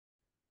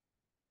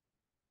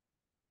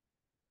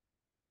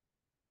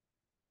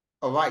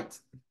All right.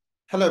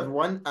 Hello,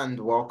 everyone, and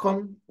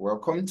welcome.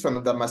 Welcome to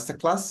another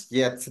masterclass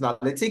here at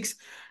Analytics.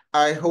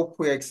 I hope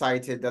we're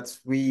excited that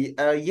we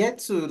are yet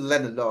to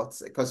learn a lot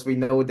because we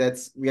know that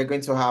we are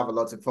going to have a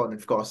lot of fun,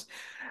 of course.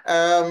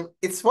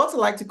 It's what I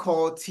like to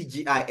call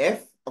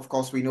TGIF. Of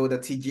course, we know that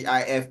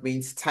TGIF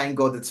means thank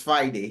God it's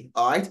Friday,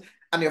 all right?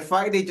 And your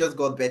Friday just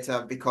got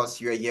better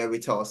because you're here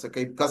with us,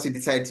 okay? Because you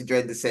decided to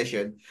join the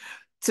session.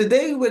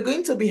 Today, we're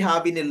going to be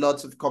having a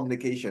lot of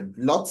communication,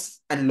 lots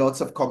and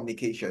lots of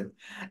communication.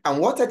 And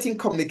what I think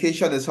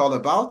communication is all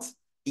about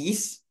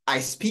is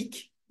I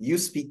speak, you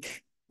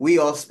speak, we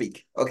all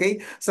speak. Okay.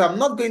 So I'm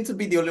not going to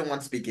be the only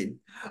one speaking.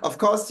 Of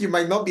course, you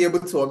might not be able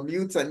to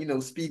unmute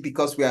and speak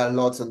because we are a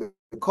lot on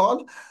the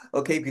call.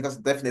 Okay, because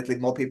definitely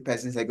more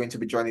persons are going to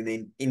be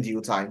joining in due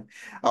time.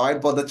 All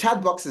right, but the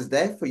chat box is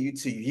there for you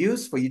to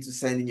use, for you to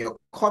send in your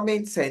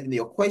comments, send in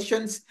your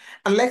questions,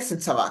 and let's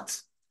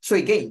interact. So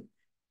again,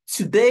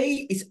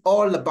 today is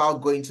all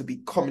about going to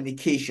be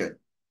communication.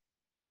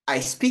 I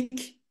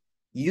speak,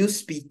 you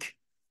speak,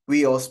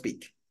 we all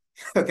speak.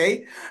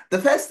 Okay. The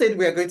first thing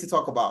we are going to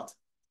talk about,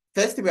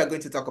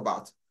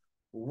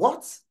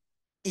 what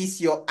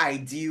is your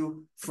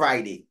ideal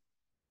Friday?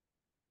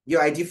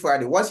 Your ideal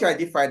Friday. What's your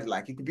ideal Friday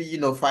like? It could be,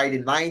 Friday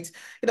night.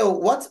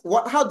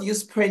 How do you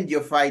spend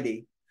your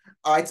Friday?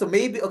 All right. So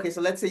maybe, okay,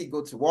 so let's say you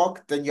go to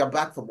work, then you're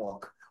back from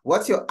work.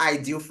 What's your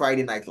ideal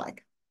Friday night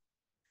like?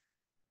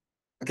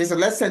 Okay, so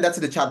let's send that to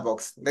the chat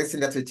box. Let's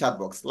send that to the chat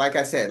box. Like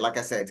I said,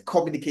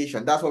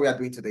 communication. That's what we are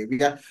doing today.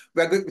 We are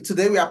good.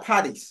 Today we are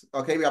parties.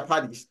 Okay, we are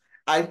parties.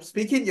 I'm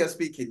speaking, you're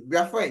speaking. We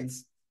are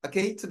friends.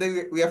 Okay,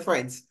 today we are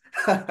friends.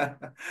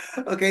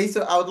 Okay,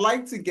 so I would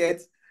like to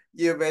get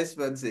your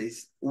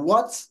responses.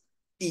 What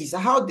is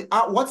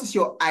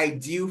your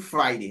ideal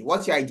Friday?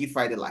 What's your ideal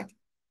Friday like?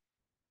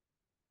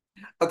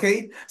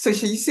 Okay, so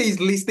she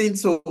says listening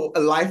to a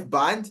live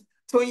band.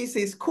 Tony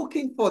says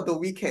cooking for the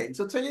weekend.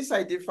 So Tony's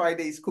idea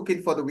Friday is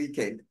cooking for the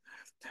weekend.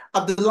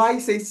 Abdullah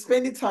says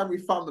spending time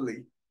with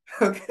family.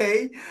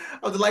 Okay.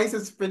 Abdullah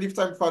says spending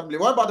time with family.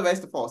 What about the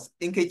rest of us?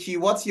 Nkechi,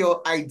 what's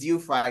your ideal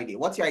Friday?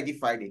 What's your ideal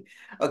Friday?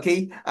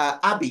 Okay.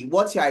 Abby,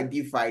 what's your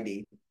ideal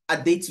Friday?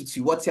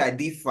 Adetutu, what's your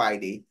ideal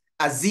Friday?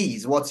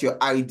 Aziz, what's your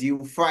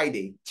ideal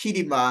Friday?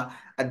 Chidima,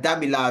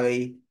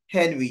 Adamilare,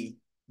 Henry,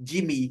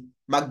 Jimmy,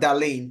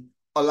 Magdalene,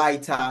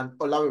 Olaitan,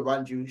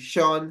 Olawiranju,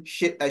 Sean,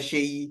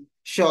 Sheyi,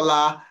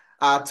 Shola,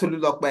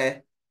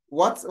 Tolulokbe.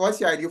 What's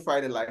your ideal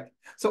Friday like?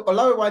 So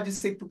Olawiranju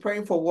say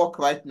preparing for work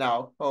right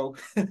now. Oh,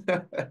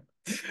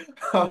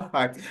 all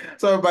right.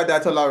 Sorry about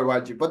that,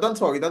 Olawiranju. But don't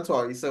worry, don't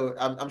worry. So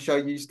I'm sure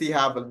you still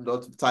have a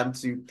lot of time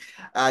to,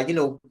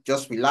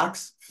 just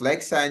relax,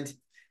 flex, and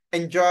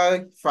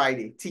enjoy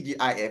Friday.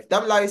 TGIF.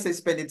 Damilari says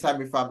spending time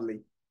with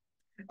family.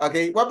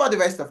 Okay, what about the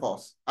rest of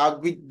us?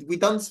 We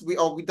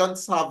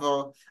don't have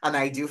an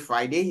ideal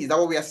Friday. Is that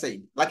what we are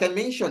saying? Like I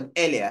mentioned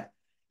earlier,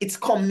 it's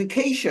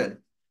communication.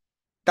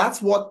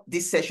 That's what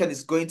this session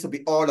is going to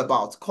be all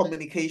about.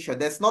 Communication.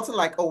 There's nothing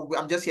like, oh,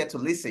 I'm just here to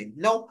listen.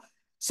 No.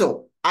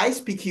 So I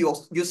speak, you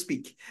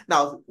speak.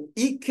 Now,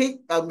 you're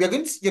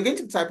going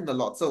to be typing a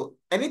lot. So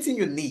anything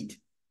you need,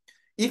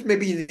 if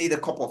maybe you need a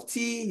cup of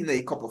tea,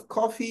 a cup of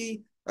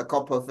coffee, a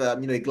cup of,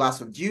 a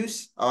glass of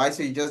juice. All right.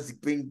 So you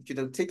just bring,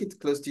 take it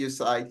close to your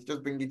side.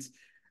 Just bring it.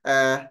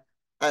 Uh,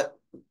 uh,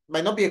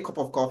 might not be a cup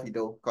of coffee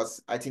though,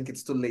 because I think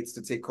it's too late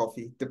to take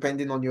coffee,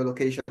 depending on your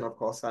location, of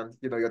course, and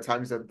your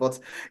time zone. But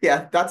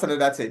yeah, that's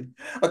another thing.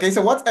 Okay.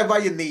 So whatever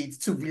you need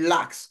to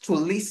relax, to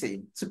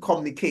listen, to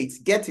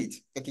communicate, get it.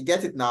 Okay,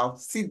 get it now.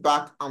 Sit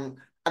back and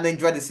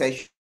enjoy the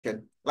session.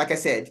 Like I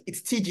said, it's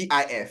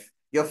TGIF.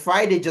 Your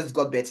Friday just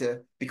got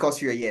better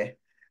because you're here.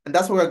 And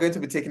that's what we're going to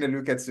be taking a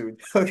look at soon.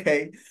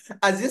 Okay.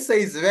 As you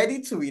say, is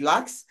ready to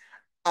relax.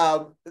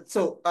 A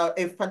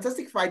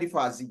fantastic Friday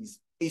for Aziz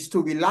is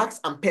to relax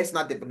and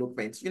personal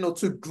development,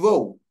 to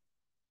grow.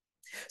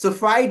 So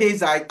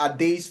Fridays are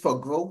days for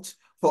growth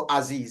for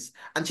Aziz.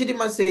 And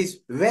Chidima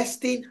says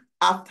resting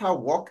after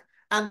work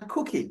and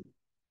cooking,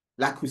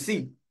 la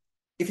cuisine,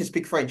 if you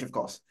speak French, of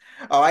course.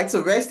 All right.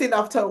 So resting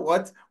after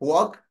what?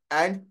 Work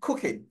and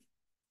cooking.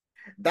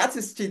 That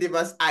is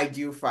Chidima's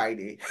ideal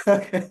Friday.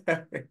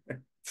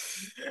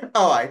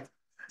 All right.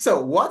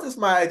 So what is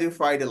my ideal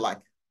Friday like?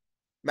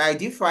 My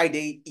ideal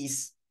Friday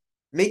is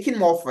making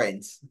more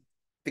friends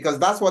because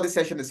that's what this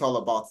session is all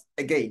about.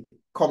 Again,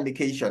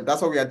 communication.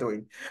 That's what we are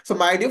doing. So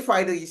my ideal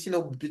Friday is,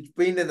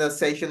 being in a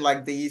session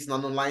like this,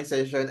 an online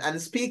session,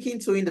 and speaking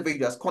to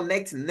individuals,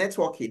 connecting,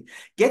 networking,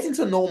 getting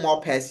to know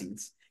more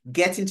persons,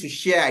 getting to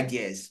share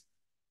ideas,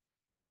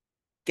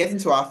 getting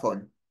to have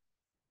fun,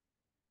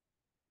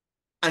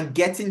 and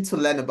getting to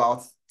learn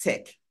about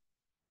tech.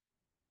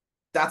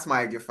 That's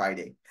my ideal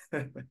Friday.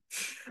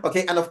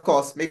 Okay, and of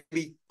course,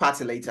 maybe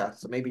party later.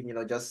 So maybe,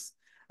 just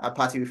a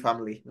party with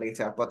family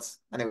later. But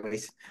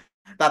anyways,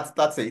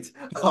 that's it.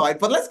 All right,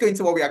 but let's go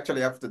into what we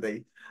actually have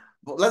today.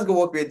 But let's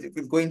go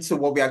into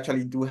what we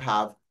actually do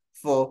have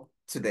for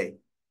today.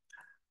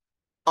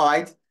 All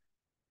right.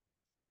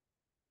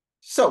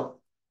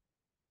 So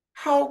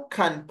how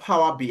can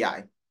Power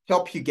BI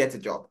help you get a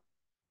job?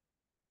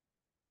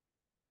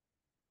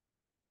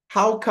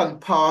 How can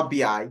Power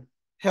BI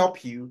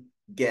help you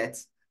get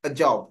a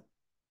job?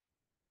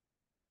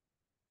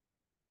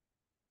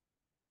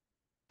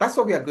 That's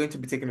what we are going to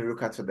be taking a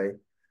look at today.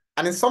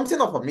 And it's something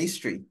of a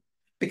mystery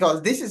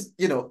because this is,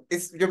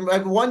 it's you might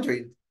be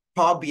wondering,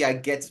 Power BI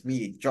gets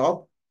me a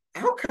job.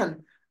 How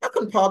can how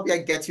can Power BI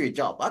get you a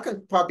job? How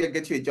can Power BI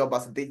get you a job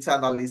as a data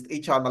analyst,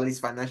 HR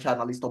analyst, financial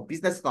analyst, or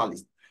business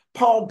analyst?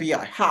 Power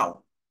BI,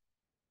 how?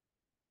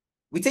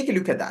 We take a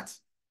look at that.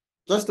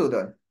 Just hold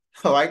on.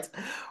 All right.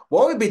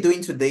 What we'll be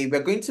doing today,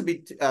 we're going to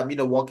be,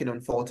 working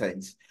on four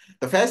things.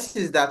 The first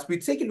is that we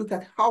take a look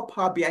at how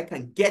Power BI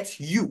can get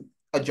you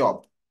a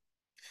job.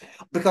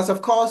 Because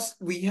of course,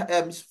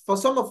 for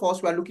some of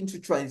us, we are looking to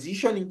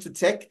transition into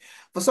tech.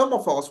 For some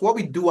of us, what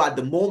we do at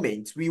the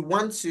moment, we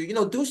want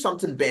to, do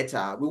something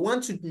better. We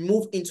want to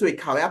move into a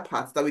career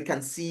path that we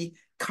can see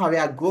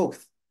career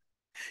growth.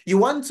 You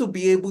want to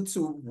be able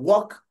to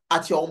work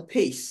at your own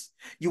pace.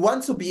 You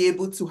want to be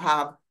able to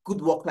have good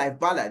work-life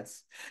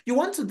balance. You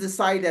want to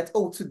decide that,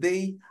 oh,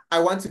 today I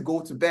want to go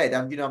to bed.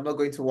 I'm not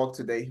going to work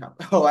today.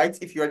 All right.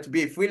 If you want to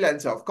be a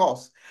freelancer, of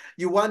course,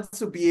 you want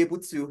to be able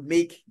to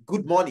make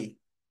good money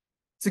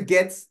to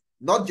get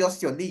not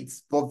just your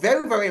needs, but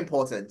very, very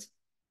important,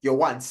 your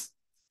wants.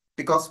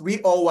 Because we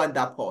all want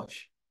that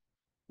Porsche.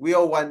 We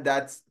all want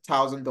that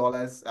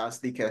 $1,000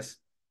 sneakers.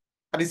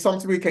 And it's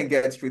something we can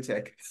get through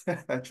tech.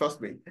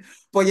 Trust me.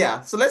 But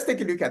yeah, so let's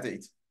take a look at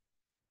it.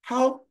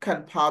 How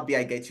can Power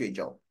BI get you a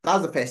job?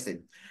 That's the first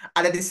thing.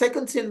 And then the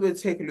second thing we'll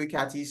take a look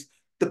at is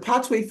the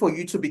pathway for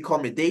you to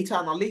become a data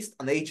analyst,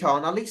 an HR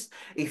analyst,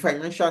 a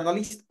financial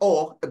analyst,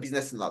 or a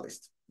business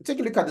analyst. We'll take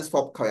a look at this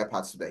four career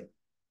paths today.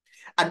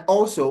 And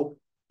also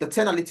the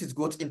 10 Analytics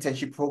Growth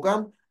Internship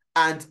Program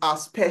and our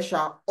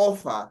special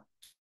offer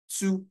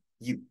to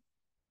you.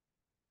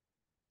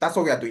 That's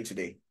what we are doing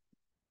today.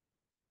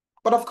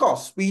 But of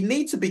course, we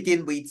need to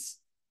begin with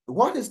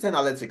what is 10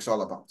 Analytics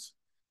all about?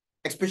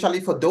 Especially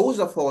for those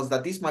of us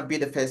that this might be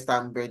the first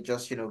time we're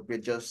just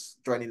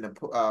joining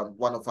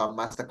one of our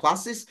master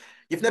classes.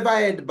 You've never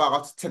heard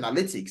about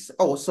Tenalytics.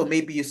 Oh, so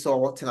maybe you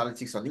saw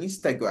Tenalytics on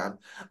Instagram,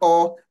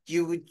 or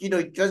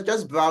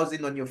just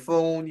browsing on your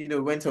phone,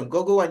 went on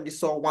Google and you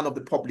saw one of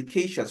the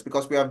publications,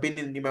 because we have been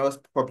in numerous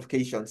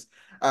publications.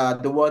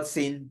 The word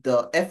saying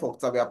the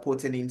efforts that we are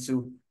putting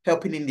into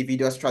helping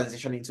individuals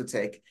transition into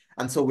tech.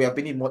 And so we have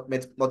been in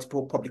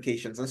multiple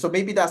publications. And so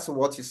maybe that's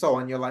what you saw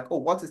and you're like, oh,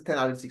 what is 10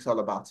 Analytics all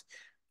about?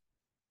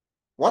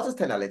 What is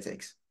 10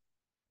 Analytics?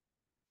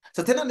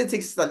 So 10 Analytics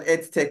is an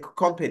EdTech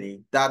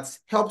company that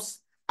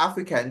helps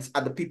Africans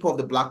and the people of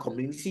the Black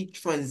community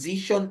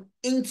transition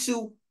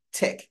into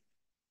tech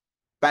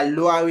by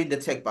lowering the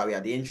tech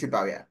barrier, the entry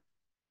barrier.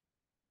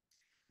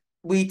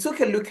 We took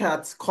a look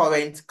at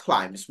current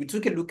climes. We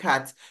took a look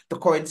at the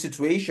current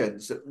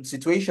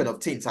situation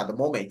of things at the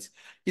moment.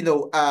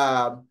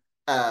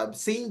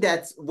 Seeing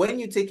that when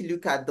you take a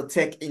look at the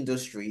tech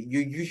industry,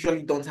 you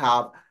usually don't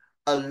have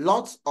a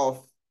lot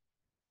of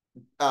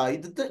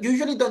you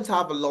usually don't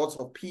have a lot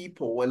of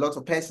people, a lot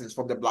of persons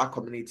from the Black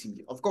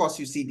community. Of course,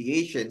 you see the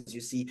Asians, you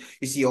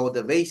see all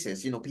the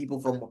races, people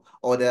from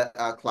other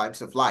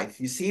climes of life.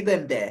 You see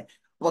them there,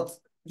 but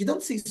you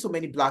don't see so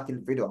many Black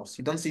individuals.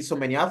 You don't see so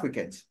many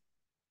Africans.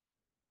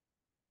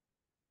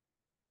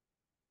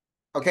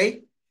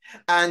 Okay.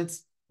 And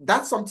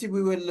that's something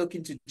we were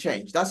looking to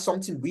change. That's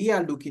something we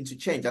are looking to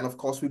change. And of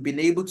course, we've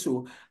been able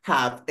to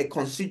have a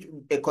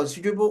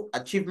considerable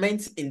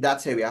achievement in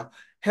that area,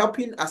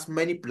 helping as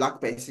many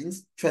Black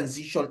persons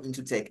transition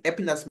into tech,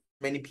 helping as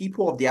many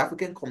people of the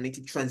African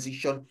community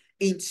transition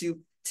into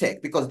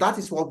tech, because that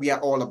is what we are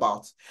all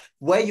about.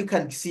 Where you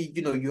can see,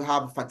 you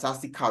have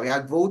fantastic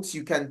career growth.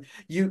 You can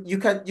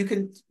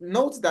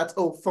note that,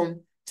 oh,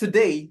 from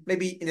today,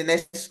 maybe in the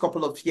next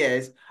couple of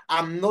years,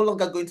 I'm no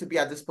longer going to be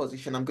at this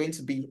position. I'm going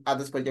to be at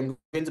this position. I'm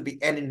going to be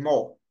earning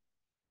more.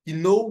 You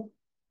know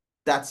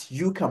that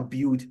you can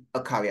build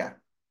a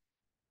career.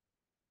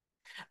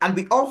 And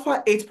we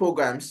offer 8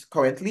 programs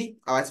currently.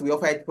 All right, so we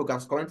offer 8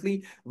 programs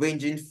currently,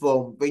 ranging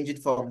from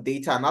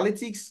data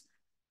analytics.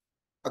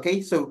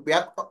 Okay, so we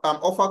have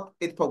offer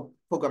 8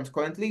 programs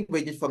currently,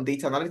 ranging from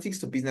data analytics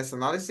to business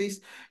analysis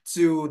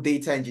to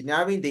data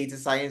engineering, data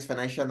science,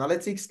 financial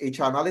analytics,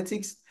 HR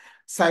analytics,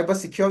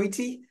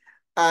 cybersecurity,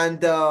 and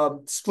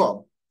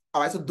Scrum.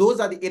 All right, so those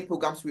are the 8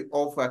 programs we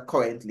offer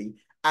currently.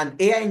 And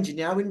AI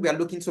engineering, we are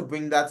looking to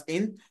bring that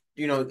in,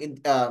 in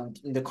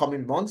the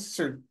coming months.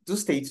 So do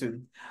stay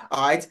tuned.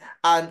 All right.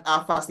 And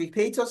our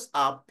facilitators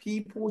are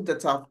people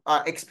that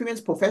are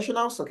experienced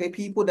professionals, okay,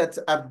 people that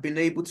have been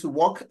able to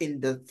work in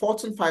the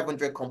Fortune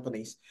 500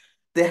 companies.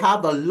 They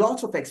have a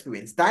lot of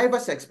experience,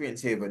 diverse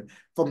experience even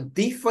from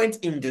different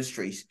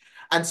industries.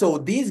 And so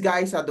these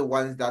guys are the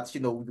ones that,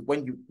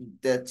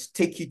 that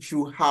take you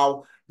through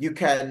how you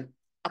can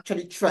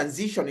actually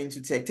transition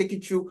into tech, take you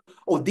through,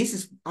 oh, this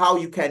is how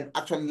you can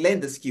actually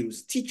learn the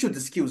skills, teach you the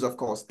skills, of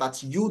course,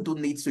 that you do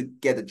need to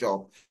get a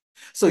job.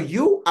 So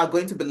you are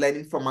going to be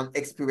learning from an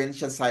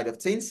experiential side of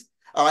things.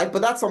 All right,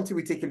 but that's something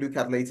we take a look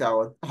at later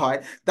on. All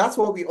right, that's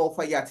what we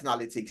offer here at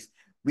Analytics.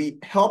 We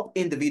help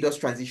individuals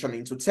transition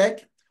into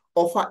tech.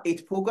 offer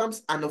 8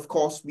 programs, and of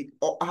course, we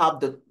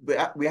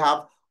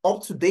have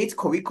up-to-date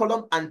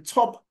curriculum and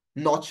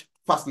top-notch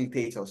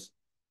facilitators.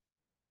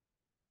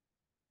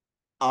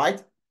 All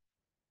right.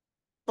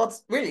 But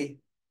really,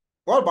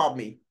 what about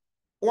me?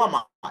 Who am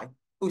I?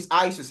 Who's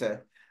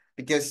Aisha?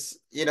 Because,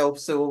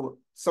 so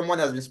someone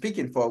has been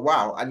speaking for a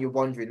while and you're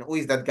wondering, who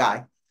is that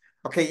guy?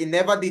 Okay, he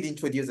never did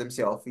introduce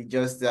himself. He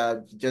just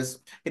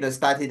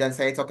started and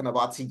started talking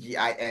about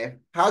TGIF.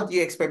 How do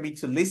you expect me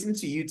to listen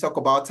to you talk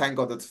about Thank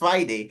God It's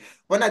Friday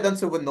when I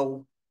don't even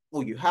know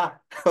who you are?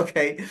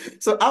 Okay,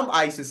 so I'm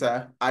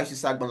Aisha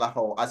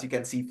Sagmalahol, as you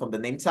can see from the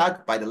name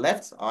tag by the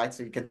left. All right,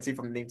 so you can see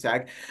from the name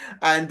tag,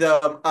 and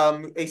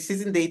a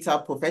seasoned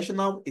data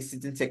professional, a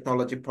seasoned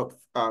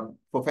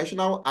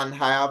professional, and I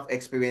have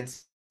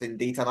experience in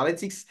data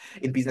analytics,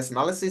 in business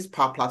analysis,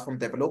 Power Platform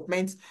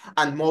development,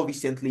 and more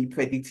recently,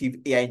 predictive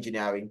AI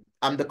engineering.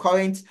 I'm the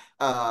current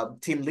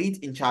team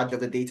lead in charge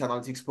of the data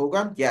analytics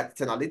program here at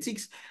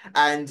Analytics,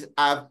 and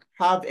I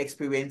have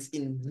experience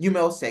in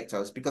numerous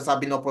sectors because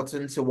I've been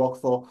opportune to work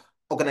for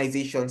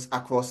organizations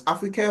across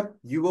Africa,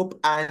 Europe,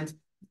 and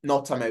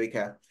North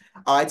America.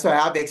 All right, so I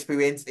have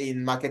experience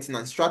in marketing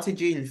and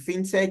strategy in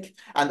fintech,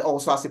 and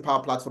also as a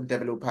Power Platform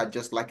developer,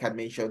 just like I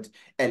mentioned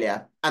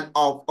earlier. And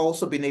I've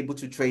also been able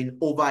to train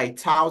over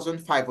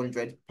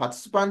 1,500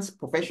 participants,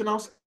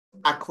 professionals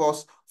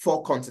across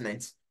 4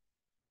 continents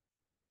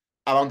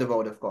around the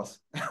world, of course.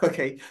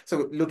 Okay,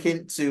 so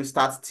looking to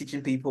start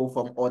teaching people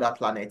from other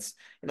planets,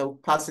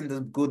 passing the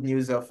good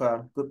news of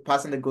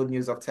passing the good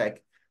news of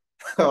tech.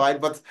 All right,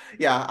 but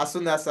yeah, as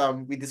soon as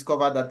we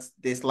discover that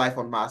there's life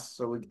on Mars,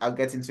 so I'll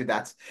get into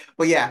that.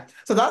 But yeah,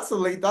 so that's a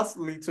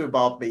little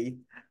about me.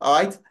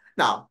 All right,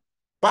 now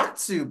back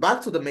to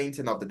the main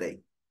thing of the day.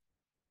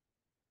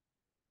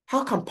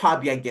 How can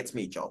Power BI get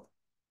me a job?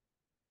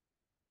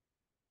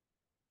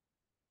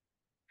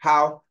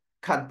 How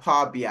can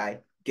Power BI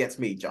get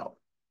me a job?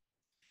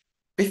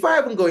 Before I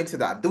even go into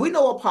that, do we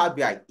know what Power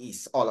BI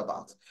is all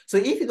about? So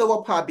if you know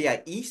what Power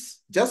BI is,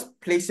 just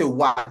place a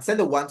 1, send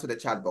a 1 to the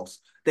chat box.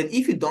 Then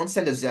if you don't,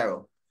 send a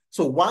 0.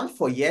 So 1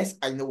 for yes,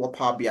 I know what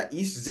Power BI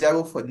is.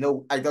 0 for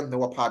no, I don't know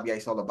what Power BI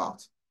is all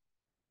about.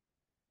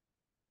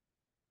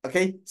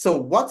 Okay, so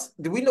what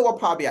do we know what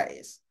Power BI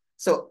is?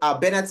 So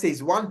Bernard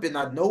says 1,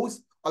 Bernard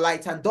knows,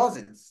 Olaitan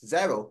doesn't,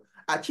 0.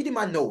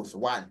 Chidima knows,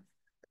 1.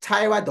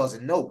 Tyra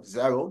doesn't know,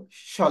 0.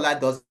 Shola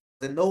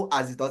doesn't know,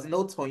 as he doesn't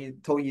know,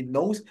 Tony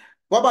knows.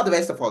 What about the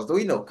rest of us? Do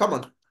we know? Come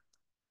on.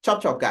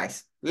 Chop chop,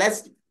 guys.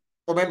 Let's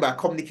remember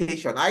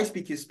communication. I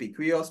speak, you speak,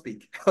 we all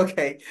speak.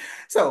 Okay.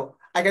 So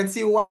I can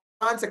see 1s,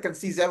 I can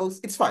see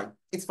 0s. It's fine.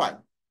 It's fine.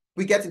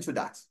 We get into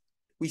that.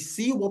 We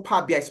see what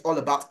Power BI is all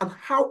about and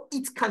how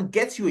it can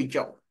get you a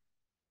job.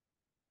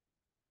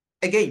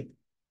 Again,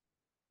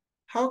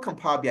 how can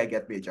Power BI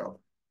get me a job?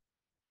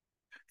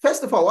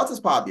 First of all, what is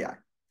Power BI?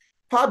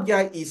 Power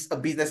BI is a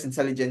business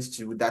intelligence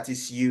tool that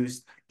is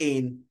used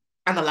in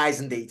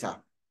analyzing data,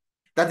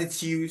 that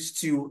it's used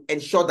to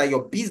ensure that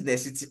your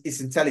business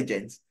is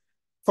intelligent.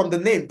 From the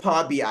name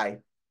Power BI,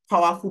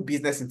 powerful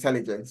business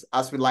intelligence,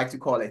 as we like to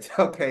call it.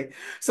 Okay.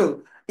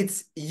 So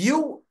it's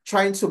you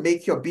trying to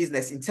make your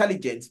business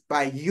intelligent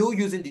by you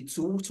using the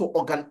tool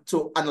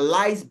to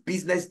analyze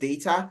business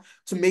data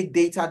to make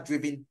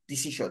data-driven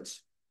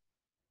decisions.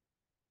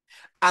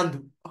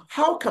 And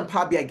how can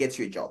Power BI get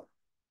you a job?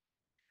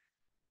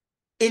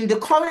 In the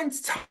current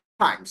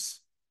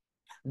times,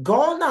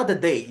 gone are the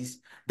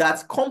days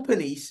that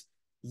companies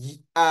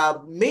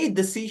made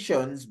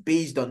decisions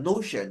based on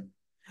Notion.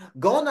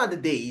 Gone are the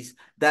days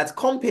that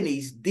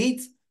companies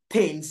did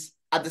things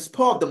at the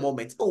spur of the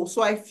moment. Oh,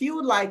 so I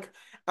feel like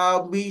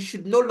we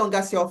should no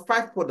longer sell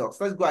 5 products.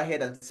 Let's go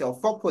ahead and sell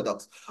 4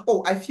 products.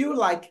 Oh, I feel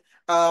like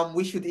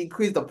we should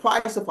increase the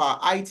price of our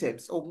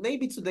items. Or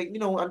maybe today,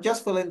 I'm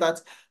just feeling that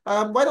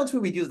why don't we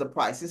reduce the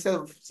price instead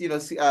of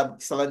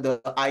selling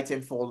the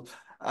item for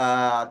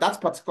that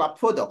particular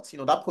product,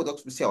 that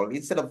product we sell,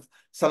 instead of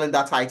selling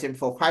that item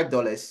for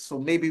 $5. So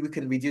maybe we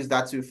can reduce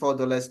that to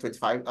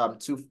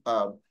 $4.25 to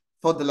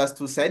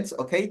 $4.02.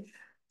 Okay.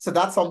 So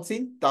that's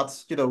something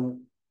that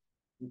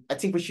I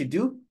think we should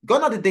do.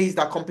 Gone are the days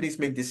that companies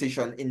make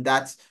decisions in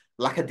that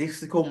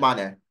lackadaisical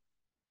manner.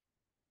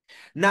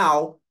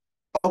 Now,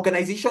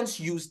 organizations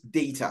use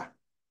data.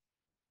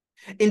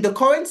 In the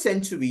current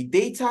century,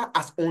 data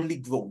has only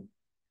grown.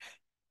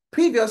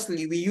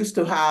 Previously, we used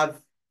to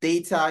have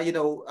data,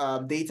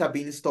 data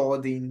being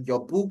stored in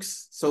your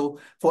books. So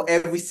for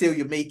every sale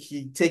you make,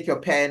 you take your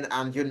pen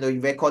and you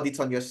record it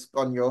on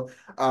your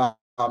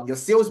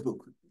sales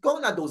book.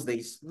 Gone are those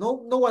days. No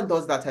one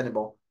does that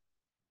anymore.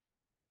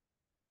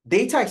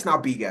 Data is now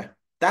bigger.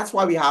 That's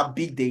why we have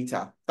big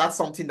data. That's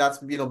something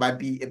that might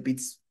be a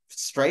bit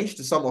strange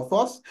to some of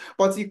us,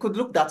 but you could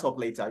look that up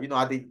later.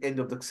 At the end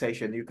of the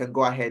session, you can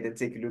go ahead and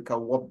take a look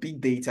at what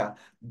big data,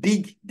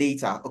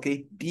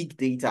 okay, big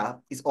data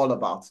is all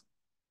about.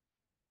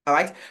 All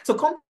right. So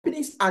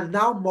companies are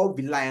now more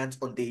reliant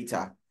on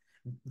data.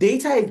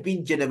 Data is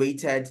being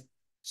generated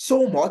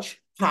so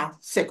much per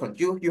second.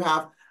 You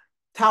have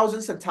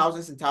thousands and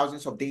thousands and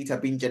thousands of data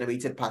being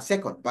generated per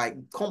second by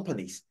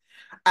companies.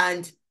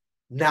 And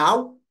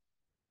now,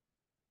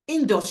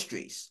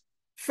 industries,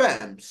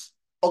 firms,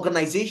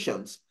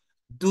 organizations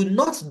do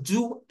not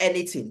do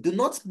anything, do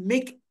not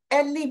make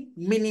any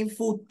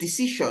meaningful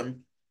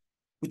decision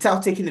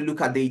without taking a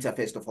look at data,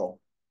 first of all.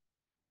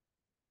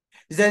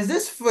 There's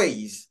this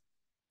phrase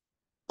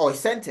or a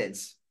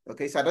sentence,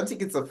 okay? So I don't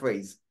think it's a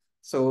phrase.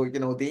 So,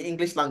 the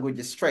English language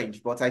is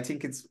strange, but I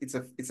think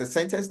it's a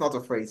sentence, not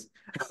a phrase.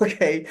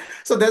 Okay.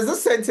 So there's a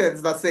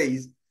sentence that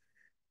says,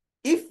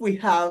 if we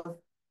have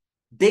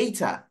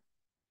data,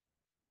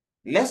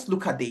 let's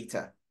look at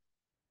data.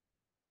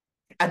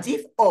 And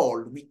if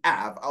all we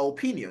have are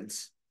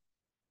opinions,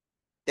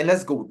 then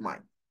let's go with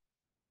mine.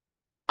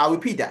 I'll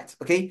repeat that,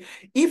 okay?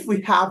 If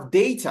we have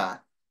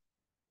data,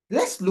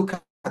 let's look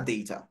at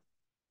data.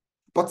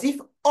 But if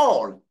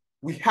all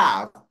we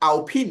have are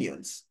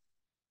opinions,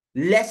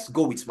 let's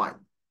go with mine.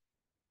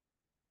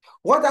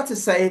 What that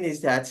is saying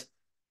is that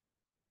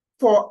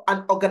for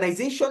an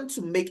organization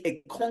to make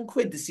a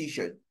concrete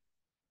decision,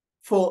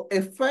 for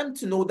a firm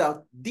to know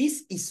that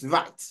this is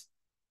right,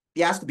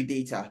 there has to be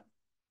data.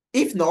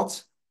 If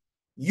not,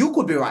 you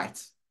could be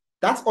right.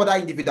 That other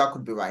individual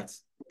could be right.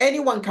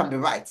 Anyone can be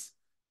right.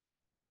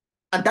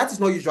 And that is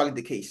not usually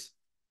the case.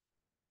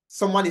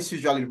 Someone is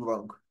usually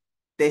wrong.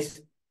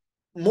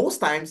 Most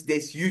times,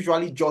 there's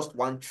usually just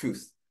one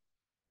truth.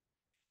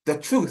 The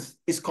truth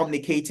is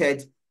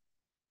communicated.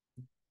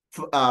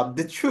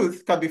 The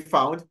truth can be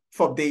found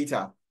from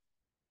data.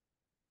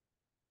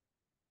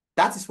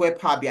 That is where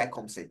Power BI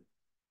comes in.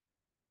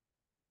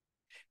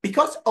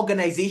 Because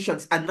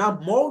organizations are now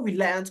more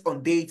reliant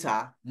on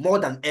data more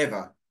than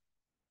ever,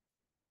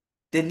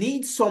 they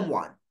need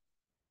someone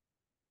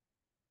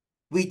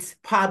with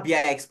Power BI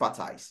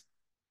expertise.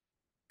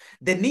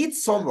 They need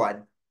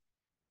someone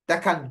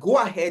that can go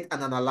ahead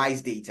and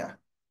analyze data.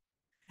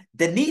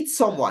 They need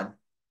someone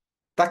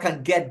that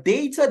can get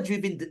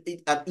data-driven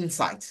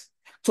insights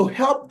to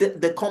help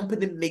the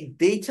company make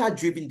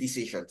data-driven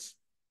decisions.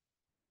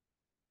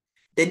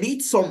 They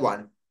need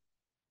someone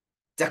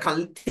that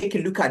can take a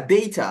look at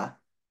data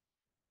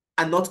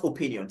and not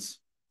opinions.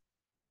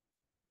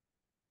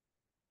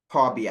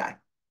 Power BI.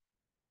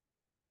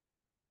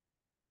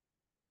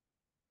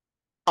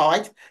 All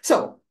right.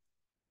 So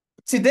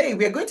today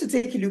we are going to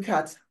take a look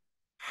at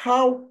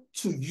how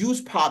to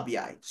use Power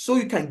BI so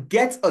you can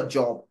get a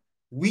job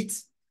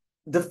with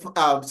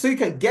so you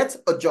can get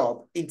a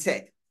job in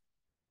tech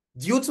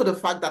due to the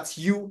fact that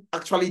you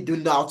actually do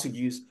know how to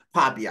use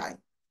Power BI.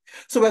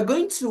 So we're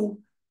going to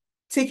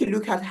take a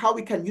look at how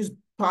we can use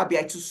Power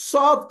BI to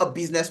solve a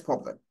business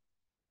problem.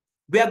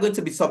 We are going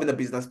to be solving a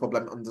business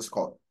problem on this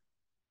call.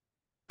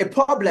 A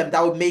problem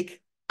that will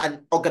make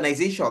an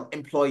organization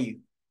employ you.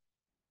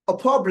 A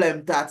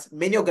problem that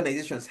many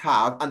organizations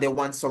have and they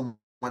want someone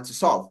to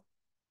solve.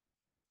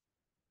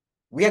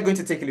 We are going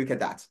to take a look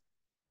at that.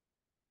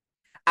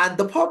 And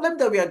the problem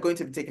that we are going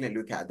to be taking a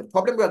look at, the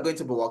problem we are going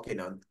to be working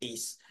on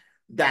is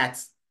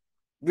that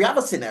we have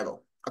a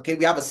scenario. Okay,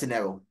 we have a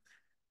scenario.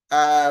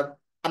 An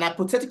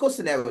hypothetical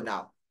scenario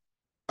now.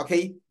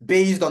 Okay,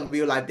 based on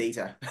real life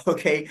data.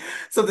 Okay,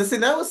 so the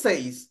scenario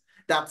says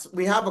that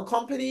we have a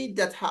company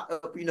that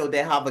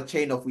they have a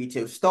chain of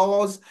retail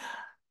stores,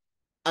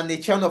 and the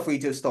chain of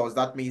retail stores,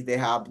 that means they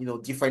have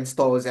different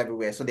stores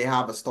everywhere. So they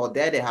have a store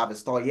there, they have a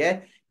store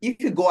here. If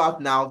you go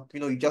out now,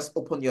 you just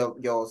open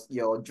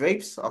your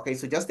drapes. Okay,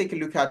 so just take a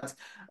look at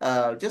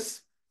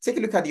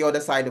the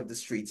other side of the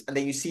street, and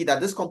then you see that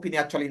this company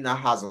actually now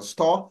has a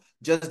store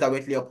just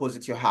directly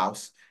opposite your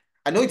house.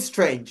 I know it's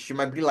strange. You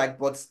might be like,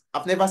 but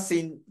I've never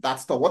seen that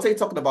store. What are you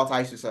talking about,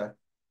 Aisu, sir?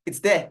 It's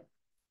there.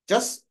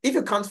 Just if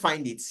you can't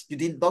find it, you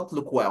did not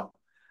look well.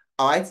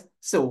 All right.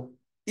 So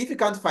if you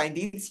can't find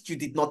it, you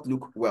did not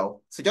look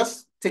well. So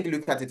just take a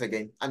look at it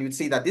again, and you'd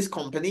see that this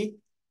company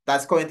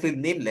that's currently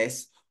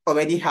nameless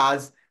already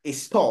has a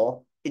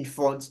store in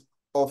front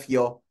of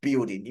your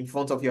building, in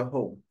front of your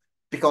home,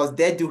 because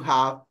they do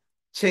have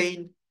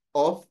chain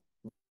of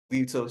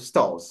retail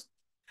stores.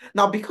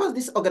 Now, because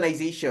this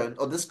organization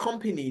or this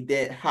company,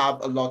 they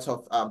have a lot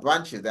of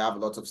branches, they have a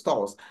lot of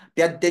stores,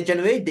 they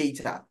generate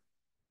data,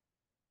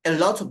 a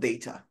lot of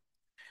data.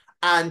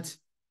 And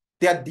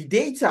the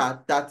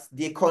data that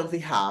they currently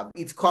have,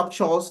 it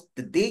captures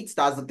the date,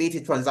 that's the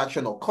data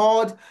transaction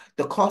occurred,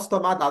 the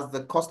customer, that's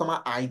the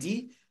customer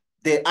ID,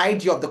 the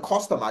ID of the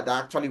customer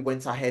that actually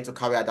went ahead to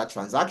carry out that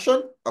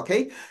transaction,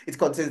 okay? It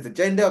contains the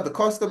gender of the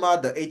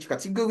customer, the age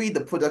category,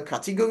 the product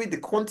category, the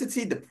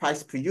quantity, the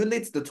price per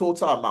unit, the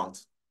total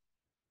amount.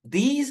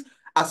 These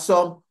are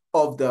some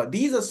of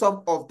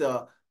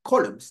the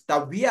columns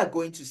that we are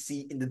going to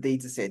see in the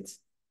data set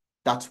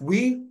that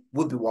we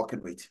will be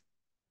working with.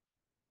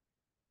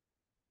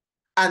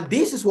 And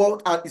this is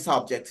what is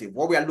our objective,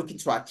 what we are looking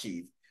to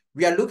achieve.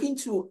 We are looking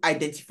to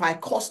identify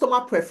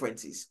customer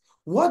preferences.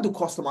 What do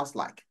customers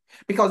like?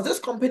 Because this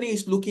company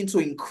is looking to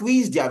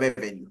increase their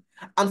revenue.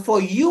 And for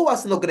you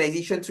as an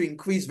organization to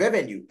increase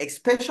revenue,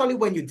 especially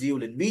when you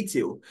deal in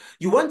retail,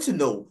 you want to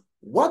know,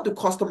 what do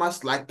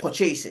customers like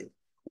purchasing?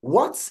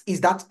 What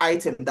is that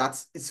item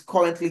that is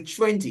currently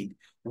trending?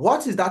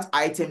 What is that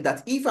item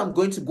that if I'm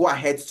going to go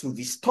ahead to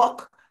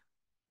restock,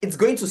 it's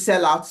going to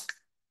sell out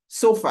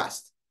so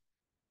fast?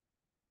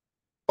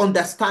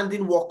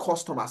 Understanding what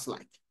customers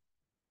like.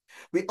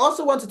 We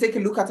also want to take a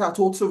look at our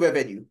total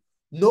revenue.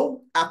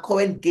 Know our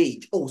current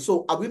gauge. Oh,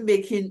 so are we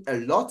making a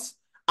lot?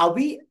 Are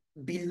we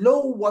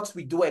below what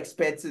we do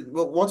expect,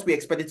 what we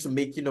expected to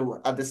make,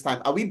 at this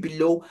time? Are we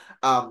below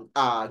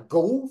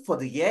goal for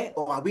the year,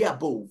 or are we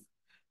above?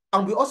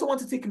 And we also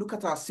want to take a look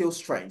at our sales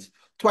trends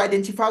to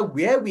identify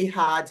where we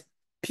had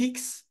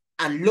peaks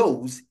and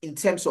lows in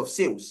terms of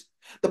sales.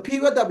 The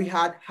period that we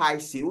had high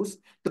sales,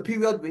 the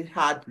period we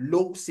had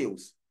low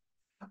sales.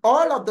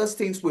 All of those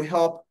things will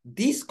help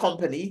this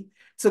company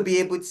to be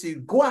able to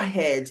go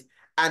ahead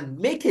and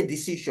make a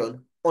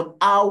decision on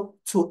how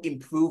to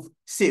improve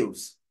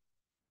sales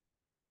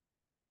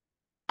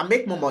and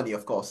make more money,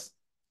 of course,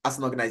 as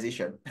an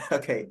organization.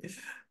 Okay,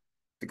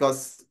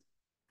 because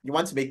you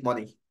want to make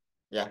money.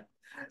 Yeah.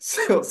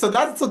 So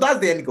that's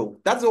the end goal.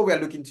 That's what we are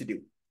looking to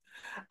do.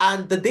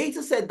 And the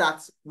data set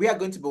that we are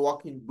going to be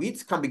working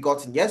with can be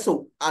gotten here.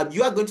 So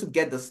you are going to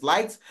get the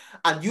slides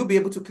and you'll be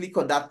able to click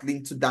on that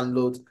link to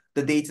download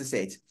the data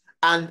set.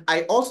 And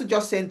I also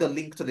just sent the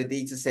link to the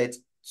data set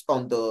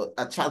on the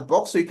chat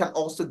box, so you can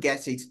also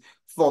get it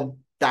from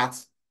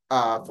that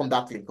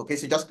link. Okay,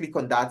 so just click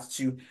on that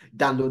to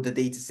download the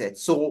data set.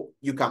 So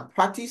you can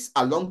practice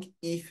along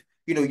if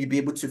you'll be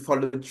able to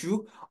follow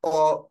through,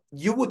 or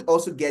you would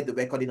also get the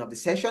recording of the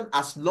session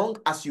as long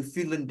as you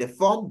fill in the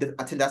form, the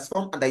attendance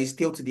form, and that you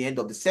stay to the end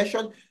of the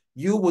session.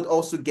 You would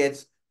also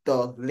get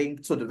the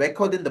link to the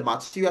recording, the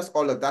materials,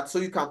 all of that, so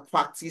you can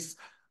practice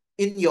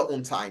in your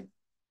own time.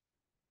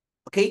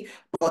 Okay,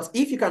 but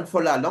if you can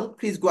follow along,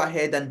 please go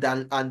ahead and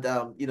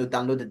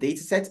download the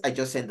data set. I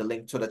just sent the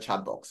link to the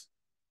chat box.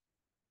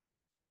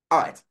 All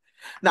right,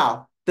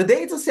 now the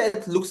data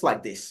set looks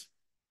like this.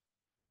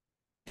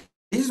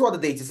 This is what the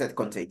data set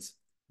contains.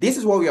 This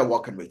is what we are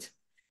working with.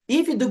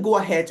 If you do go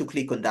ahead to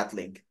click on that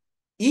link,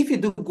 if you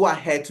do go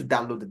ahead to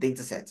download the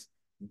data set,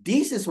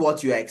 this is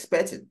what you are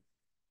expecting.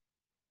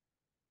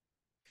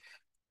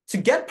 To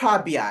get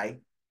Power BI,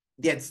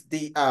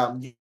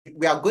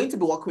 we are going to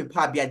be working with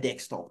Power BI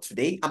Desktop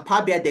today, and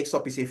Power BI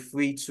Desktop is a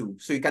free tool.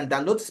 So you can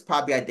download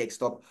Power BI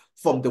Desktop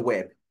from the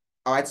web.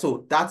 All right,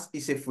 so that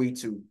is a free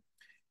tool.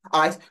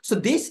 All right, so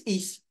this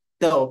is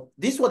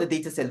what the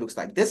data set looks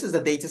like. This is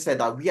the data set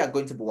that we are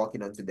going to be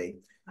working on today.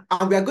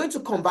 And we are going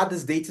to convert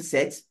this data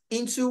set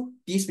into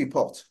this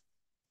report.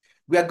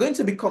 We are going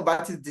to be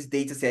converting this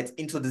data set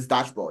into this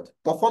dashboard.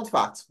 But fun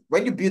fact,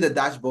 when you build a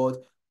dashboard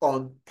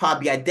on Power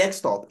BI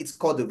Desktop, it's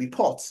called the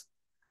report.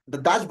 The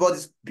dashboard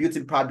is built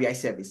in Power BI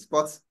service.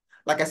 But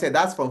like I said,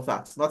 that's fun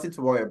fact, nothing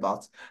to worry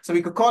about. So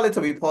we could call it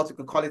a report, we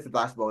could call it a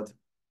dashboard.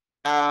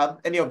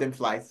 Any of them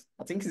flies.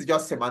 I think it's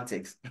just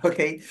semantics.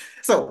 Okay.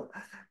 So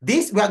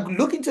we are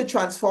looking to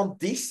transform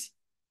this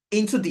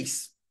into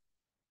this.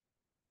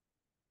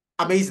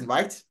 Amazing,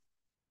 right?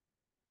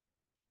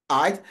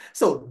 All right.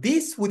 So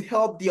this would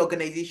help the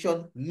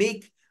organization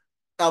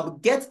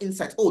get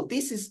insight. Oh,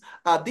 this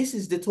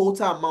is the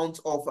total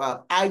amount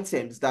of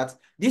items that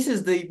this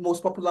is the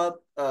most popular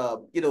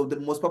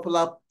the most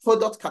popular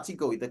product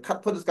category, the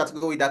product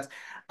category that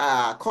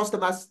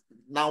customers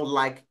now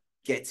like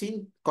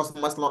getting,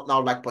 customers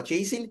now like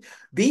purchasing.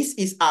 This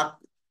is our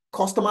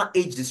customer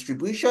age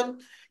distribution.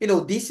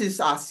 This is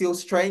our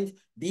sales trend.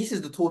 This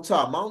is the total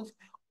amount.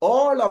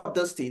 All of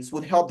those things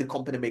would help the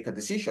company make a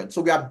decision.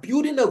 So we are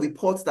building a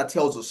report that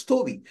tells a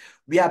story.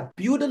 We are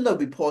building a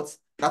report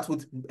that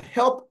would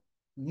help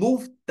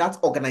move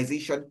that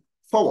organization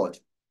forward.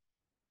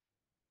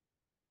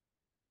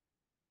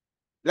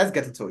 Let's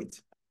get into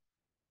it.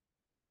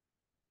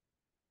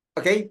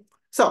 Okay,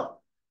 so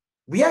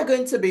we are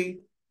going to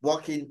be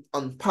working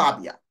on Power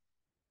BI.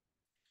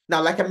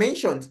 Now, like I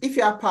mentioned, if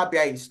you have Power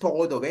BI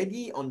installed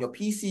already on your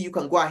PC, you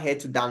can go ahead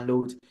to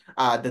download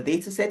the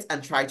dataset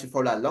and try to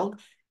follow along.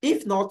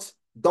 If not,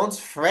 don't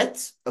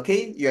fret,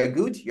 okay? You're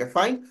good, you're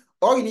fine.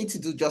 All you need to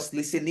do, just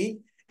listen in,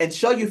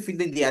 ensure you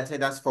fill in the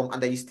attendance form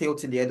and that you stay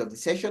till the end of the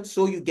session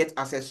so you get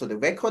access to the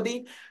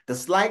recording, the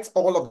slides,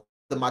 all of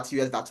the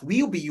materials that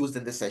will be used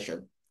in the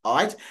session, all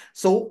right?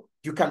 So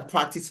you can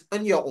practice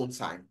on your own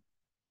time.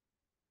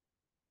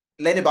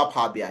 Learn about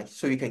Power BI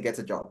so you can get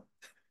a job.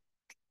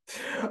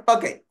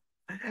 Okay,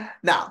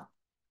 now,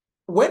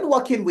 when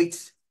working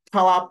with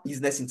Power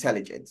Business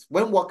Intelligence,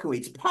 when working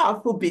with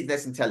Powerful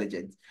Business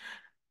Intelligence,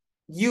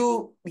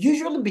 you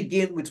usually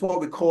begin with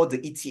what we call the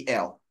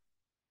ETL,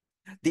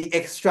 the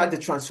extract, the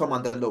transform,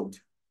 and the load,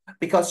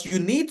 because you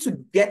need to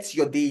get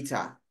your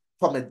data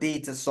from a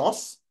data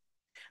source,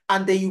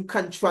 and then you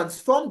can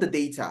transform the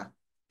data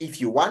if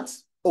you want.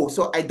 Oh,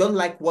 so I don't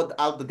like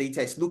how the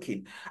data is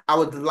looking. I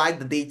would like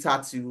the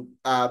data to,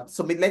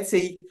 so let's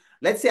say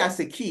as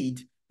a kid,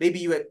 maybe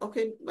you were,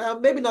 okay,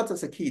 maybe not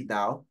as a kid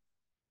now.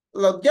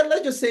 Look,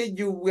 let's just say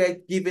you were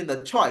given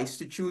a choice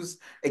to choose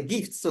a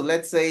gift. So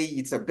let's say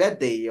it's a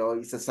birthday or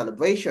it's a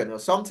celebration or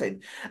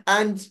something.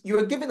 And you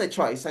were given a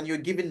choice and you're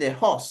given a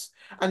horse.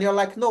 And you're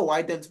like, no,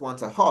 I don't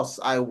want a horse.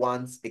 I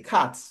want a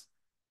cat.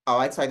 All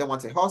right, so I don't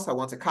want a horse, I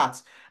want a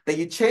cat. Then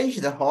you change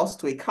the horse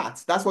to a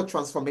cat. That's what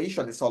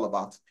transformation is all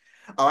about.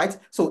 All right,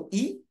 so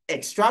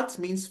extract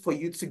means for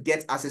you to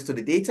get access to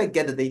the data,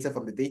 get the data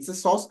from the data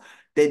source.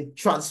 Then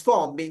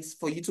transform means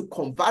for you to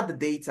convert the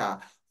data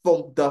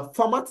from the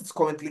format it's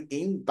currently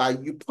in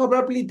that you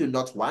probably do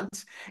not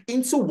want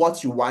into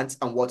what you want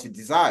and what you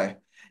desire.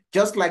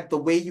 Just like the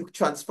way you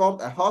transform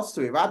a horse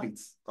to a rabbit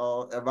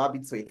or a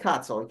rabbit to a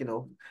cat, or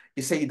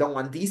you say you don't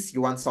want this,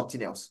 you want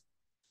something else.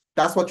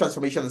 That's what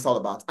transformation is all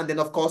about. And then,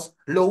 of course,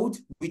 load,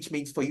 which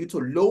means for you to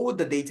load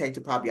the data into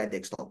Power BI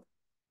desktop.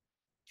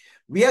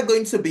 We are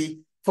going to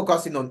be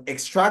focusing on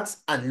extract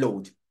and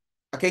load,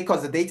 okay?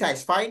 Because the data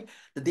is fine.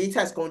 The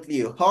data is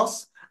currently a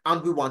horse,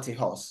 and we want a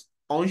horse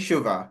on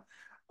sugar,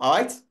 all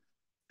right?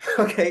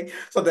 Okay,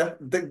 so the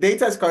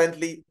data is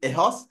currently a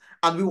horse,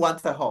 and we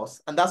want a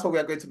horse, and that's what we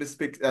are going to be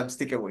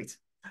sticking with,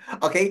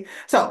 okay?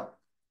 So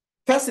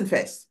first and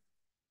first,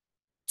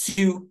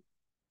 to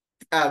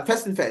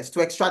to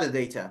extract the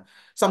data.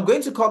 So I'm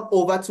going to come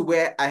over to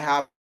where I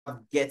have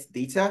get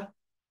data.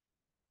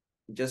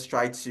 Just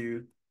try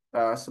to,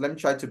 so let me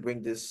try to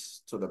bring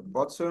this to the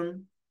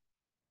bottom.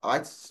 All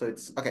right, so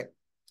it's okay.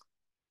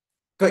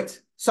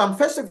 Great. So I'm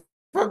first of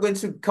all going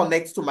to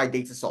connect to my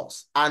data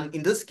source. And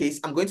in this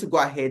case, I'm going to go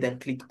ahead and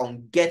click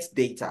on get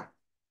data.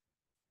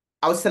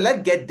 I'll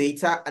select get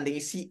data, and then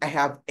you see I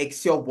have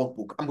Excel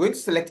workbook. I'm going to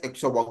select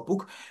Excel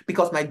workbook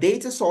because my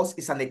data source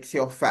is an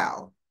Excel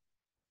file.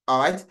 All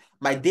right,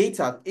 my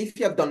data, if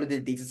you have downloaded the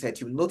data set,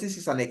 you'll notice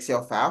it's an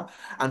Excel file.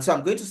 And so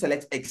I'm going to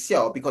select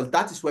Excel because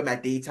that is where my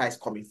data is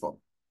coming from.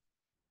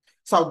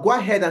 So I'll go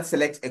ahead and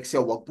select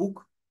Excel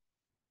workbook.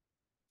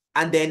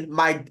 And then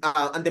my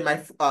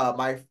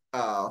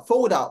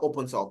folder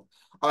opens up.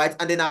 All right,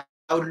 and then I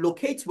will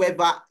locate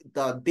wherever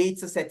the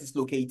data set is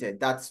located.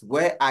 That's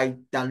where I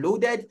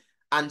downloaded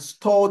and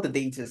stored the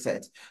data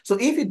set. So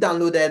if you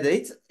downloaded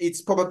it,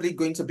 it's probably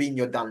going to be in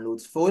your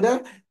downloads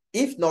folder.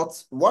 If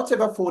not,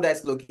 whatever folder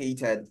is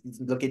located, it's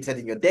located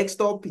in your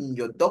desktop, in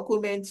your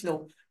document,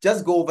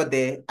 just go over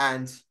there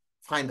and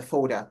find the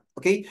folder.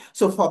 Okay.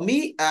 So for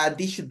me,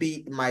 this should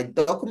be my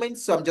document.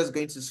 So I'm just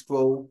going to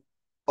scroll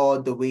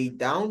all the way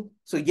down.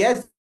 So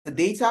yes, the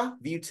data,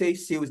 view to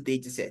sales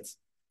data sets.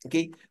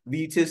 Okay,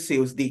 view to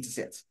sales data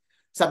sets.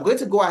 So I'm going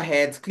to go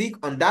ahead, click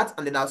on that,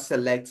 and then I'll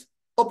select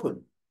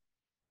open.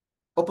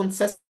 Open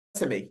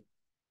Sesame.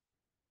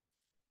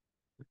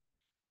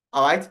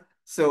 All right.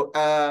 So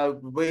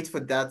wait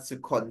for that to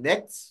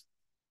connect.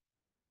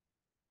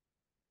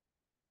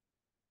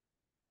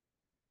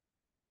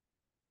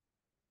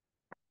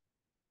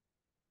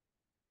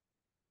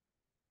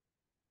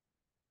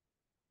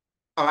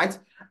 All right.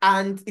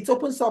 And it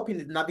opens up in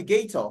the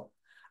navigator.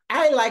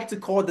 I like to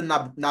call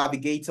the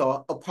navigator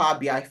a Power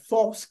BI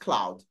Force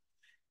Cloud.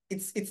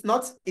 It's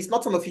not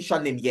an official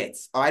name yet,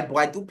 all right, but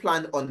I do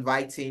plan on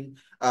writing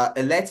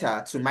a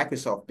letter to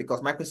Microsoft because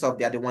Microsoft,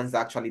 they are the ones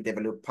that actually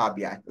develop Power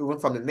BI, even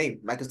from the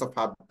name Microsoft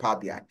Power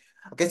BI.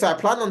 Okay, so I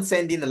plan on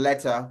sending a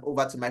letter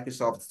over to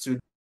Microsoft to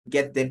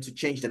get them to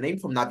change the name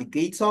from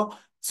Navigator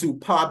to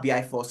Power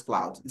BI Force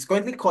Cloud. It's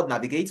currently called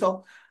Navigator,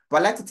 but I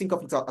like to think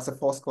of it as a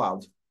Force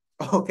Cloud.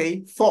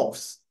 Okay,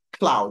 Force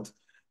Cloud.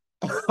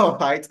 All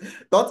right.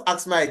 Don't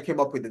ask me how I came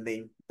up with the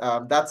name.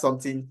 That's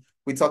something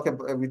we talk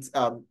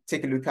about,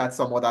 take a look at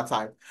some other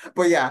time.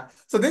 But yeah,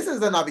 so this is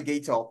the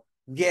navigator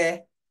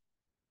where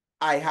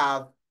I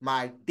have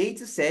my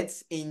data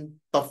sets in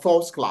the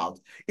Force Cloud.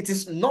 It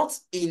is not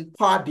in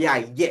Power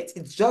BI yet.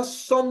 It's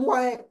just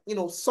somewhere,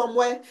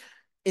 somewhere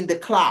in the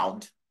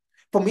cloud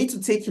for me to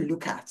take a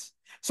look at.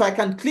 So I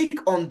can click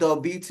on the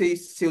beauty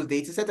sales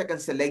data set. I can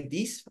select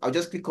this. I'll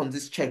just click on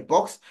this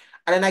checkbox,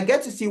 and then I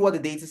get to see what the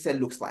data set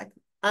looks like.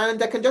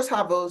 And I can just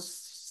have a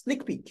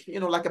sneak peek,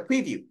 like a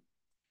preview.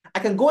 I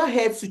can go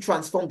ahead to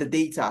transform the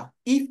data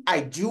if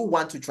I do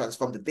want to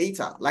transform the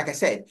data. Like I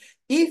said,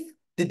 if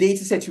the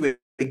data set you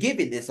were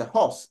given is a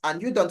horse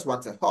and you don't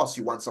want a horse,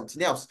 you want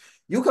something else,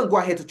 you can go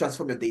ahead to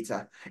transform your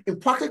data. In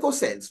practical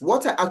sense,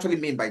 what I actually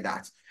mean by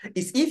that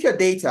is if your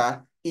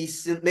data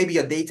is, maybe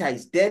your data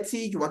is dirty,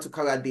 you want to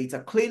carry out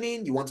data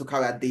cleaning, you want to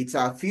carry out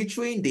data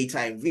filtering,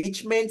 data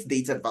enrichment,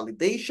 data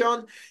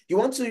validation, you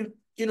want to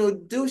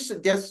do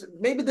just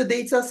maybe the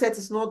data set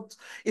is not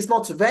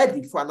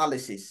ready for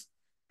analysis,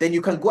 then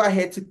you can go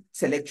ahead to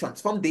select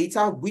transform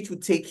data, which will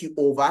take you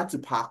over to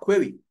Power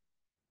Query.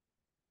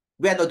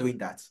 We are not doing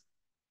that.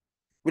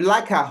 We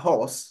like our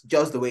horse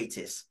just the way it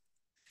is.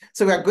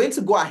 So we are going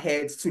to go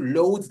ahead to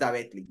load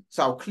directly.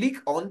 So I'll click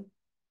on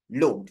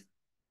load.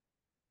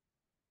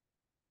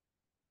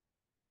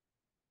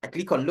 I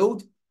click on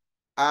load,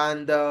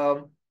 and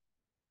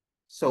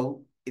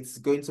so it's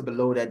going to be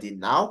loaded in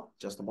now.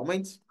 Just a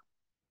moment.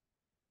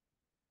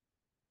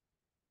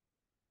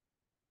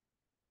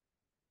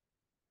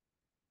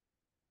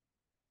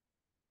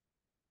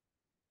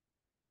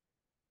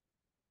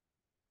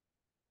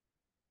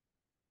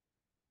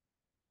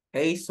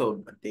 Okay, so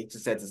the data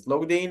set is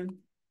loading.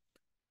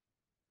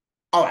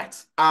 All right,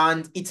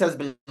 and it has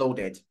been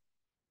loaded.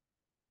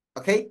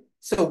 Okay,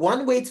 So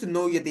one way to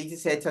know your data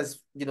set has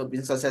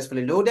been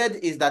successfully loaded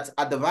is that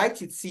at the right,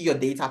 you see your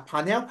data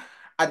panel,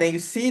 and then you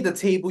see the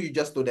table you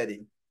just loaded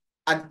in.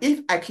 And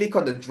if I click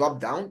on the drop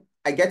down,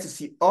 I get to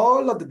see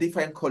all of the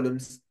different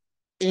columns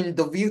in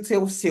the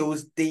retail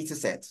sales data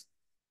set,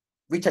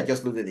 which I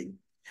just loaded in.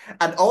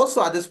 And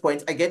also at this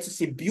point, I get to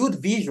see build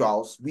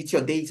visuals with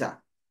your data.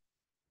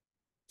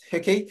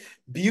 Okay,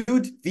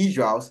 build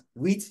visuals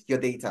with your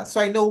data.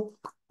 So I know,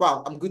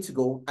 wow, I'm good to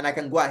go, and I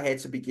can go ahead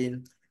to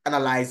begin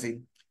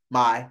analyzing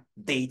my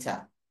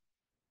data.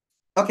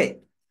 Okay,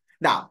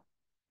 now,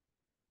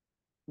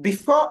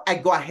 before I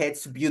go ahead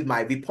to build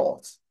my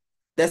report,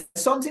 there's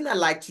something I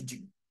like to do,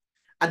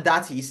 and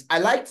that is I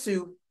like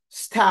to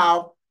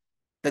style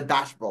the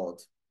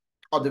dashboard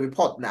or the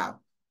report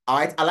now. All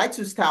right, I like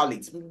to style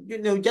it,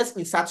 just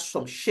insert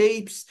some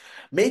shapes,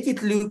 make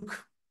it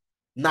look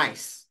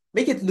nice,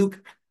 make it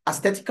look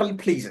aesthetically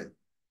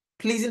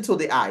pleasing to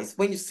the eyes.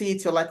 When you see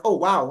it, you're like, oh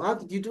wow, how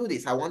did you do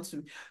this? I want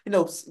to,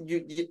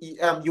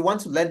 you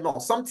want to learn more.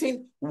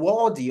 Something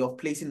worthy of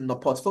placing in a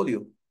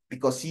portfolio,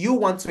 because you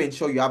want to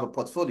ensure you have a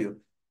portfolio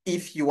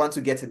if you want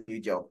to get a new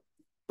job.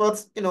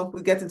 But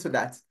we'll get into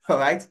that. All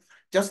right.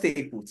 Just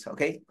stay put,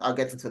 okay? I'll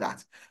get into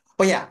that.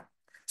 But yeah,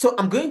 so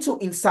I'm going to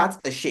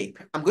insert a shape.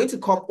 I'm going to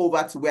come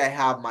over to where I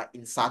have my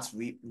insert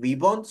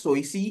ribbon. So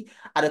you see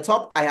at the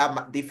top, I have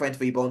my different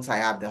ribbons. I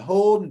have the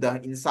home, the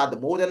insert, the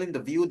modeling,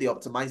 the view, the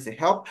optimize, the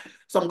help.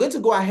 So I'm going to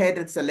go ahead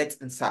and select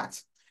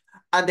insert.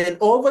 And then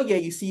over here,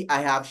 you see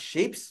I have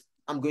shapes.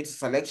 I'm going to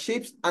select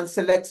shapes and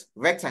select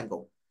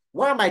rectangle.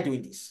 Why am I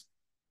doing this?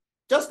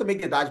 Just to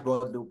make the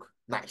dashboard look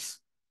nice.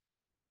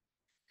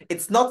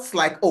 It's not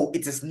like, oh,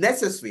 it is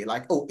necessary.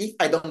 Like, oh, if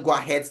I don't go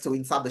ahead to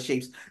insert the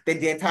shapes,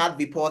 then the entire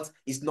report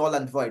is null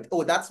and void.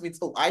 Oh, that means,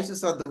 oh, I just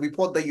saw the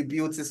report that you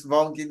built is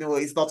wrong.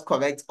 It's not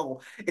correct.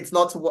 Oh, it's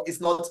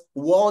not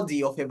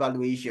worthy of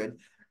evaluation.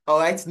 All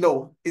right.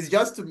 No, it's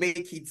just to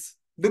make it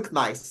look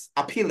nice,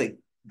 appealing.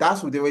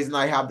 That's the reason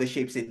I have the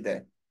shapes in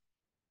there.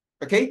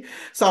 Okay.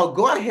 So I'll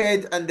go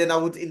ahead and then I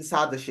would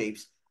insert the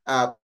shapes,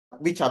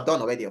 which I've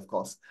done already, of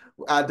course.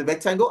 The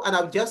rectangle, and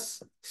I'll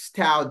just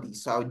style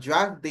this. So I'll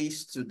drag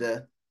this to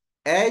the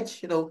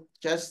edge,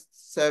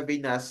 just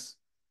serving as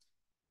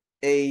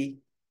a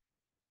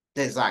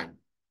design.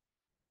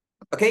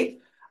 Okay,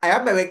 I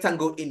have my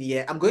rectangle in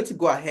here. I'm going to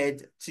go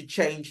ahead to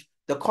change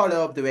the color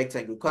of the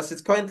rectangle because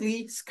it's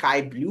currently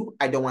sky blue.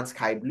 I don't want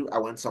sky blue. I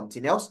want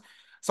something else.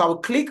 So I'll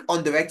click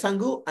on the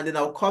rectangle and then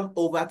I'll come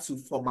over to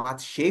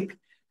format shape.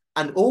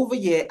 And over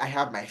here, I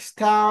have my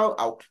style.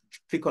 I'll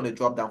click on the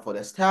drop down for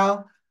the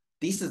style.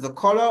 This is the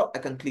color. I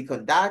can click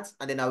on that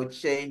and then I will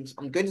change.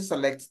 I'm going to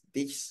select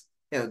this,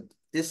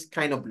 this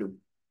kind of blue.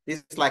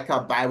 This is like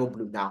a Bible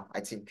blue now, I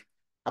think.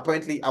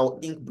 Apparently, our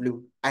ink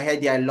blue. I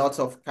heard there are lots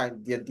of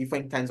there are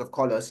different kinds of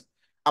colors.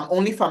 I'm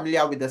only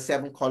familiar with the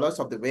 7 colors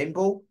of the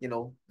rainbow,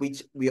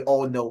 which we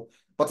all know.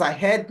 But I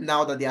heard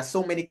now that there are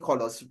so many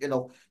colors.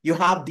 You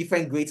have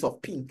different grades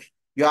of pink.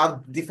 You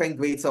have different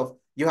grades of.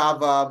 You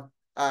have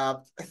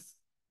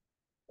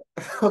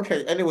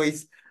okay.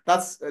 Anyways,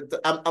 that's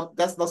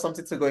not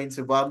something to go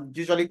into. But I'm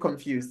usually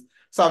confused,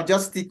 so I'll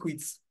just stick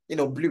with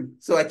blue.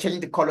 So I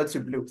change the color to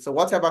blue. So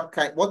what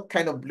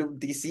kind of blue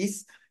this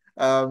is,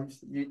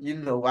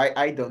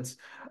 I don't.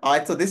 All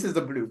right, so this is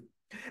the blue.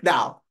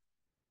 Now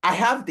I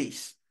have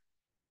this.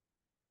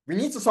 We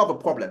need to solve a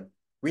problem.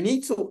 We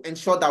need to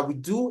ensure that we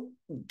do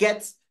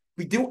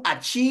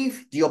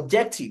achieve the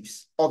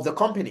objectives of the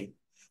company,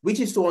 which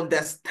is to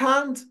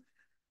understand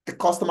the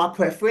customer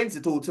preference,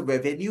 the total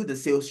revenue, the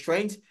sales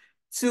trend,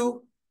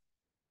 to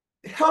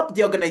help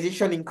the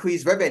organization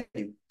increase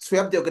revenue, to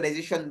help the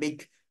organization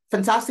make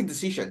fantastic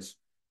decisions.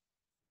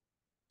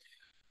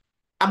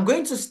 I'm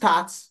going to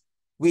start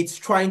with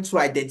trying to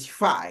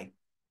identify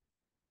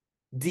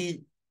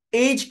the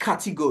age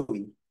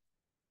category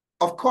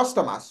of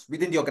customers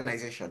within the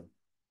organization.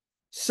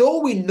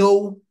 So we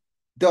know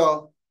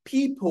the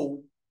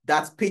people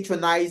that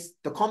patronize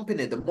the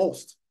company the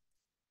most.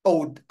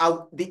 Oh,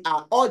 our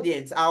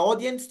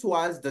audience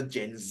towards the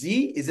Gen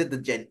Z, is it the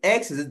Gen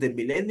X, is it the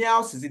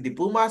millennials, is it the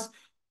boomers?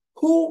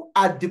 Who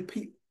are the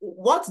people?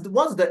 What's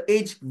the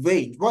age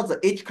range? What's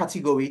the age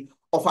category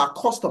of our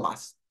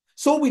customers?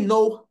 So we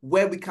know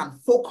where we can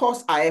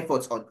focus our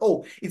efforts on.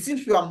 Oh, it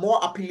seems we are more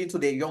appealing to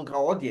the younger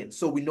audience,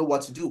 so we know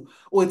what to do.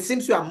 Or it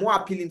seems we are more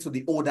appealing to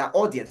the older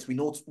audience, we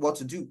know what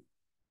to do.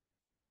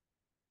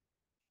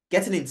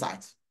 Getting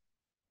insights.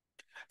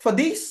 For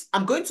this,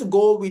 I'm going to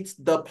go with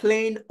the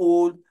plain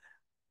old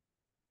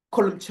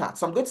column chart.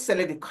 So I'm going to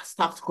select the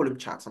stacked column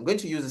chart. I'm going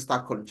to use the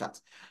stacked column chart.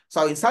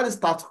 So I'll insert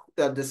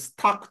the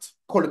stacked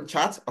column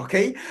chart,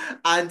 okay?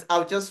 And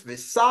I'll just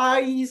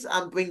resize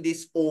and bring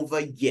this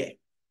over here.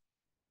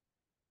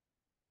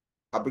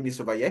 I'll bring this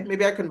over here.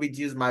 Maybe I can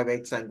reduce my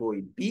rectangle a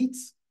bit.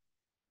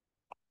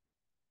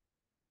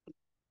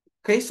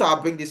 Okay, so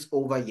I'll bring this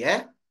over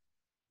here.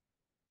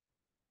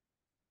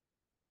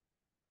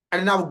 And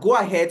then I'll go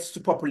ahead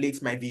to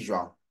populate my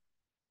visual.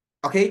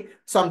 Okay,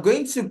 so I'm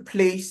going to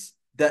place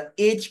the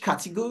age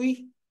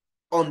category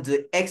on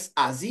the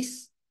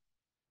x-axis.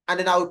 And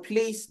then I will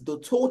place the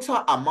total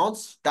amount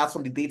that's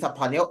from the data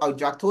panel. I'll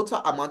drag total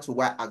amount to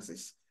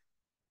y-axis.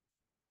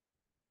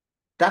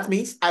 That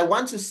means I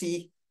want to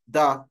see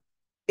the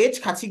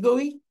age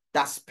category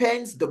that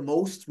spends the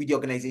most with the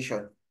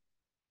organization.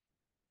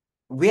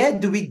 Where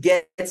do we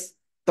get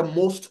the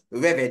most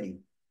revenue?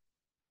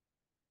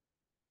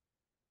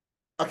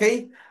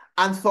 Okay.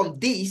 And from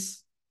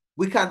this,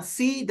 we can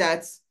see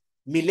that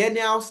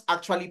millennials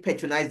actually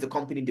patronize the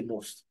company the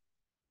most.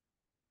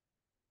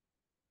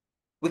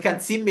 We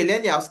can see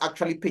millennials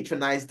actually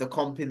patronize the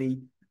company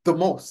the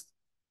most.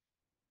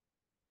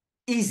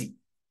 Easy.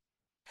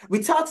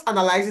 Without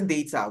analyzing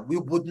data, we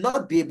would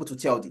not be able to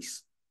tell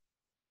this.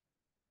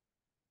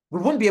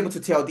 We won't be able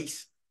to tell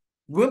this.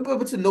 We won't be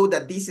able to know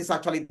that this is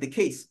actually the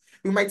case.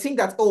 We might think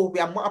that, oh, we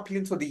are more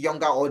appealing to the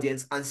younger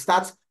audience and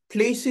start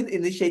placing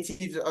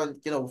initiatives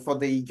on, for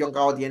the younger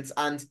audience.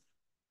 And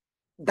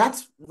that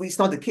is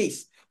not the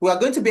case. We are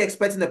going to be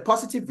expecting a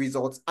positive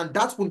result, and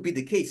that won't be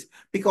the case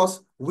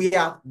because we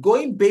are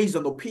going based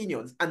on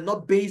opinions and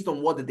not based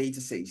on what the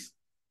data says.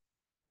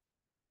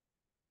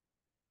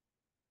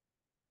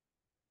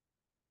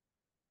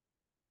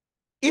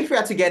 If we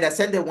are together,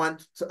 send the one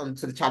to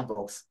the chat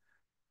box.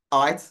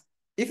 All right.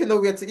 If you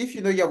know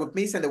you're with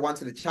me, send the one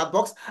to the chat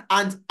box.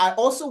 And I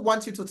also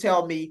want you to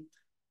tell me,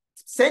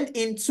 send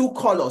in two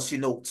colors,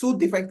 two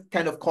different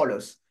kind of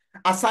colors.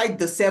 Aside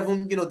the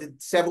seven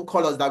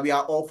colors that we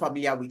are all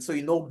familiar with. So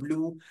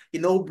blue,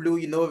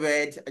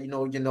 red,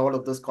 all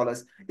of those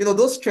colors.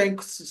 Those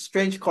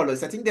strange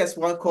colors. I think there's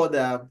one called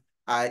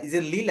is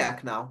it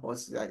lilac now? Or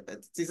is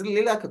it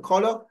lilac a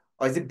color?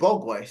 Or is it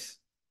turquoise?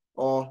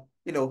 Or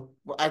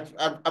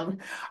I'm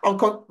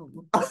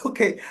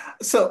okay.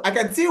 So I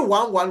can see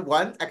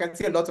 111. I can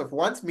see a lot of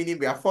ones, meaning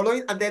we are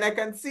following. And then I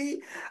can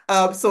see,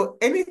 so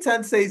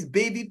anytime says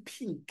baby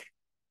pink.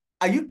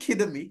 Are you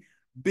kidding me?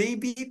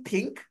 Baby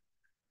pink,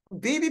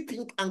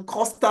 and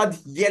custard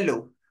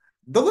yellow.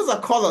 Those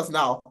are colors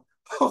now.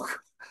 Oh,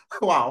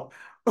 wow.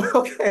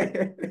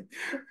 Okay.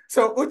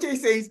 So Uche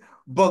says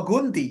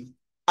burgundy.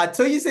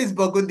 Atoyi says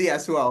burgundy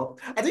as well.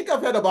 I think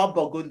I've heard about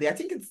burgundy. I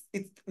think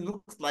it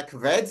looks like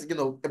red,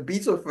 a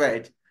bit of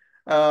red.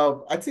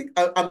 I think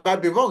I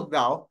might be wrong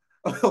now.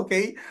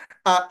 Okay.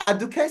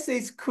 Aduke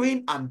says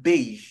cream and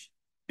beige.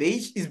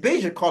 Beige is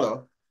beige a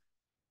color?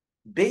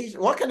 Beige.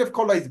 What kind of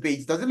color is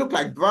beige? Does it look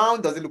like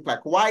brown? Does it look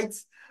like white?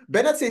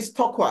 Bernard says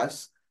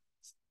turquoise.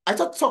 I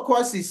thought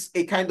turquoise is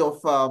a kind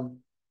of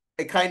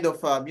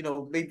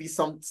maybe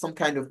some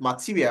kind of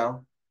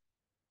material.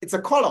 It's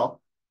a color,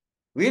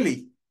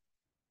 really.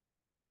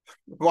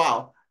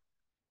 Wow.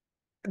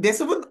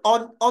 There's even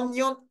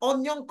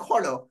onion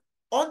color.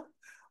 On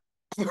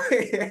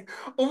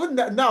even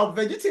now,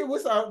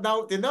 vegetables are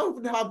now they now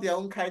even have their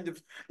own kind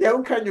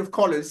of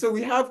colors. So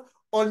we have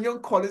onion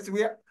colors.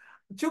 We have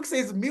Chuk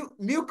says milk.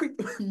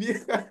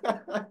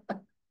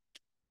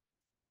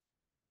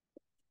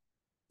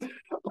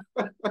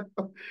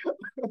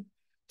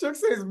 Chuck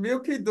says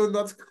milky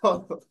donut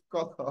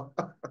color.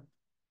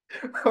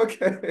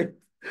 Okay.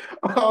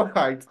 All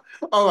right.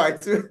 All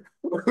right.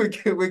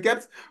 We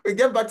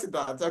get back to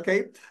that.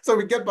 Okay. So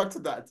we get back to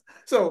that.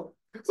 So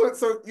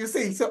you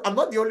see, so I'm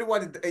not the only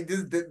one in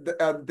this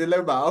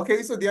dilemma.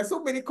 Okay. So there are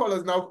so many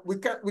colors now. We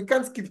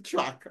can't keep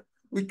track.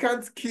 We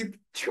can't keep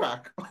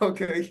track.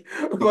 Okay.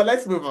 But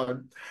let's move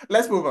on.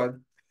 Let's move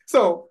on.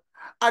 So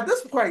at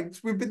this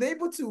point, we've been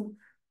able to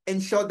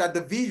ensure that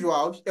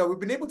we've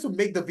been able to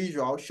make the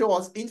visual show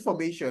us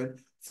information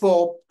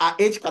for our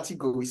age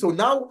category. So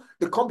now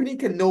the company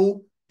can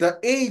know the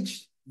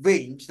age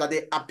range that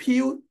they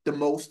appeal the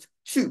most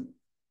to.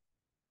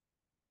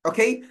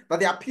 Okay, that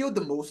they appeal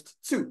the most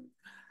to.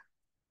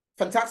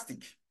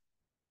 Fantastic.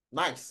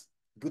 Nice.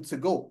 Good to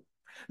go.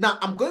 Now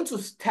I'm going to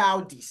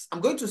style this.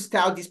 I'm going to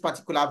style this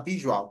particular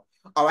visual.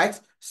 All right.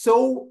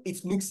 So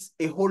it looks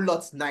a whole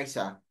lot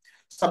nicer.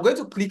 So I'm going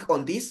to click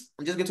on this.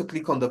 I'm just going to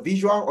click on the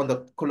visual on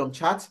the column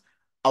chart.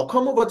 I'll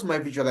come over to my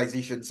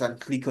visualizations and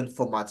click on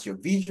format your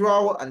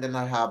visual. And then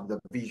I have the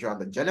visual and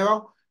the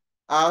general.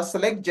 I'll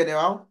select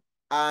general.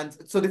 And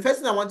so the first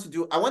thing I want to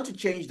do, I want to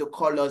change the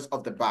colors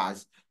of the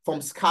bars from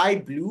sky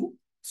blue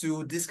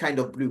to this kind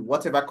of blue,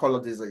 whatever color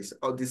this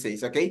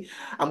is, okay?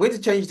 I'm going to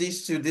change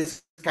this to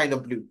this kind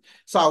of blue.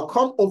 So I'll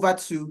come over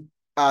to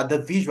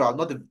the visual,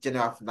 not the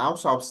general for now.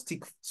 So I'll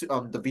stick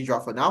to the visual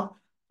for now.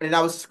 And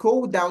I'll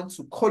scroll down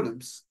to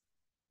columns.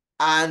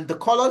 And the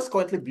color is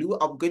currently blue.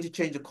 I'm going to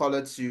change the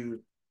color to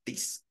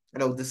this,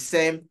 the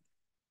same,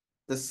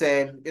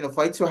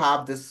 for it to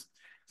have this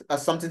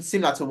something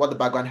similar to what the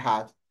background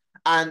had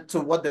and to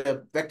what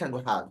the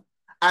rectangle had.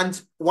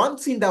 And one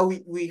thing that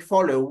we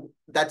follow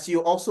that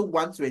you also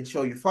want to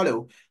ensure you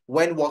follow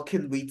when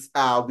working with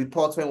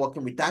reports, when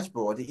working with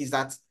dashboard, is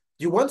that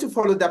you want to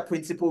follow that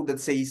principle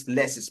that says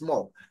less is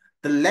more.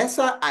 The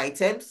lesser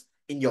items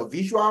in your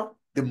visual,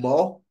 the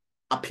more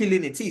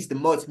appealing it is, the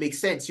more it makes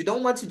sense. You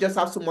don't want to just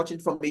have so much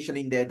information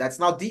in there that's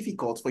now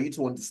difficult for you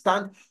to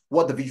understand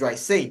what the visual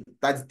is saying.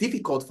 That's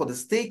difficult for the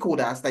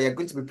stakeholders that you're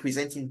going to be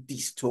presenting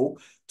this to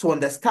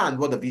understand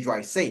what the visual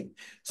is saying.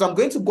 So I'm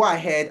going to go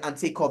ahead and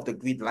take off the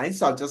grid line.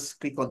 So I'll just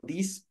click on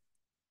this,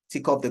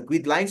 take off the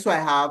grid line. So I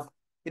have,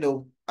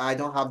 I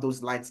don't have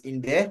those lines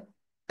in there.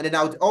 And then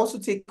I would also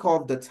take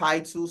off the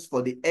titles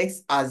for the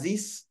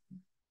x-axis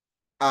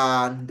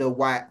and the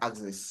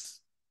y-axis.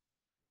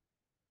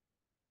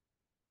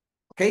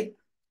 Okay.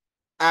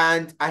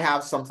 And I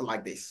have something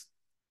like this.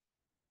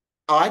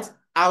 All right.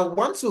 I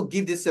want to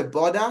give this a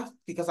border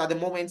because at the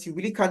moment you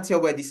really can't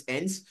tell where this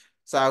ends.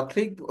 So I'll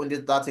click on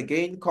that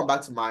again, come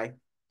back to my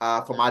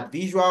format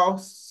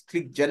visuals,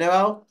 click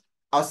general.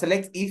 I'll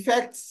select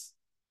effects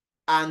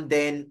and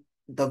then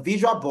the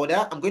visual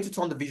border. I'm going to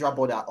turn the visual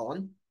border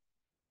on.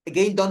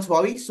 Again, don't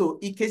worry. So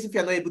in case if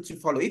you're not able to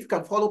follow, if you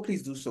can follow,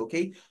 please do so,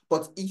 okay?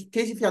 But in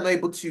case if you're not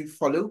able to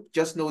follow,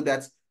 just know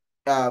that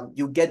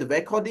you get the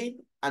recording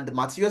and the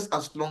materials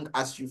as long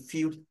as you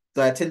fill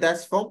the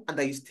attendance form and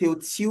that you still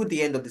till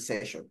the end of the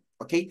session,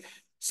 okay?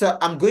 So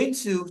I'm going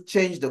to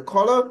change the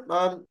color.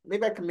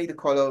 Maybe I can make the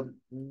color,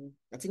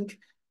 I think,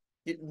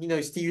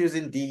 still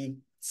using the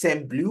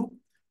same blue.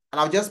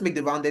 And I'll just make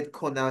the rounded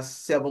corners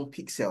 7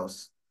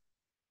 pixels.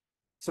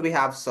 So we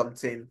have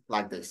something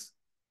like this.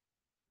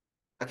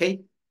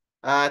 Okay,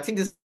 I think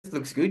this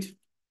looks good.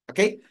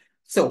 Okay,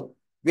 so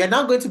we are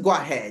now going to go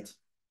ahead.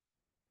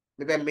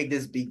 Maybe I make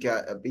this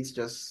bigger a bit,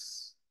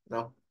 just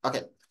no.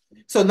 Okay,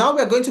 so now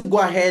we're going to go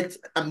ahead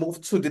and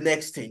move to the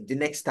next thing, the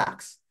next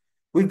task.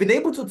 We've been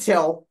able to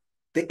tell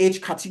the age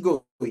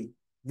category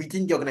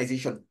within the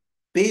organization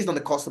based on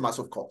the customers,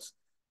 of course.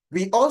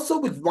 We also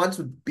would want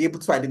to be able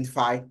to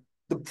identify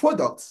the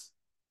products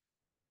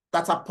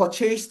that are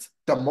purchased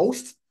the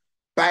most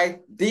by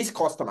these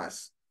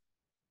customers.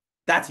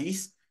 That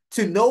is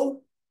to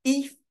know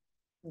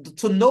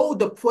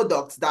the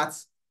products that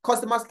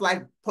customers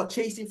like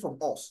purchasing from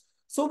us.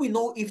 So we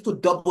know if to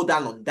double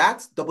down on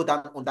that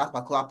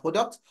particular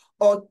product,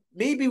 or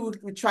maybe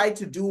we try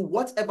to do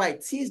whatever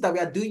it is that we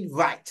are doing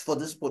right for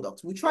this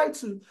product. We try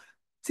to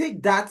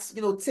take that,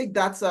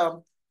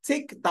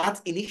 take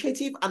that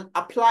initiative and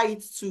apply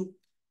it to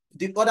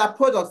the other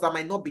products that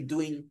might not be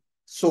doing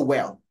so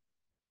well.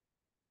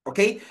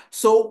 Okay,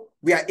 so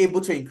we are able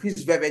to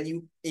increase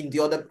revenue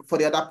for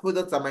the other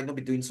products that might not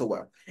be doing so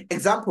well.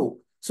 Example,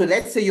 so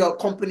let's say your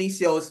company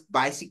sells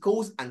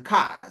bicycles and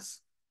cars.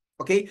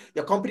 Okay,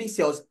 your company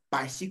sells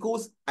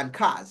bicycles and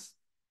cars.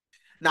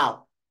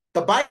 Now,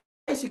 the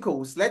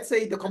bicycles, let's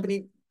say the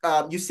company,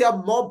 you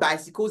sell more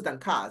bicycles than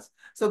cars.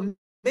 So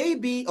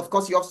maybe, of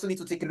course, you also need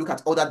to take a look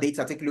at other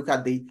data, take a look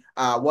at the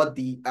what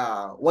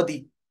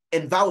the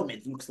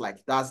environment looks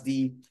like. That's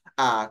the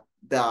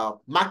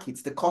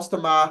market, the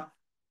customer,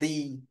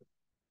 the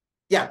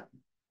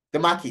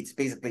market,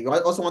 basically. You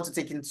also want to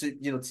take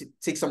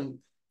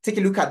take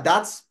a look at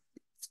that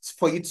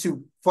for you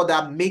to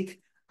further make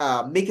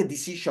a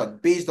decision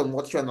based on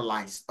what you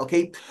analyze.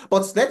 Okay,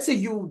 but let's say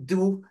you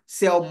do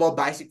sell more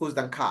bicycles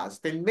than cars,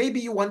 then maybe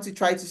you want to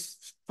try to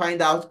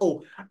find out,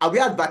 oh, are we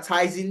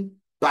advertising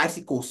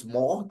bicycles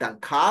more than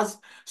cars?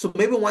 So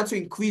maybe we want to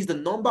increase the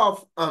number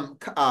of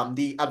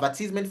the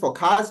advertisement for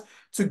cars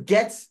to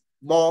get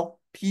more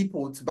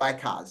people to buy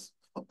cars.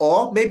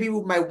 Or maybe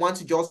we might want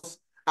to just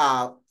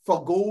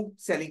forgo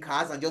selling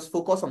cars and just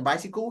focus on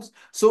bicycles.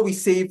 So we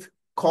save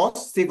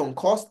on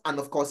cost, and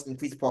of course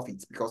increase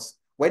profits, because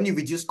when you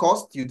reduce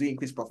cost, you do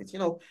increase profits,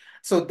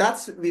 So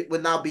that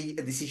will now be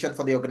a decision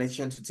for the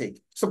organization to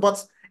take. So,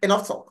 but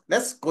enough talk.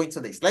 Let's go into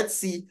this. Let's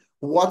see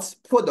what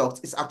product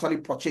is actually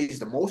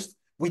purchased the most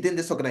within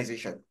this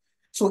organization.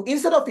 So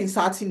instead of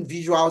inserting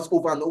visuals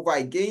over and over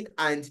again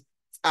and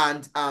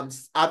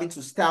having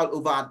to style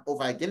over and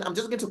over again, I'm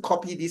just going to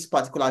copy this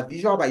particular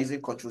visual by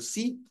using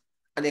Ctrl+C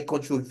and then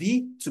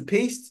Ctrl+V to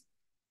paste,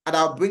 and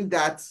I'll bring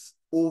that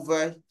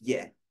over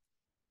here.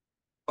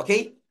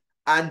 Okay,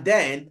 and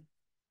then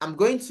I'm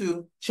going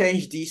to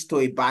change this to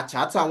a bar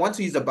chart. So I want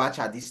to use the bar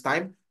chart this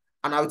time,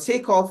 and I'll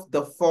take off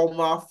the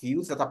former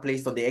fields that are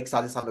placed on the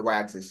x-axis and the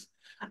y-axis.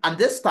 And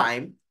this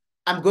time,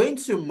 I'm going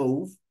to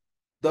move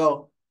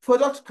the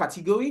product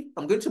category.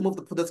 I'm going to move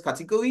the product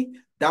category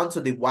down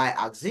to the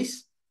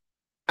y-axis,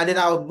 and then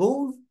I'll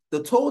move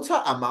the total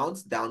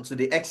amount down to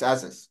the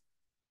x-axis.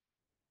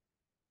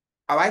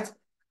 All right,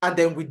 and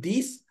then with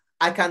this,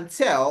 I can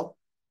tell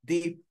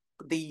the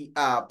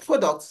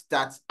products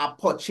that are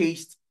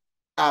purchased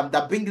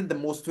that bring in the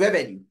most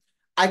revenue.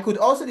 I could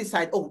also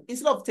decide, oh,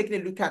 instead of taking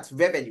a look at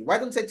revenue, why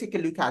don't I take a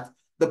look at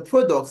the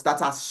products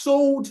that are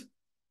sold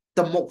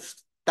the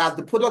most? That's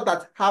the product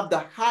that have the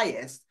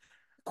highest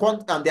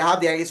they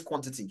have the highest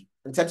quantity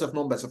in terms of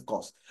numbers, of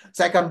course.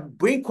 So I can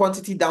bring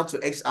quantity down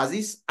to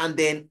x-axis, and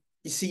then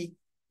you see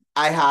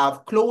I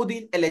have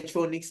clothing,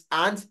 electronics,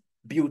 and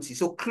beauty.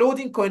 So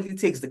clothing currently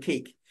takes the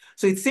cake.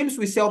 So it seems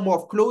we sell more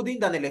of clothing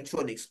than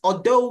electronics,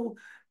 although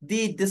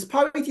the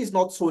disparity is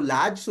not so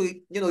large. So,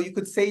 you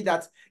could say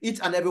that each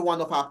and every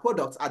one of our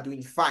products are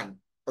doing fine,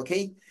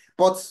 okay?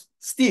 But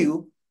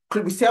still,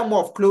 we sell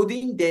more of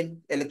clothing,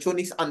 then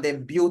electronics, and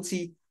then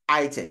beauty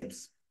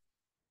items.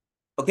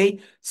 Okay,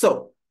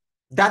 so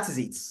that is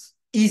it.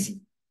 Easy.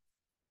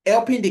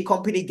 Helping the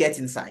company get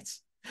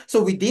insights.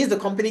 So with this, the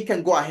company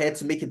can go ahead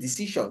to make a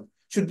decision.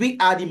 Should we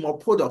add in more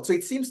products? So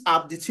it seems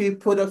the two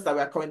products that we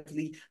are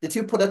currently, the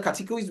two product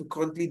categories we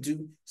currently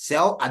do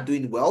sell are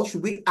doing well.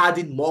 Should we add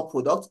in more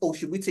products, or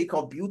should we take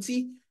off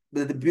beauty,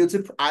 the beauty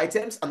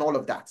items and all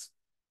of that?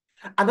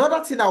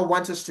 Another thing I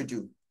want us to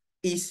do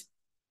is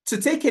to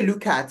take a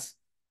look at,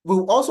 we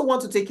also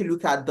want to take a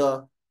look at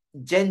the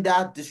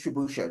gender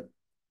distribution.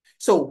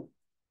 So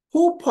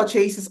who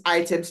purchases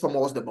items from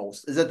us the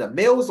most? Is it the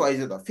males or is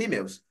it the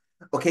females?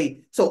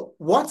 Okay, so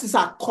what is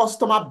our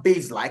customer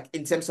base like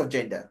in terms of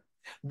gender?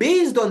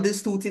 Based on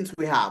these two things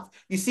we have,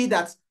 you see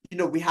that,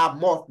 we have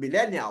more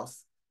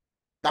millennials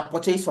that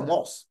purchase from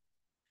us,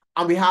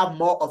 and we have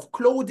more of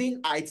clothing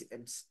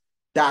items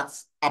that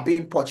are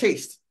being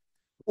purchased.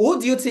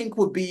 Who do you think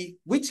would be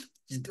which?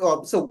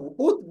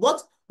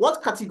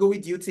 What category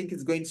do you think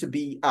is going to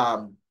be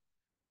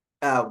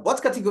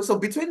what category? So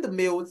between the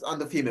males and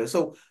the females,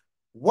 so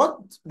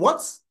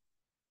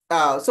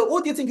so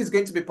what do you think is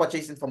going to be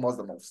purchasing from us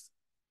the most?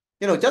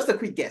 Just a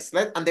quick guess,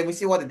 and then we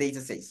see what the data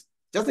says.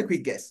 Just a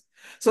quick guess.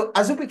 So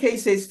Azupike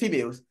says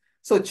females.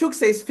 So Chuk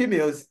says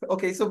females.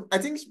 Okay, so I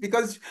think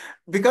because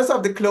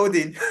of the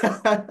clothing.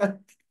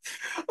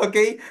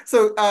 Okay,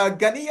 so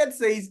Ghanaian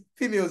says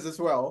females as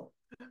well.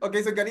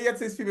 Okay, so Ghanaian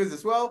says females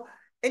as well.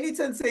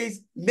 Anyton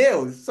says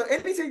males. So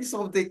anything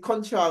of the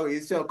contrary,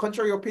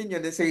 contrary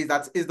opinion, they say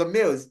that is the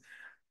males.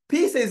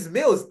 P says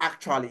males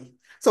actually.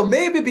 So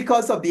maybe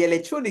because of the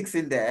electronics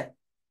in there.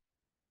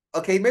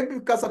 Okay, maybe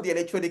because of the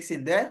electronics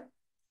in there.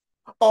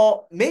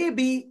 Or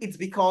maybe it's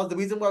because the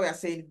reason why we are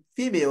saying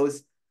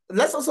females.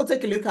 Let's also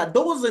take a look at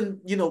those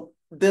in,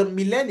 the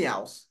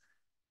millennials.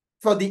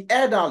 For the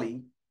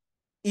elderly,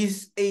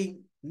 is a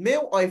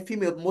male or a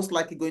female most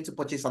likely going to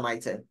purchase an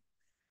item?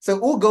 So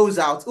who goes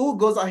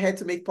ahead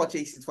to make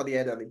purchases for the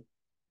elderly?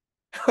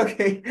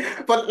 Okay,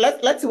 but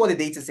let's see what the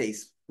data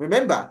says.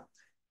 Remember,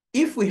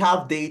 if we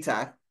have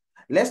data,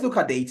 let's look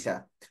at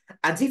data.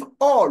 And if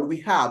all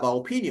we have are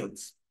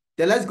opinions,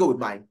 then let's go with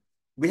mine.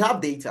 We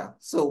have data,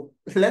 so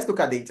let's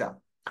look at data.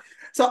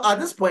 So at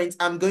this point,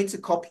 I'm going to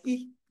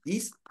copy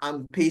this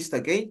and paste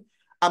again.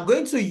 I'm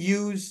going to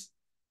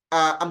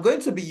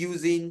be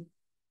using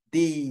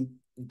the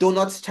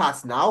donut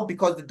charts now,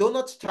 because the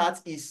donut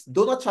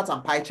chart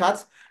and pie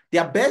charts. They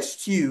are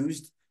best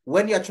used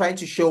when you're trying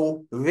to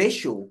show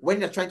ratio, when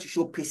you're trying to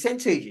show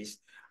percentages,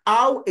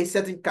 how a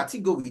certain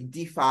category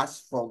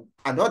differs from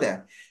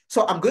another.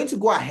 So I'm going to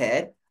go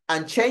ahead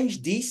and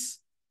change this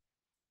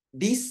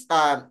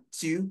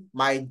to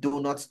my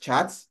donut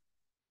charts,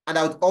 and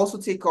I would also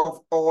take off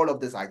all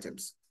of these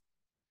items.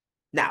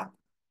 Now,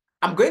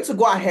 I'm going to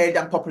go ahead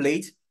and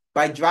populate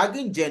by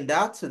dragging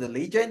gender to the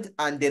legend,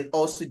 and then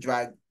also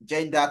drag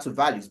gender to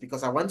values,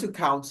 because I want to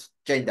count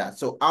gender.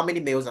 So how many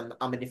males and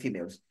how many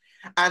females?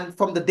 And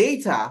from the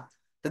data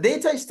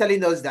is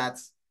telling us that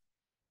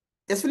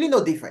there's really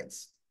no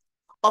difference.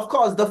 Of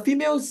course, the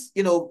females,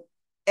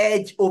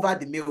 edge over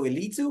the male a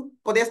little,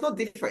 but there's no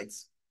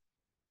difference.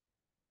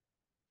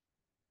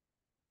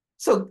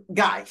 So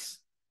guys,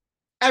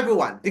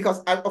 everyone,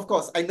 because of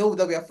course, I know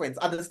that we are friends.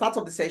 At the start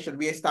of the session,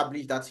 we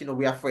established that,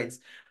 we are friends.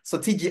 So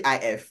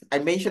TGIF, I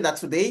mentioned that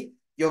today,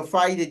 your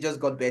Friday just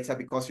got better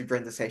because you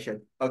joined the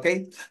session,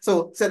 okay?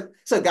 So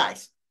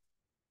guys,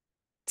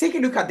 take a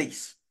look at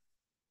this.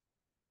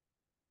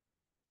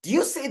 Do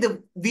you see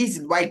the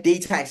reason why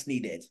data is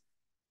needed?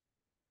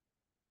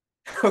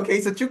 Okay,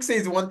 so Chuk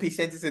says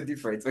 1% is a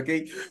difference,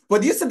 okay?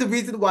 But do you see the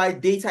reason why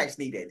data is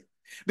needed?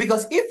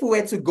 Because if we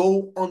were to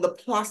go on the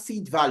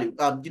placid value,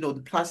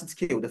 the placid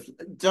scale,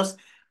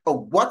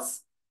 what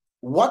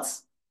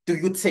do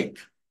you think?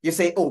 You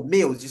say, oh,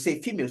 males, you say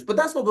females, but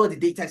that's not what the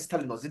data is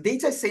telling us. The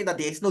data is saying that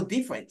there is no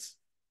difference.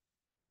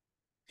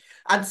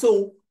 And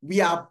so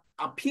we are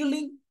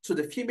appealing to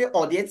the female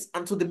audience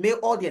and to the male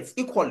audience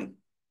equally.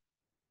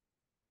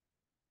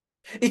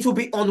 It will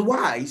be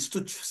unwise to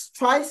it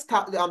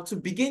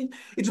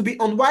will be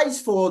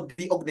unwise for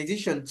the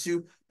organization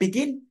to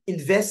begin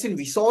investing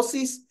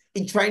resources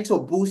in trying to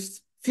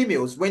boost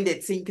females when they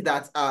think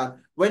that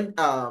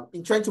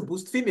in trying to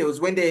boost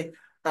females when they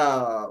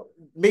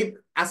in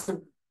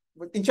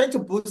trying to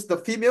boost the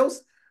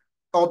females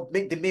or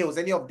make the males,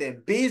 any of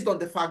them, based on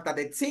the fact that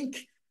they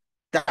think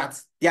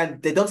that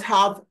they don't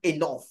have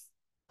enough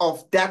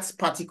of that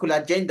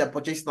particular gender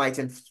purchasing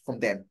item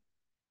from them.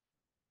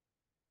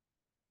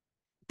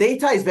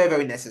 Data is very,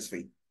 very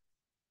necessary.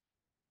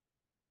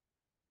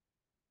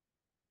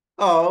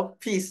 Oh,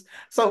 peace.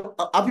 So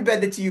happy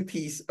birthday to you,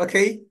 peace.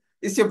 Okay,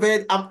 it's your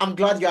birthday. I'm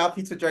glad you're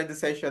happy to join the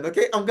session.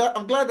 Okay, I'm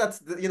glad that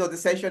the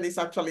session is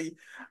actually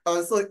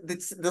so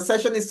the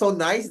session is so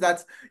nice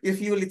that you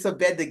feel it's a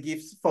birthday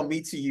gift from me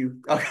to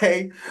you.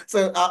 Okay,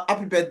 so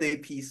happy birthday,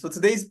 peace. So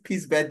today's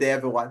peace birthday,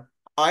 everyone.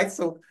 All right,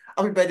 so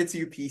happy birthday to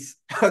you, peace.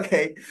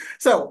 Okay,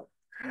 so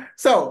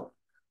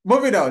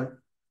moving on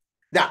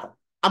now.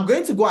 I'm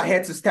going to go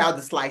ahead to style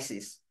the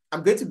slices.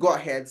 I'm going to go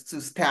ahead to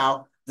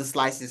style the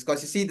slices,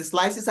 because you see the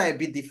slices are a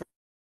bit different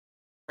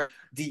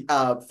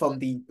from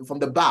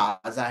the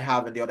bars I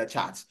have in the other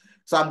charts.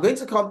 So I'm going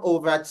to come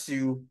over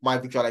to my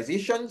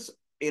visualizations,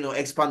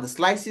 expand the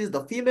slices,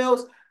 the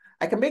females.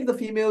 I can make the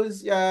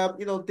females,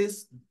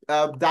 this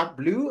dark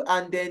blue,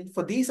 and then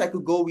for this I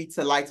could go with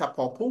a lighter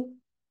purple.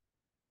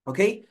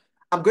 Okay,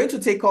 I'm going to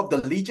take off the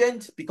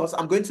legend because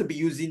I'm going to be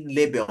using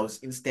labels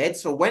instead.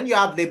 So when you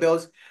have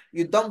labels,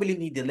 you don't really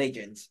need the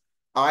legends.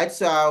 All right,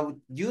 so I'll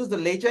use the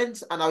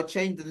legends and I'll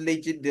change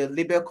the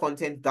label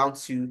content down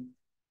to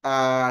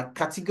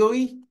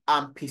category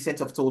and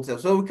percent of total.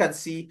 So we can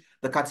see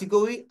the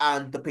category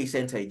and the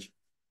percentage.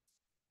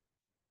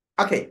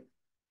 Okay,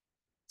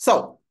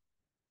 so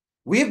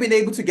we've been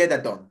able to get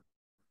that done.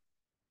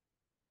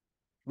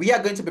 We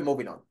are going to be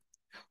moving on.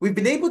 We've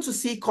been able to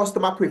see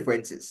customer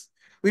preferences.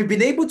 We've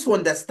been able to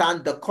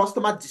understand the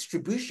customer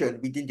distribution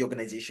within the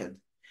organization.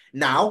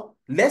 Now,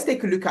 let's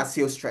take a look at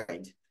sales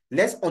trend.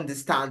 Let's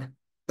understand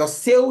the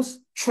sales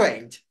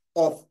trend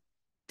of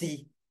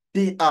the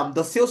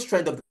sales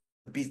trend of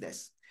the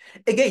business.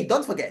 Again,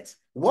 don't forget,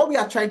 what we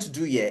are trying to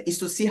do here is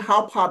to see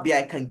how Power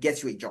BI can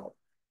get you a job.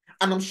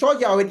 And I'm sure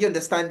you're already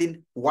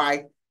understanding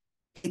why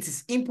it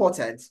is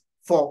important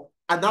for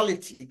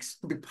analytics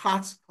to be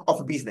part of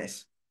a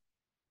business.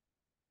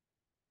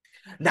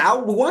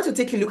 Now, we want to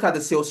take a look at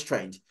the sales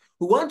trend.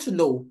 We want to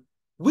know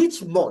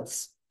which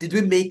months did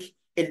we make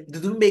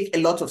a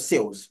lot of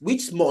sales?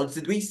 Which months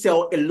did we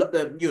sell a lot,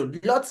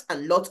 lots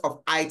and lots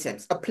of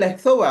items, a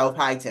plethora of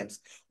items?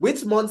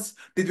 Which months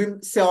did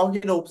we sell,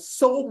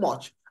 so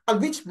much?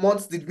 And which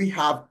months did we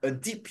have a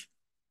dip?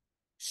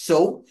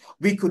 So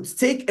we could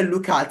take a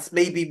look at,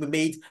 maybe we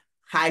made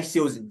high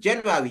sales in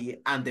January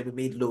and then we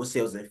made low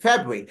sales in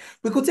February.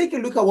 We could take a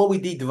look at what we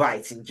did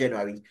right in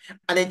January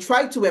and then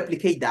try to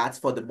replicate that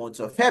for the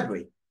month of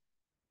February.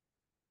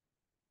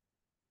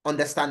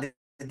 Understand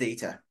the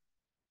data.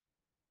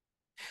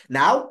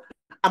 Now,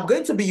 I'm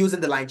going to be using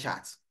the line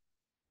chart.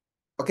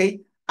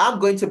 Okay, I'm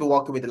going to be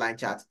working with the line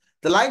chart.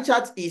 The line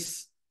chart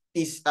is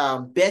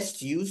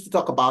best used to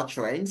talk about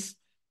trends.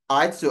 All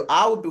right, so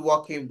I will be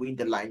working with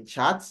the line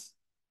chart.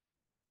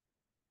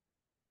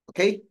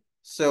 Okay,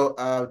 so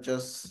I'll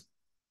just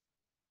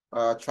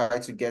try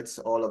to get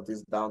all of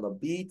this down a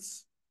bit.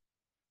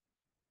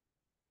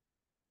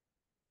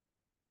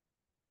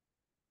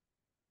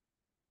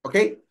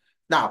 Okay,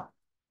 now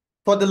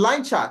for the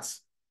line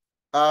charts,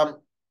 so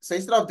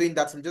instead of doing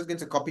that, I'm just going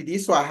to copy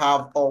this so I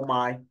have all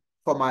my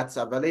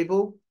formats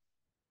available.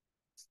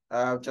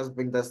 Just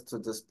bring this to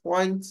this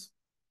point.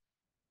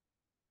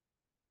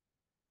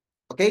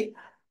 Okay,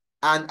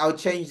 and I'll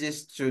change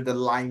this to the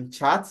line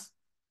chart.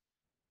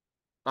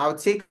 I'll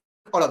take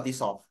all of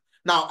this off.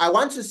 Now I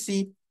want to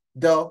see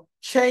the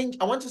change.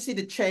 I want to see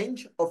the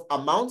change of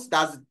amounts.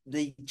 That's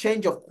the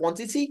change of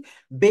quantity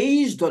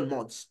based on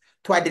months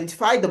to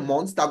identify the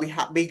months that we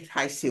have made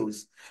high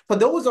sales. For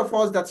those of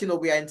us that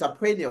we are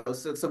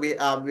entrepreneurs, so we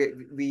have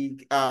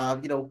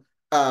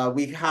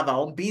our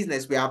own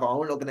business, we have our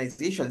own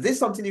organization. This is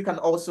something you can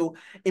also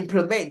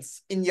implement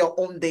in your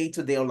own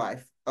day-to-day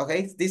life.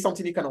 Okay, this is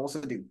something you can also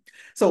do.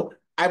 So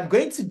I'm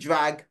going to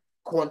drag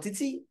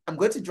quantity. I'm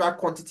going to drag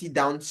quantity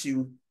down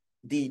to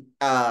the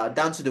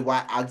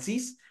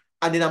y-axis,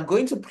 and then I'm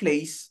going to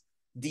place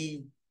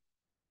the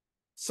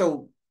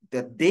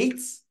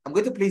dates. I'm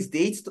going to place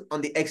dates on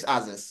the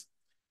x-axis.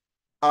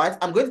 All right,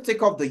 I'm going to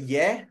take off the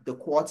year, the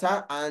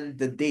quarter, and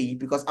the day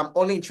because I'm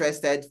only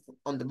interested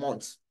on the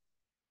months.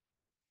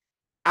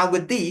 And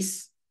with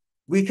this,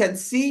 we can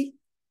see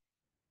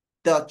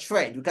the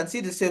trend. We can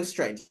see the sales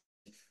trend.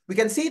 We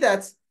can see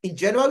that in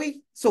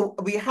January, so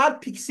we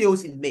had peak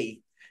sales in May.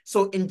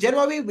 So in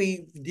January,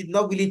 we did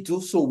not really do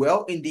so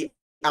well in the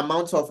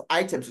amount of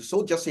items we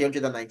sold, just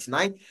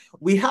 199.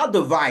 We had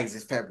the rise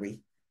in February,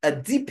 a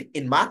dip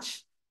in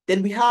March.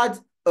 Then we had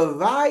a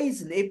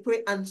rise in April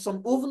and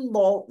some even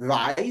more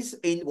rise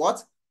in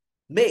what?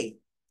 May.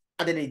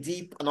 And then a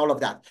dip and all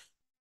of that.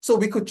 So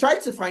we could try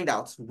to find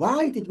out,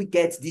 why did we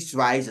get this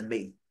rise in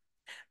May?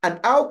 And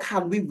how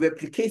can we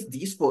replicate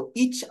this for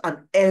each and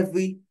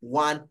every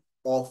one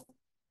of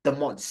the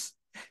months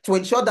to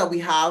ensure that we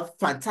have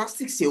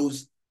fantastic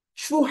sales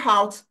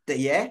throughout the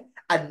year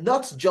and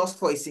not just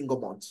for a single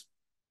month?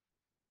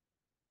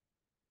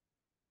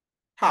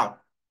 How?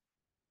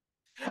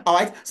 All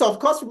right. So of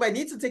course, we might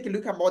need to take a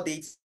look at more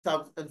data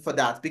for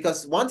that,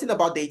 because one thing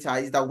about data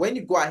is that when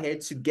you go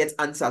ahead to get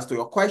answers to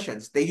your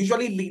questions, they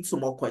usually lead to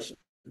more questions.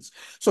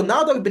 So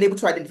now that we've been able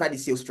to identify the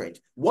sales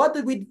trend, what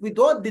did we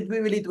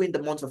really do in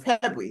the month of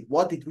February?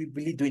 What did we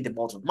really do in the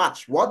month of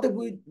March? What did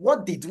we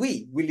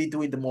really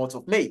do in the month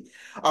of May?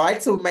 All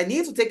right. So we might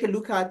need to take a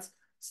look at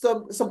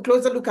some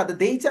closer look at the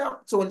data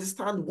to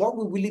understand what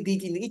we really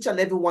did in each and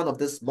every one of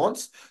these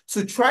months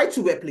to try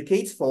to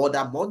replicate for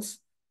other months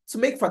to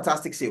make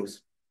fantastic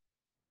sales.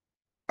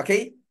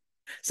 Okay,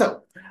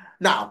 so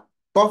now,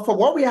 but for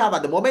what we have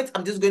at the moment,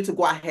 I'm just going to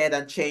go ahead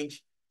and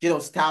change,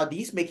 style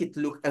this, make it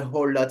look a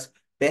whole lot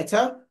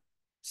better.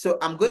 So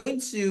I'm going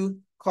to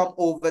come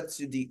over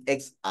to the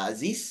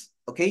x-axis,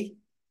 okay?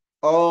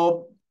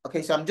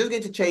 Okay, so I'm just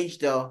going to change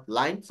the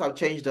line. So I'll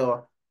change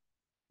I'm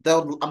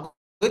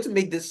going to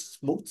make this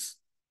smooth,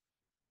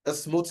 a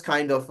smooth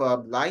kind of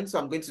line. So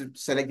I'm going to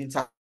select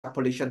the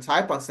interpolation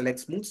type and select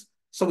smooth.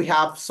 So we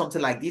have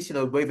something like this,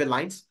 wavy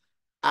lines.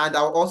 And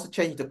I'll also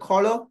change the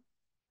color.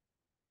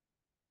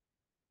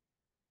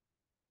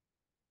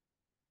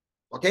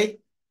 Okay,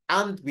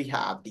 and we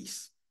have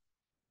this.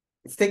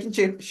 It's taking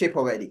shape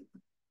already.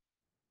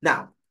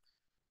 Now,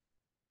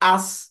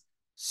 as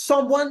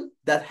someone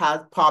that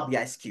has Power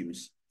BI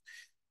skills,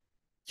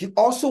 you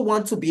also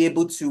want to be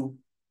able to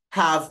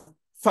have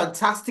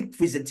fantastic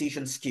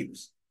presentation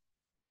skills.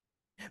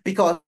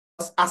 Because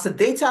as a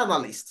data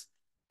analyst,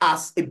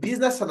 as a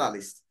business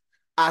analyst,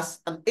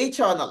 as an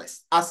HR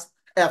analyst, as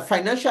a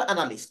financial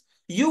analyst,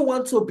 you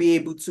want to be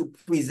able to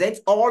present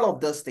all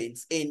of those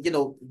things in,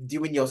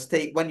 during your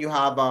stay, when you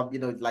have,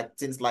 like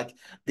things like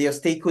their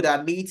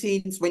stakeholder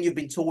meetings, when you've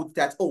been told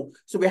that, oh,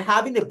 so we're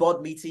having a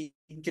board meeting,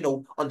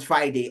 on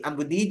Friday, and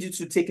we need you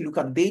to take a look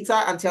at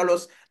data and tell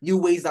us new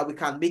ways that we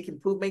can make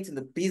improvements in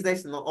the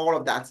business and all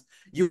of that.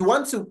 You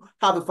want to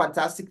have a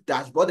fantastic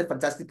dashboard, a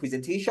fantastic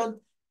presentation,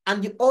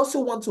 and you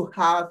also want to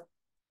have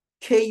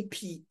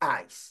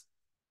KPIs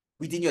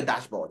within your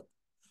dashboard.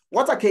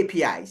 What are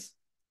KPIs?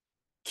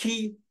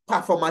 Key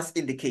performance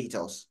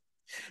indicators.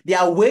 There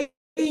are ways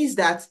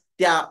that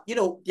there are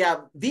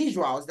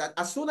visuals that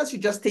as soon as you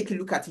just take a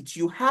look at it,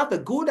 you have a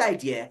good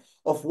idea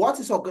of what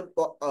is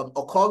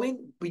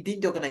occurring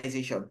within the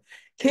organization.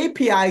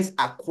 KPIs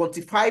are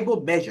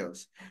quantifiable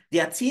measures.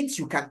 They are things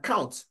you can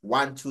count: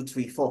 1, 2,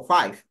 3, 4,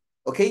 5.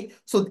 Okay,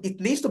 so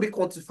it needs to be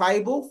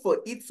quantifiable for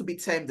it to be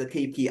termed a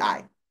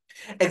KPI.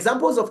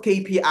 Examples of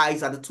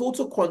KPIs are the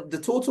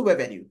total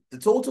revenue, the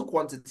total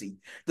quantity,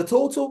 the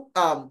total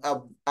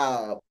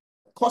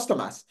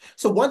customers.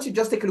 So once you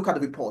just take a look at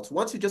the report,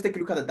 once you just take a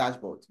look at the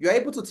dashboard, you're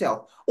able to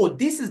tell, oh,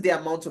 this is the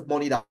amount of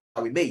money that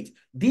we made.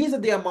 These are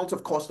the amount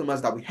of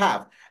customers that we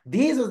have.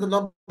 These are the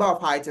number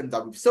of items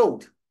that we've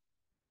sold.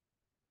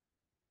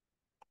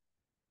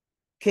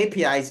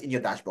 KPIs in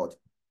your dashboard.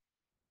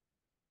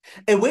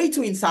 A way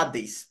to insert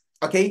this,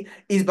 okay,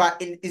 is by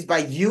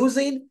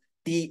using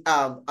the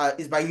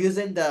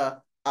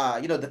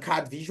the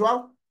card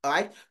visual. All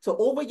right. So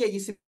over here you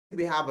see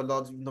we have a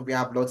lot, we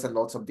have lots and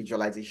lots of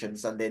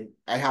visualizations, and then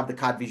I have the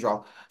card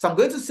visual. So I'm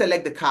going to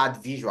select the card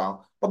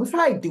visual. But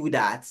before I do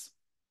that,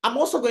 I'm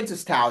also going to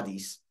style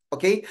this.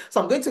 Okay.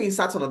 So I'm going to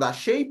insert another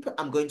shape.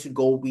 I'm going to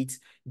go with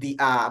the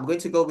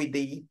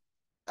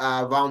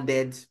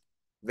rounded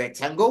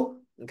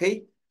rectangle.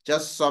 Okay.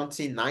 Just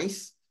something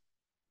nice.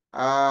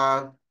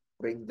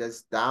 Bring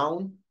this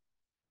down.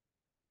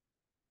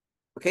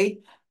 Okay,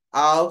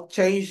 I'll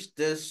change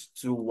this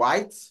to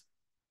white.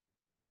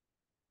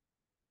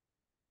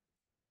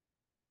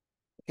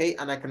 Okay,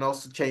 and I can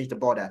also change the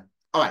border.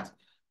 All right,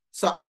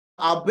 so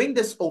I'll bring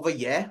this over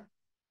here.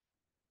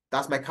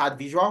 That's my card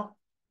visual.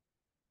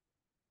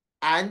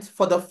 And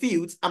for the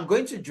fields, I'm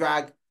going to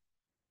drag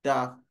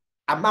the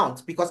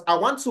amount because I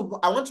want to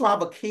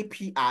have a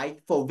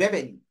KPI for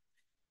revenue.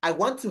 I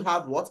want to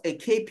have what? A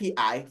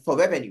KPI for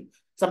revenue.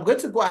 So I'm going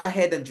to go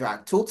ahead and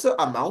drag total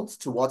amount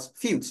towards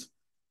fields.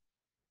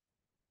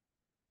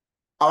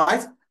 All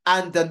right.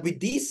 And then with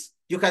this,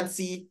 you can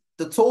see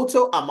the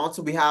total amount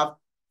we have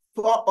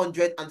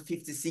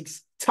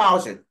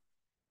 456,000.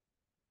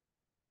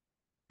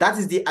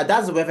 That's the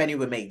revenue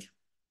we made.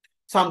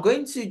 So I'm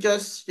going to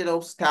just,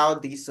 style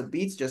this a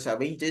bit, just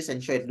arrange this,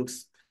 ensure it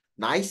looks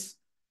nice.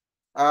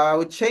 I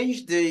would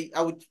change the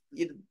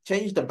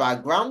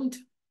background.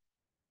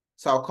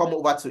 So I'll come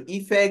over to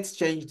effects,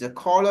 change the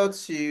color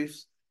to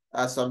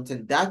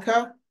something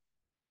darker.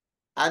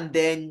 And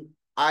then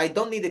I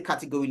don't need a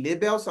category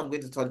label, so I'm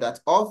going to turn that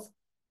off.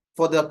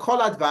 For the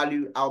colored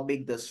value, I'll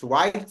make this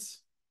white.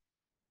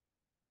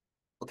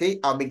 Okay,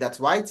 I'll make that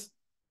white.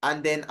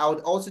 And then I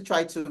would also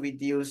try to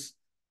reduce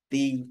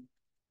the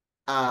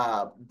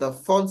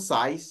font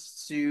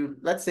size to,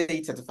 let's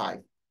say, 35.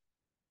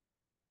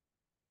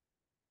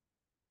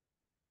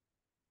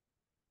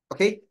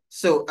 Okay,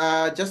 so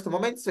just a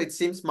moment. So it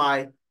seems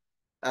my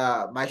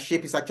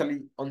shape is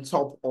actually on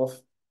top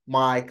of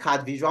my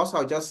card visual. So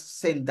I'll just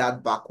send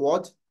that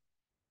backward.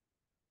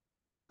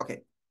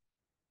 Okay,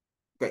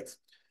 great.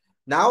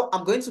 Now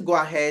I'm going to go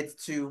ahead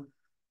to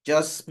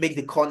just make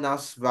the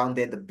corners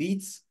rounded a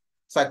bit.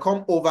 So I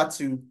come over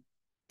to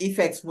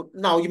effects.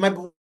 Now you might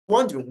be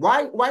wondering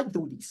why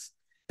do this?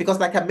 Because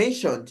like I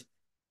mentioned,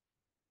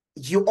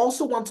 you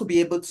also want to be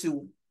able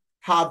to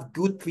have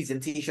good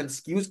presentation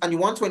skills, and you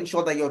want to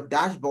ensure that your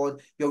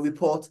dashboard, your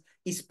report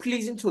is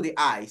pleasing to the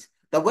eyes.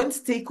 That when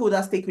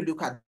stakeholders take a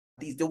look at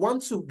this, they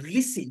want to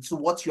listen to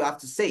what you have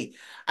to say.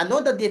 I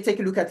know that they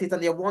take a look at it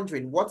and they're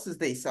wondering, what is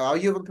this? Are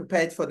you even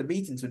prepared for the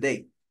meeting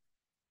today?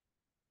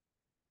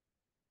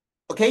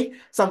 Okay,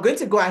 so I'm going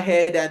to go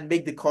ahead and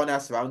make the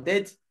corners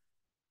rounded.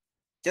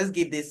 Just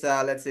give this,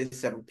 let's say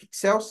 7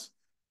 pixels.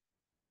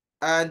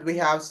 And we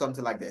have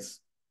something like this.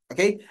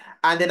 Okay,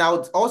 and then I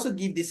would also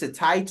give this a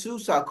title.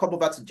 So I'll come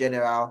over to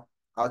general.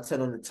 I'll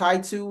turn on the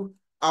title.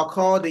 I'll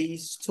call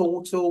this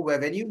total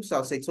revenue. So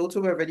I'll say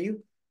total revenue.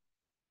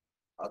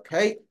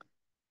 Okay,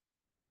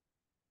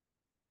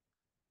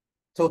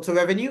 total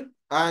revenue,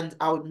 and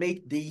I would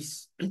make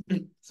these,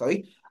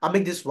 sorry, I'll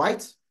make this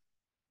white,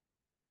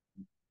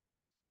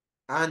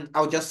 and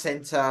I'll just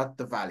center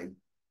the value.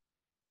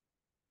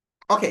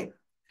 Okay,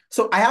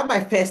 so I have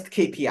my first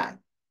KPI.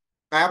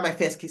 I have my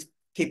first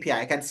KPI.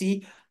 I can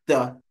see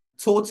the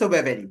total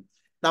revenue.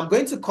 Now I'm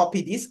going to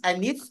copy this.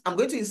 I'm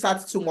going to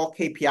insert two more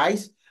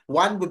KPIs.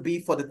 One would be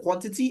for the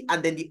quantity,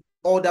 and then the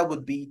other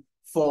would be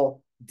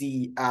for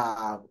the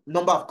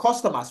number of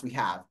customers we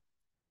have.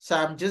 So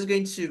I'm just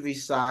going to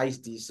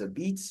resize this a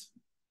bit.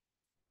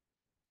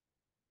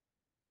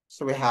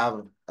 So we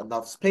have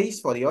enough space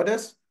for the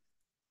others.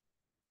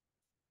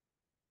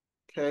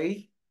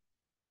 Okay.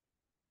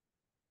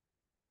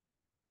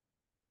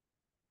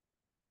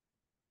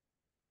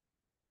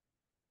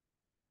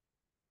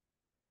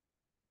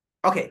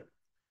 Okay.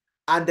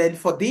 And then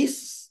for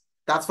this,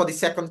 that's for the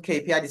second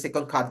KPI, the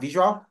second card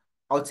visual.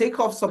 I'll take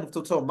off some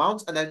total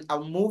amounts and then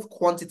I'll move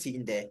quantity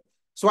in there.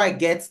 So I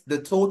get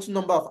the total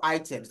number of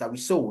items that we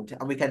sold,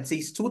 and we can see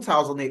it's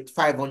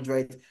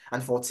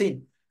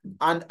 2,514.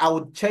 And I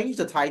would change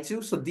the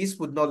title. So this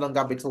would no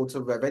longer be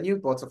total revenue,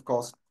 but of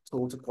course,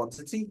 total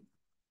quantity.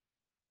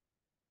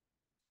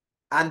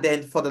 And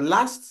then for the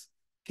last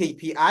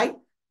KPI,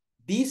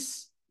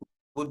 this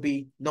would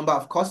be number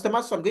of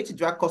customers. So I'm going to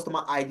drag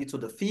customer ID to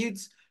the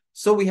fields.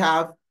 So we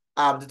have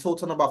the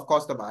total number of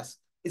customers.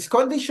 It's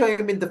currently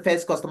showing me the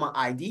first customer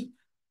ID.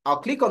 I'll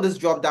click on this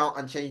drop down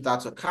and change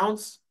that to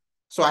accounts.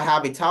 So I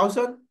have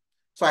 1,000.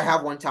 So I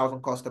have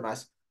 1,000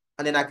 customers.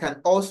 And then I can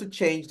also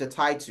change the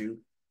title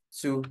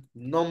to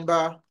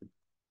number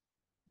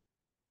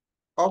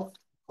of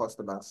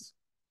customers.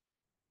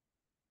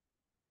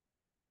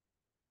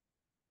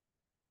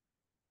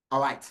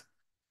 All right.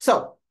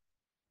 So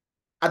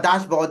a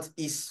dashboard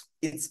it's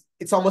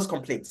almost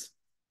complete.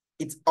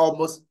 It's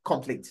almost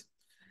complete.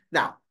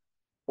 Now,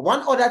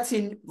 one other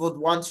thing we'd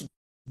want to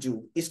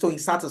do is to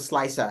insert a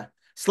slicer.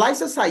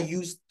 Slicers are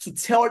used to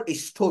tell a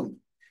story.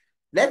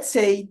 Let's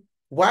say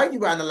while you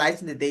were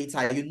analyzing the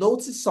data, you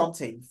noticed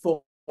something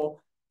for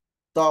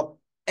the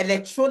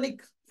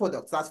electronic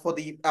products, that's for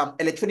the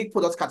electronic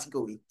products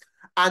category,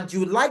 and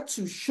you like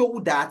to show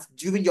that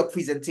during your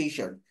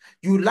presentation.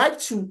 You like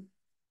to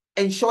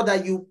ensure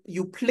that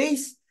you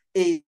place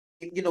a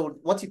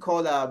what you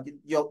call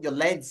your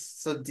lens,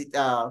 so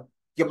the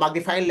your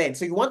magnifying lens.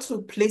 So you want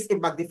to place a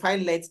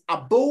magnifying lens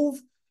above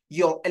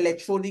your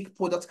electronic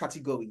products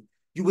category.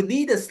 You will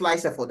need a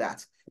slicer for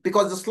that,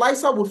 because the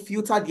slicer will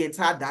filter the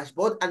entire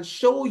dashboard and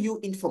show you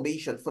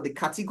information for the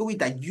category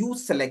that you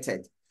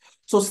selected.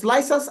 So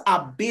slicers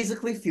are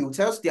basically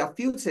filters. They are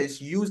filters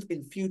used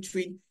in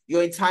filtering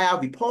your entire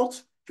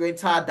report, your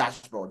entire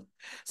dashboard.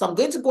 So I'm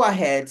going to go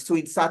ahead to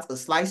insert a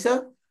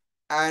slicer,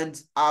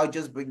 and I'll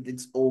just bring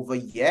this over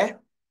here.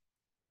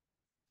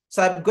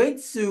 So I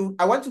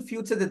want to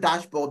filter the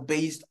dashboard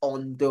based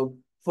on the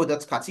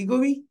product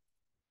category.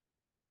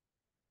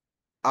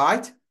 All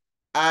right.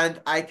 And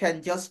I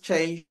can just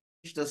change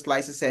the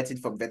slicer setting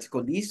from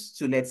vertical list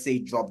to, let's say,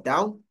 drop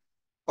down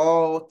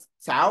or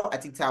tile. I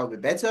think tile will be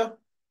better.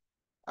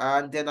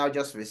 And then I'll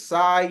just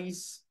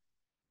resize.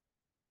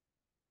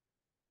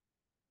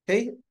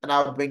 Okay. And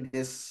I'll bring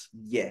this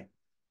here.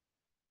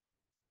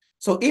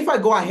 So if I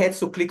go ahead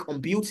to click on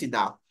beauty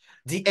now,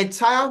 the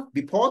entire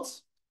report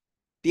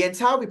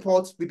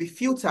will be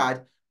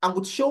filtered and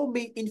would show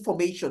me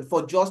information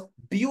for just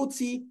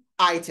beauty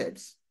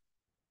items.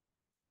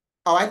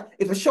 All right,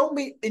 it will show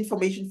me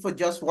information for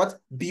just what?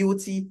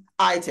 Beauty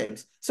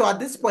items. So at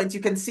this point,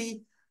 you can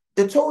see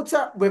the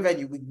total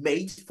revenue we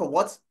made for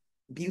what?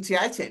 Beauty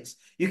items.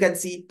 You can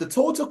see the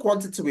total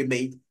quantity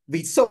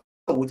we sold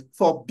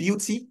for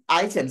beauty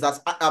items. That's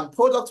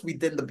products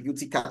within the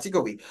beauty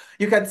category.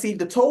 You can see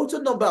the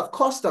total number of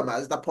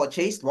customers that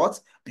purchased what?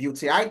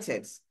 Beauty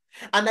items.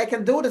 And I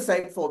can do the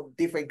same for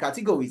different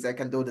categories. I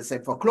can do the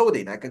same for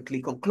clothing. I can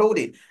click on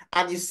clothing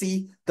and you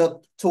see the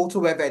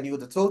total revenue,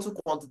 the total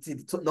quantity,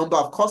 the number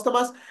of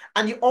customers,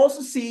 and you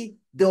also see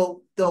the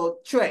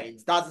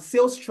trends. That's the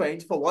sales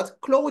trend for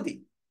what?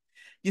 Clothing.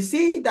 You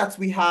see that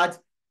we had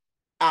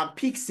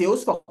peak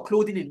sales for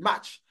clothing in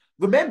March.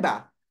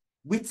 Remember,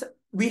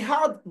 we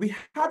had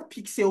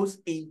peak sales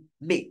in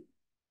May.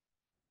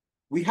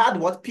 We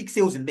had what? Peak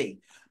sales in May.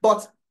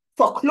 But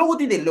for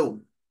clothing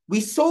alone, we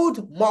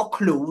sold more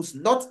clothes,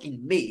 not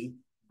in May,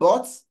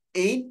 but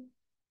in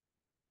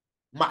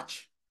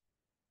March.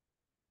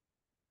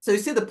 So you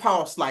see the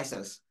power of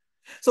slicers.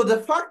 So the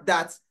fact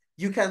that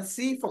you can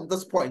see from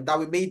this point that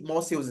we made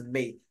more sales in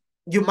May,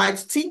 you might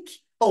think,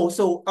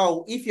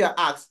 if you're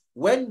asked,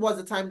 when was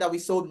the time that we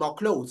sold more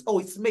clothes? Oh,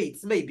 it's May,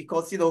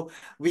 because, from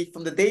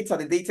the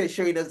data is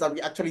showing us that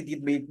we actually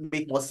did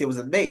make more sales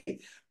in May.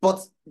 But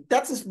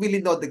that is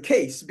really not the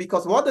case,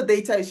 because what the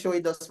data is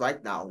showing us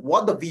right now,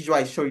 what the visual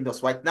is showing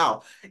us right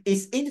now,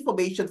 is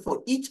information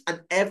for each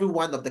and every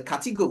one of the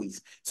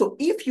categories. So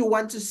if you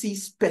want to see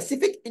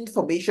specific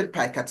information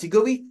per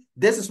category,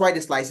 this is why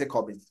the slicer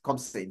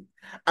comes in.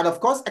 And of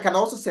course, I can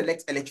also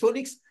select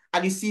electronics.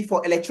 And you see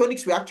for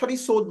electronics, we actually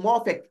sold more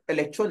of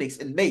electronics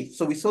in May.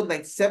 So we sold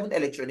 97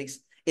 electronics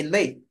in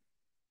May.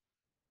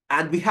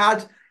 And we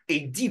had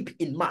a dip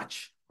in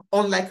March.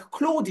 Unlike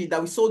clothing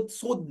that we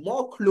sold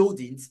more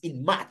clothing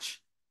in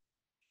March.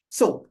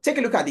 So take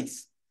a look at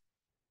this.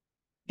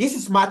 This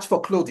is March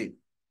for clothing.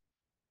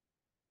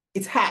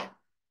 It's high.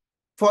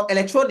 For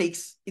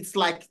electronics, it's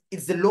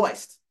the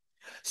lowest.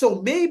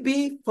 So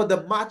maybe for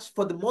the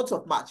month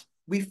of March,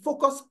 we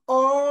focus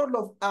all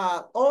of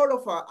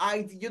our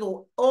ID,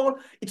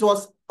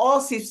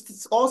 all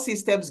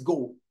systems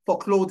go for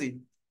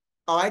clothing.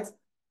 All right.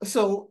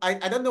 So I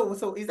don't know.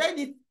 So is there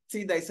anything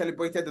that is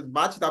celebrated in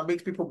March that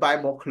makes people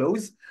buy more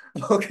clothes?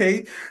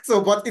 Okay.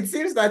 So, but it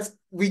seems that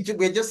we're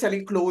just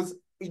selling clothes.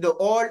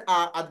 All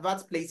our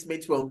advanced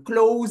placements were on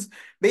clothes.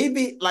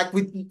 Maybe like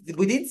we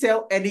didn't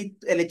sell any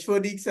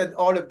electronics and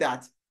all of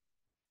that.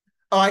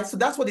 All right, so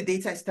that's what the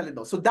data is telling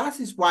us. So that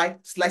is why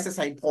slices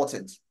are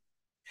important.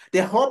 They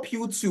help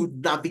you to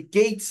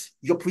navigate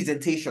your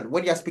presentation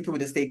when you're speaking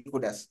with the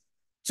stakeholders,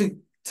 to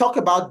talk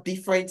about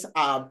different,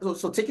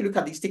 so take a look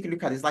at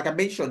this, Like I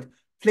mentioned,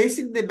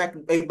 placing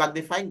a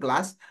magnifying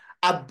glass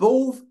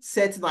above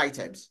certain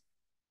items.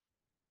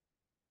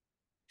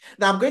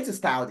 Now I'm going to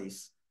style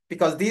this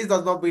because this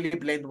does not really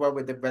blend well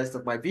with the rest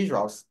of my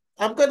visuals.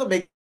 I'm going to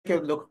make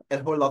it look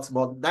a whole lot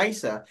more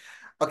nicer.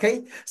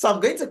 Okay, so I'm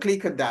going to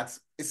click on that.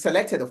 It's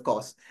selected, of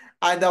course,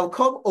 and I'll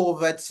come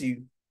over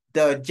to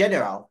the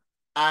general,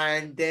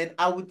 and then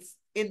I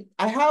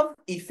have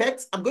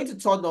effects. I'm going to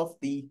turn off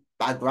the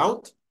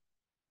background.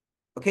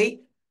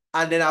 Okay,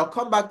 and then I'll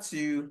come back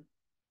to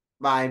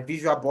my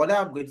visual border.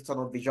 I'm going to turn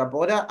on visual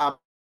border. I'll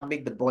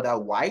make the border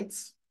white,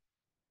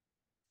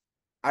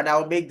 and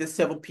I'll make the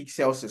 7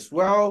 pixels as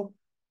well.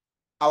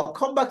 I'll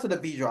come back to the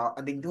visual,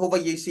 and then over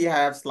here you see I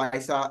have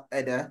slicer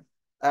header.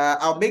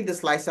 I'll make the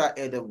slicer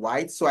header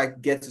white so I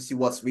get to see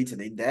what's written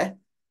in there.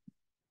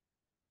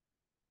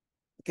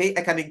 Okay,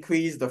 I can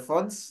increase the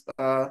fonts.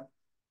 So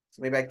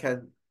maybe I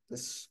can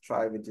just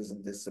try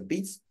reducing this a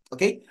bit.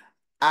 Okay,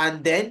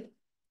 and then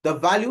the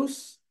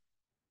values,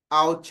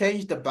 I'll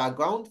change the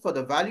background for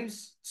the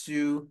values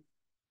to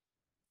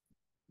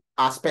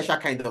a special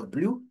kind of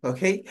blue.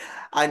 Okay,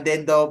 and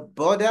then the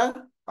border,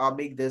 I'll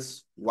make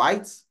this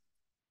white,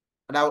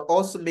 and I'll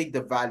also make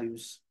the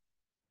values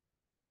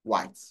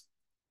white.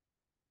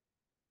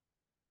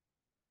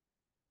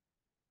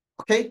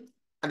 Okay,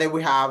 and then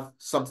we have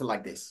something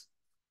like this.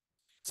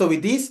 So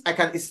with this,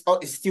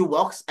 it still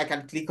works. I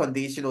can click on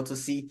this, to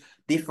see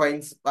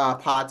different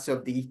parts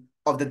of the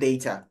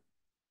data.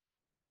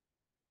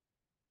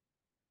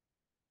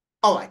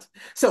 All right.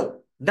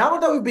 So now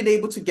that we've been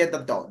able to get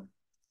that done,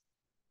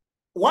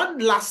 one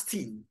last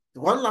thing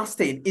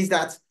is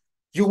that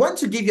you want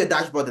to give your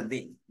dashboard a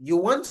name. You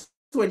want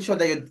to ensure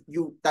that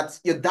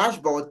your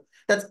dashboard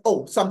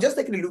so I'm just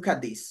taking a look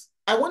at this.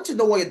 I want to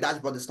know what your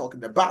dashboard is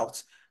talking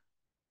about.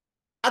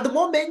 At the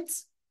moment,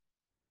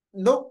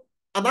 no,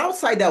 an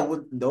outsider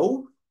would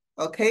know,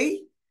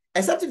 okay?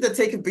 Except if they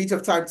take a bit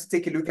of time to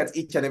take a look at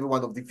each and every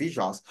one of the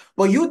visuals.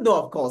 But you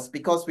know, of course,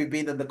 because we've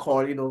been in the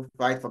call,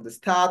 right from the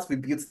start, we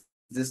built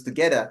this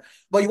together.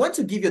 But you want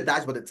to give your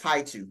dashboard a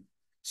title.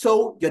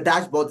 So your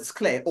dashboard is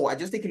clear. Oh, I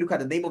just take a look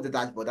at the name of the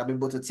dashboard. I'm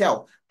able to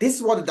tell. This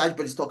is what the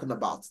dashboard is talking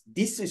about.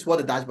 This is what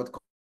the dashboard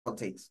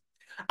contains.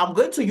 I'm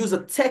going to use a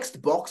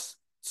text box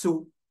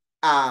to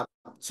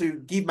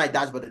give my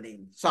dashboard a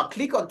name. So I'll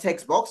click on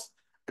text box,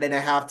 and then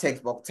I have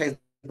text box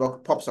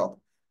pops up.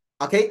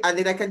 Okay, and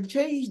then I can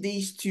change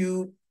these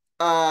to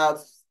I'm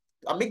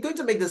going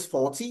to make this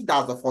 40.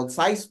 That's the font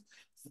size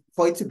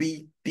for it to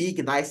be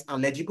big, nice,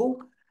 and legible.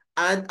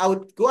 And I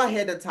would go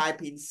ahead and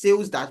type in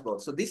sales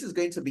dashboard. So this is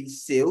going to be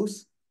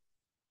sales.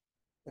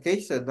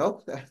 Okay, so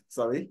no,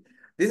 sorry.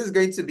 This is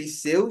going to be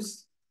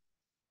sales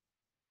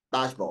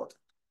dashboard.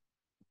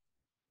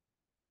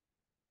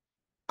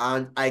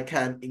 And I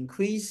can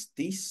increase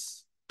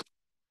this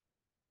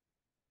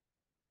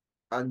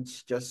and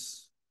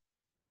just,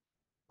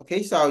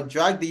 okay, so I'll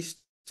drag this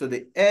to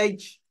the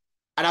edge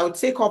and I will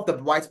take off the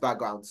white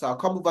background. So I'll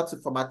come over to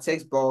format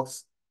text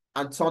box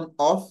and turn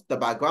off the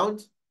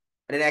background.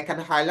 And then I can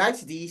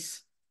highlight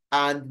this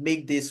and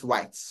make this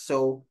white.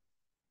 So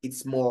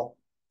it's more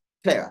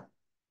clear.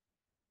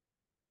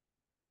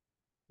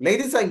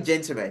 Ladies and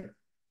gentlemen,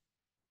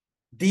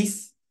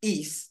 this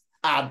is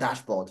our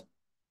dashboard.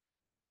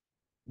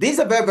 This is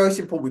a very, very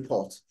simple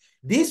report.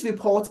 This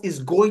report is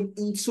going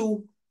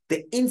into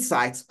the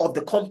insights of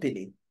the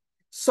company,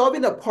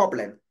 solving a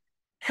problem,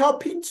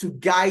 helping to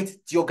guide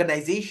the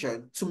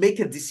organization to make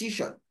a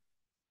decision.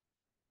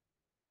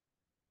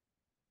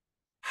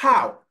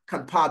 How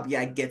can Power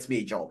BI get me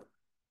a job?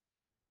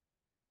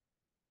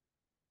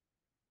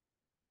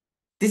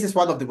 This is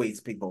one of the ways,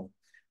 people.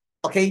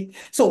 Okay,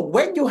 so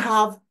when you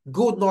have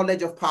good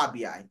knowledge of Power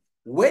BI,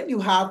 when you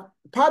have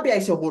Power BI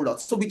is a whole lot.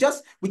 So we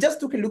just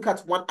took a look at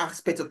one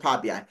aspect of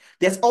Power BI.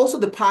 There's also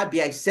the Power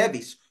BI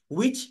service,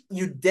 which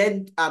you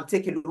then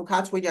take a look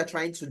at when you're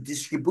trying to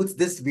distribute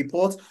this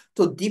report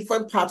to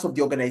different parts of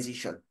the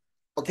organization.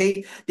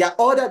 Okay, there are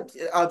other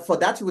for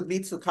that you would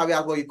need to carry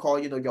out what you call,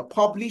 your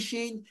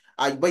publishing,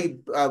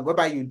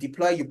 whereby you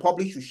deploy, you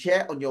publish, you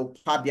share on your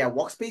Power BI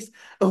workspace,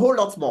 a whole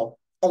lot more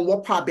on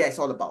what Power BI is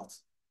all about.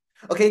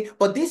 Okay,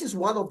 but this is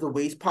one of the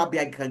ways Power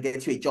BI can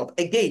get you a job.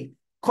 Again,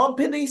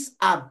 companies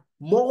are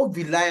more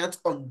reliant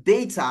on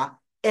data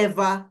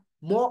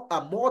more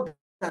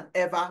than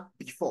ever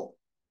before.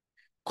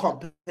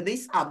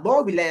 Companies are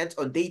more reliant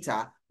on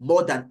data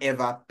more than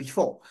ever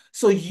before.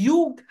 So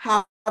you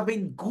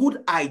having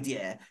good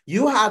idea,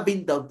 you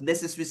having the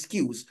necessary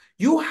skills,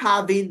 you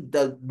having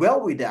the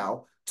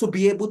wherewithal to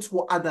be able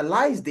to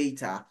analyze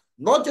data,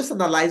 not just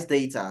analyze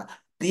data,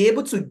 be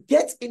able to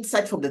get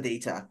insight from the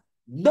data,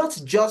 not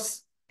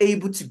just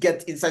able to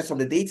get insights from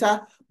the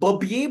data, but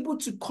be able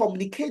to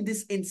communicate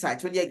these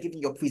insights when you're giving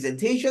your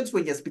presentations,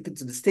 when you're speaking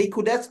to the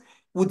stakeholders,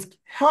 would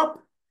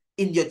help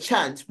in your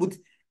chance, would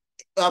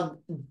um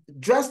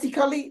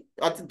drastically,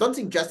 I don't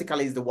think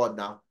drastically is the word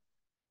now.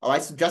 All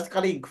right, so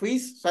drastically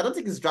increase. So I don't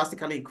think it's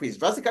drastically increase.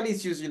 Drastically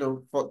is used,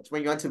 for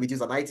when you want to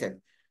reduce an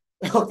item.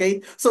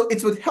 Okay, so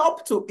it would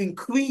help to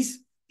increase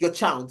your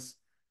chance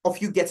of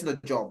you getting a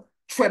job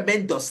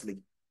tremendously.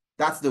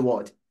 That's the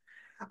word.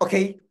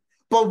 Okay,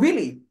 but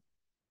really,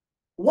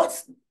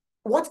 what's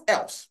what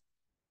else?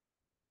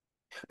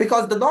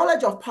 Because the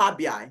knowledge of Power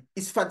BI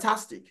is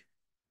fantastic,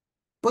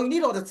 but you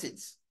need other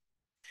things.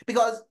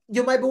 Because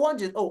you might be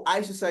wondering, oh,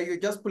 Aisha, sir, you're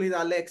just pulling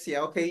our legs here,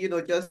 okay?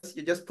 You're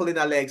just pulling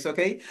our legs,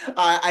 okay?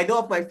 I know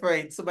of my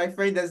friend. So my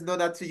friend has known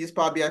how to use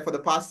Power BI for the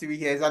past 3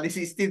 years, and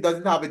he still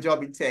doesn't have a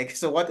job in tech.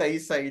 So what are you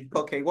saying?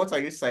 Okay, what are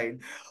you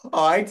saying?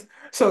 All right.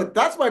 So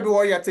that's might be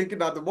what you're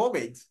thinking at the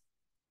moment.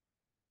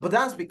 But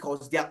that's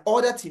because there are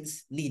other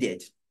things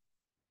needed.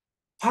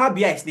 Power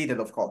BI is needed,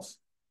 of course,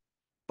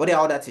 but there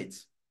are other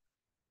things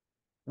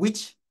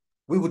which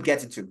we would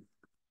get into.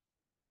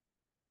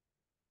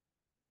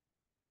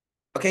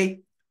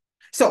 Okay.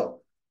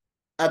 So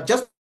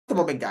just a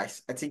moment,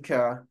 guys. I think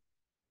to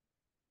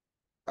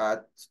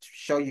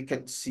show you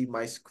can see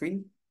my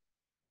screen.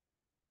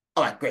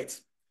 All right, great.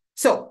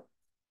 So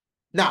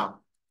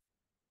now,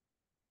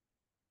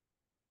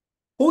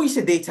 who is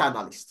a data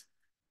analyst?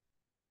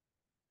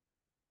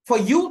 For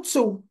you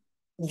to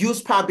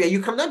use Power BI,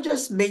 you cannot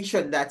just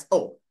mention that,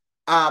 oh,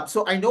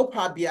 so I know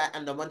Power BI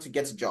and I want to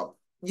get a job.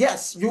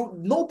 Yes, you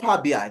know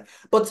Power BI,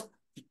 but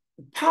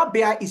Power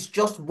BI is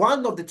just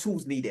one of the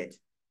tools needed.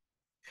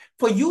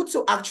 For you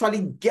to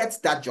actually get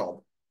that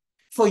job,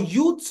 for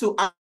you to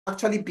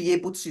actually be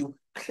able to,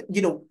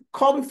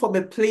 come from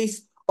a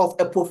place of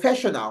a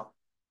professional,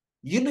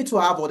 you need to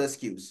have other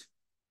skills.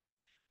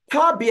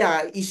 Power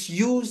BI is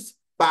used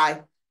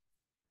by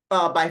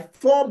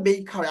four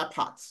main career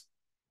paths.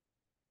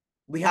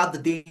 We have the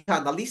data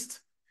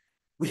analyst,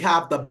 we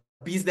have the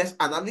business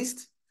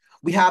analyst,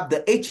 we have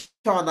the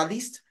HR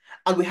analyst,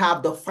 and we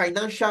have the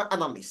financial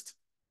analyst.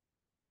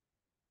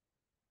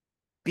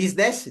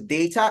 Business,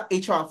 data,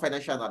 HR, and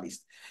financial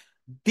analyst.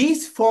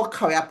 These four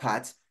career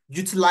paths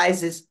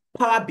utilizes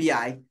Power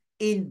BI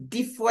in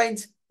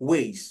different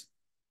ways.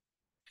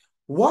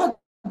 What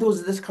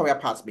does this career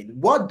paths mean?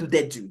 What do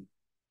they do?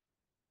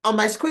 On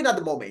my screen at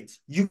the moment,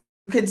 you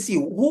can see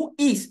who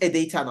is a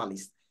data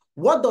analyst.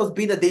 What does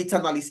being a data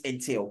analyst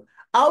entail?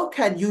 How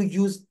can you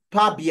use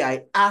Power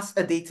BI as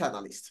a data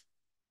analyst?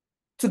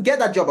 To get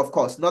that job, of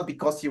course, not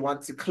because you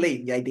want to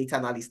claim you're a data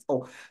analyst.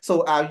 Oh,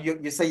 so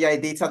you say you're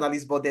a data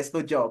analyst, but there's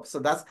no job. So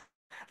that's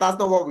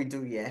not what we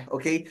do here.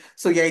 Okay.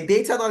 So you're a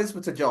data analyst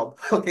with a job.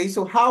 Okay.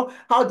 So how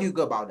do you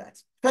go about that?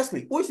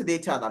 Firstly, who is a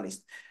data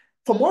analyst?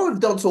 From what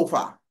we've done so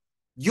far,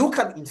 you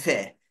can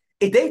infer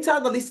a data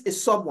analyst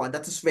is someone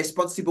that is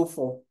responsible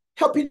for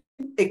helping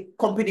a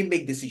company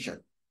make decision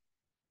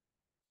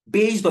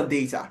based on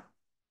data.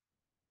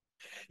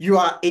 You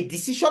are a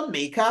decision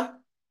maker,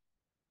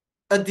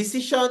 a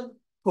decision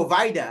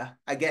provider,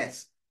 I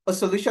guess, a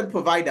solution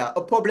provider,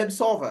 a problem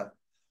solver.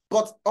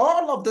 But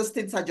all of those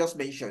things I just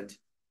mentioned,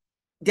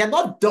 they're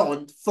not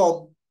done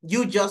from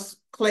you just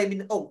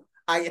claiming, oh,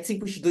 I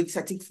think we should do this,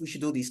 I think we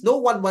should do this. No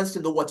one wants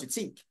to know what you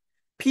think.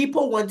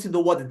 People want to know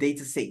what the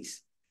data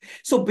says.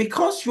 So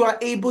because you are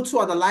able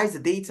to analyze the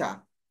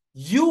data,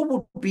 you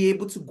will be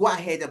able to go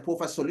ahead and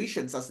provide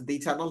solutions as a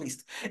data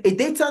analyst. A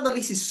data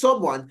analyst is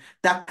someone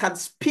that can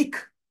speak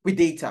with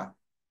data.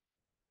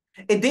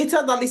 A data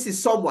analyst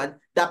is someone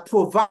that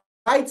provides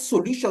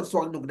solutions to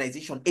an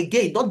organization.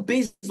 Again, not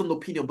based on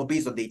opinion, but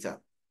based on data.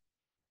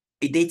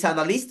 A data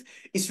analyst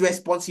is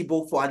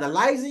responsible for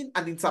analyzing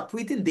and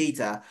interpreting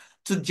data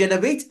to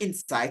generate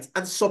insights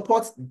and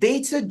support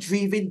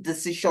data-driven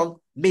decision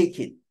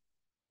making.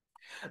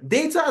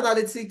 Data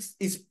analytics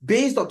is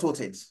based on two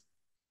things.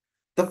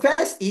 The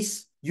first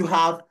is you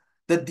have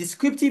the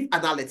descriptive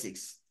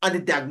analytics and the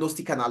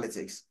diagnostic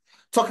analytics,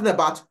 talking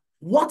about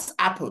what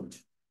happened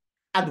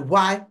and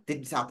why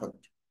did it happen.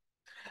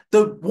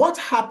 The what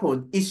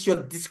happened is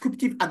your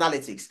descriptive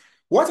analytics.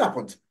 What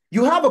happened?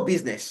 You have a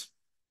business.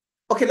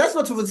 Okay, let's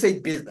not even say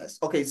business.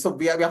 Okay, so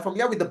we are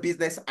familiar with the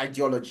business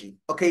ideology.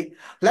 Okay,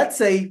 let's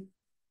say,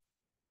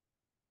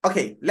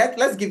 okay,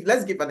 let's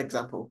give an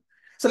example.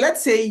 So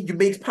let's say you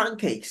make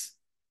pancakes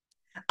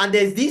And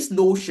there's this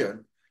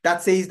notion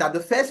that says that the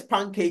first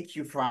pancake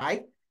you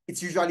fry,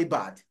 it's usually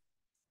bad.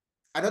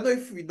 I don't know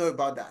if we know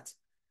about that.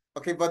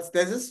 Okay, but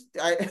there's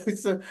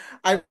this so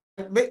I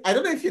I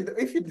don't know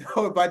if you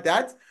know about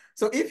that.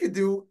 So if you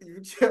do,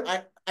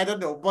 I don't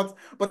know,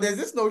 but there's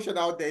this notion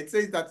out there. It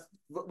says that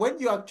when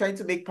you are trying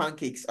to make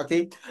pancakes,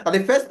 okay, and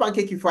the first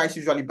pancake you fry is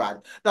usually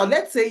bad. Now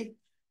let's say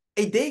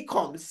a day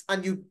comes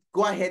and you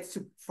go ahead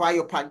to fry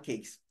your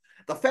pancakes.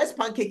 The first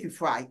pancake you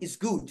fry is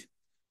good.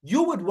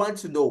 You would want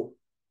to know,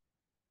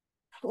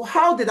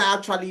 how did I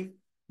actually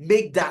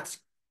make that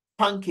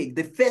pancake,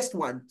 the first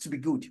one, to be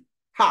good?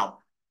 How?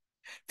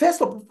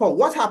 First of all,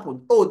 what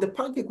happened? Oh, the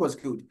pancake was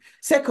good.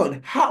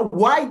 Second,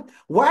 why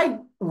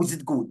was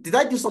it good? Did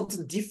I do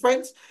something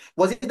different?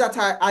 Was it that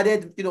I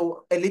added,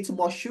 a little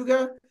more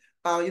sugar?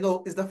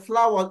 Was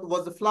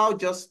the flour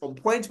just on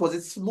point? Was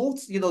it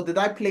smooth? Did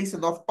I place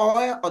enough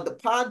oil on the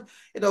pan?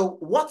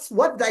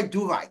 What did I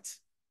do right?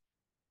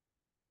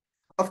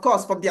 Of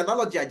course, from the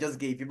analogy I just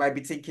gave, you might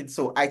be thinking,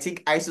 so I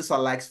think Isusa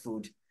likes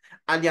food,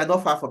 and you're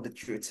not far from the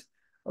truth.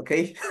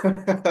 Okay.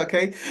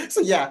 Okay.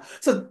 So yeah.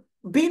 So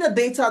being a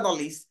data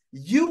analyst,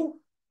 you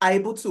are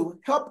able to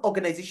help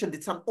organization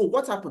determine, oh,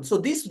 what happened? So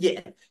this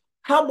year,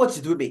 how much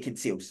did we make in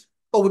sales?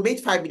 Oh, we made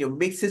 5 million, we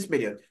made 6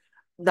 million.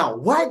 Now,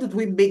 why did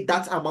we make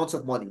that amount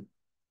of money?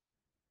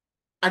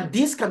 And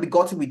this can be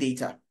gotten with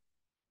data,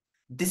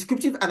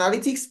 descriptive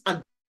analytics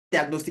and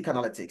diagnostic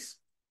analytics.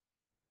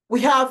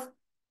 We have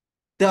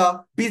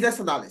the business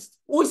analyst.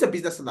 Who is a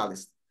business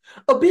analyst?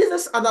 A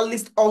business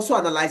analyst also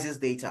analyzes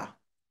data,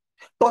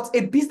 but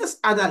a business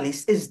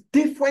analyst is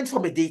different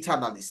from a data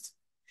analyst.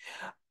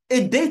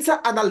 A data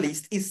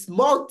analyst is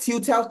more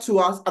tilted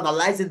towards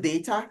analyzing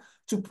data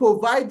to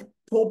provide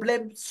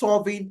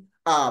problem-solving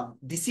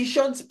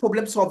decisions,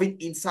 problem-solving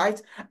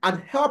insights,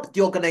 and help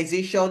the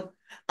organization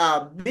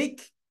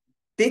make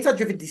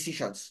data-driven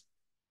decisions.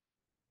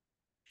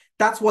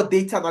 That's what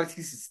data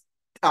analysis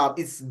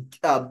is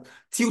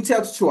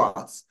tilted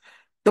towards.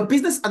 The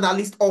business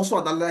analyst also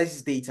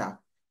analyzes data,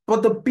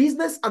 but the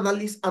business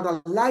analyst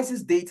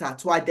analyzes data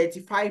to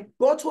identify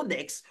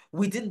bottlenecks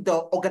within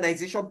the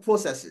organization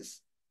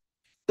processes.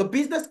 The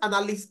business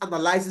analyst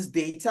analyzes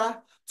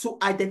data to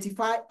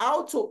identify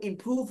how to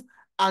improve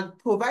and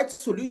provide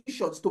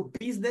solutions to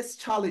business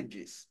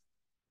challenges.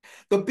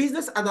 The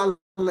business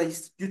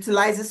analyst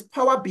utilizes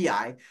Power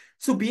BI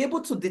to be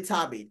able to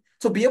determine,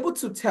 to be able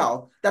to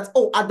tell that,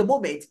 oh, at the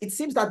moment, it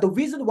seems that the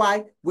reason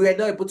why we are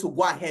not able to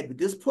go ahead with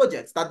this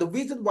project, that the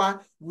reason why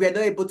we are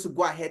not able to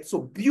go ahead to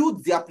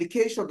build the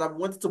application that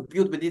we wanted to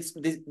build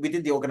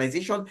within the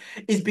organization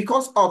is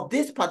because of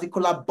this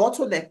particular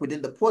bottleneck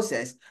within the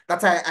process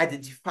that I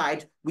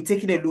identified with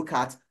taking a look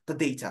at the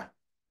data.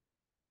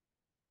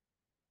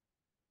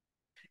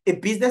 A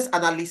business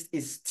analyst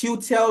is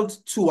tilted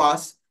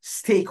towards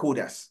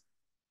stakeholders,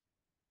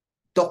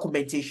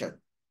 documentation,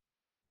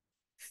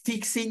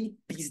 fixing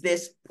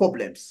business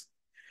problems,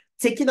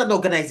 taking an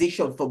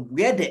organization from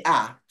where they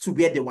are to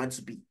where they want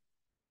to be.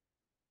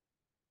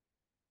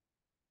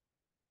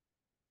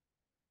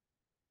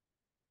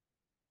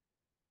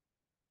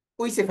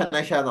 Who is a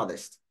financial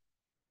analyst?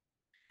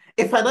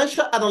 A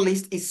financial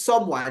analyst is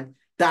someone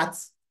that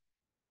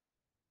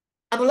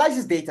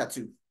analyzes data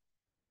too.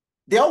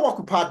 They all work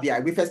with Power BI.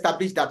 We've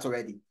established that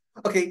already.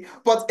 Okay,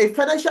 but a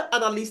financial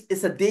analyst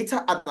is a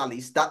data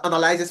analyst that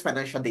analyzes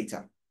financial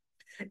data.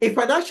 A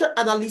financial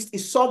analyst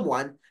is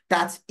someone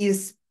that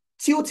is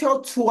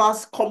tilted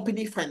towards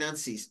company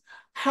finances.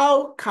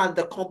 How can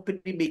the company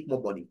make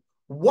more money?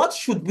 What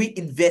should we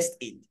invest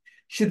in?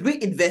 Should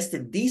we invest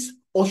in this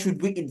or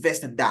should we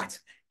invest in that?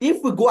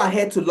 If we go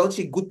ahead to launch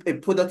a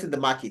product in the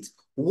market,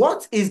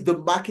 what is the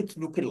market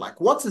looking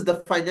like? What is the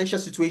financial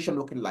situation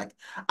looking like?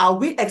 Are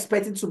we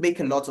expecting to make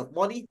a lot of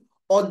money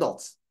or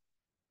not?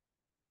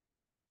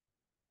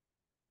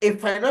 A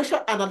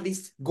financial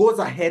analyst goes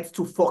ahead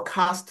to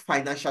forecast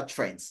financial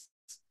trends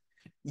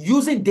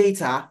using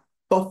data,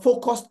 but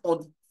focused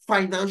on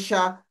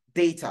financial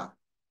data.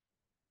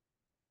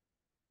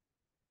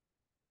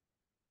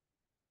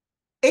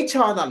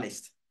 HR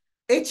analyst.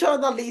 HR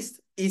analyst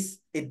is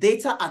a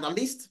data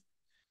analyst,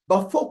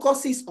 but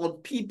focuses on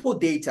people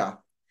data.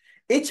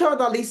 HR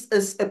analyst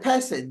is a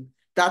person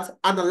that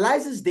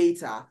analyzes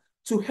data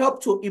to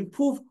help to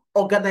improve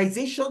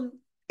organization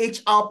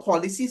HR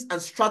policies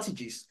and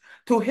strategies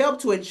to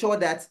help to ensure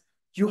that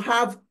you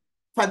have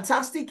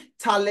fantastic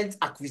talent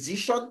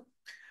acquisition,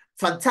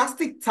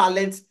 fantastic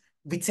talent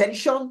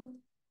retention,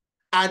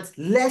 and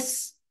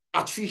less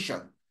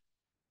attrition.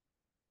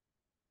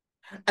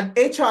 An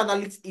HR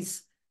analyst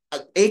is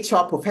an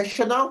HR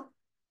professional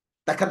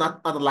that can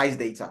analyze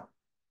data.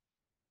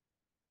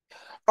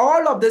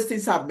 All of these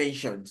things I've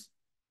mentioned,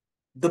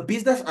 the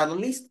business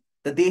analyst,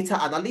 the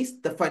data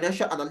analyst, the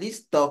financial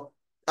analyst, the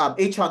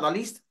HR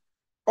analyst,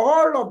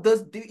 all of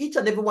those, each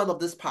and every one of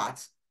these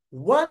parts,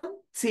 one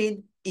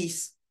thing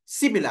is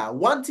similar.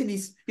 One thing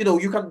is, there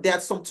are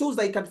some tools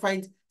that you can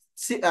find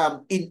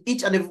in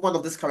each and every one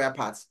of these career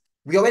paths.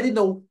 We already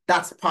know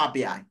that's Power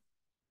BI.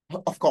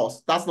 Of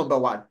course, that's number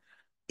one.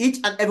 Each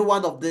and every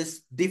one of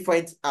these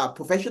different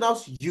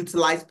professionals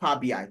utilize Power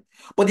BI.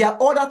 But there are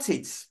other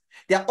things.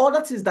 There are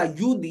other things that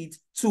you need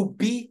to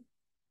be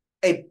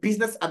a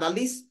business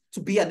analyst, to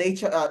be an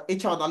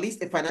HR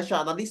analyst, a financial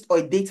analyst, or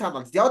a data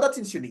analyst. There are other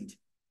things you need.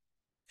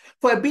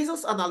 For a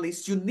business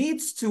analyst, you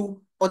need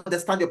to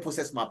understand your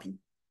process mapping.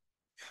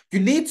 You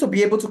need to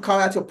be able to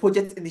carry out your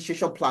project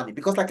initiation planning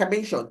because, like I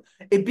mentioned,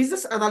 a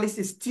business analyst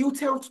is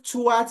tilted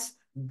towards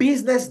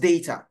business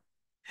data.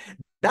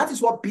 That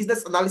is what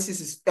business analysis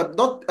is a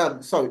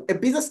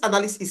business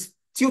analyst is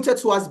tilted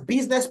towards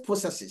business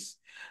processes.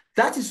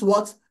 That is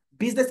what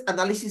business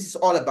analysis is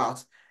all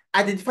about.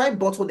 Identifying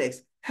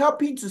bottlenecks,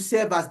 helping to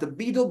serve as the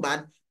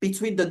middleman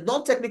between the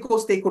non-technical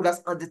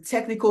stakeholders and the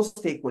technical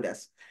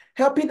stakeholders,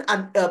 helping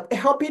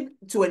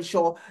to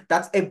ensure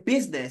that a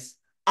business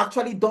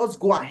actually does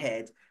go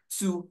ahead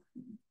to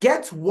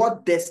get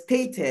what they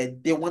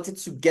stated they wanted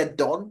to get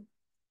done,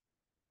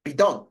 be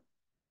done.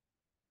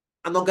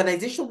 An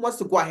organization wants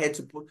to go ahead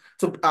to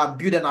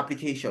build an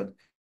application.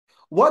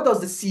 What does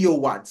the CEO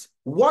want?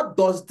 What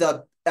does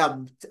the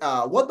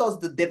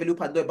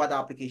developer know about the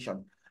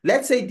application?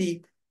 Let's say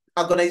the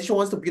organization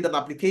wants to build an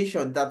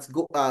application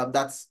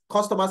that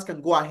customers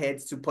can go ahead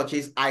to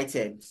purchase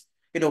items,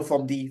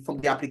 from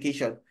the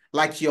application,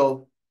 like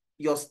your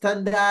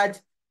standard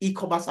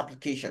e-commerce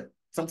application,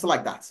 something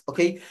like that.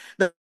 Okay.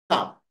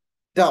 Now,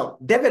 the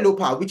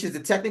developer, which is the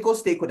technical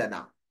stakeholder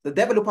now, the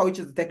developer, which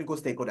is the technical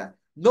stakeholder,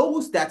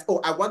 knows that,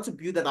 oh, I want to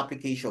build an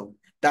application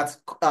that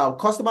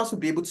customers will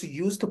be able to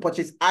use to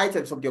purchase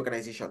items from the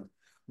organization.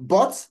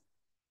 But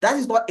that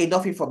is not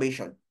enough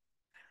information.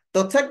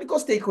 The technical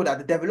stakeholder,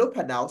 the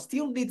developer now,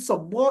 still needs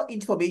some more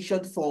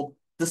information from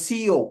the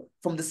CEO,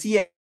 from the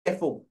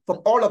CFO,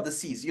 from all of the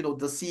Cs, the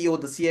CEO,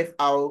 the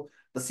CFO,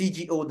 the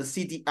CGO, the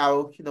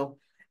CDO,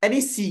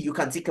 any C you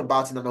can think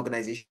about in an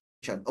organization.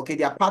 Okay,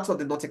 they are part of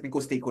the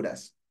non-technical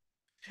stakeholders.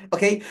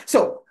 Okay,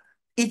 so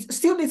it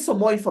still needs some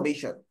more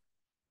information,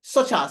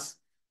 such as,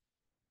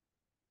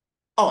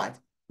 all right,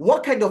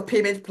 what kind of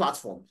payment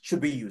platform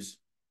should we use?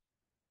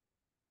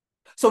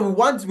 So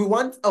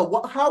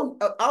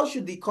how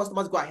should the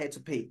customers go ahead to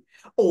pay?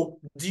 Or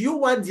do you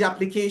want the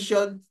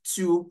application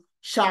to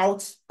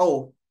shout,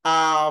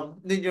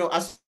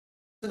 as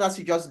soon as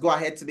you just go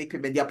ahead to make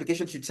payment, the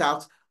application should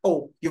shout,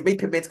 oh, you've made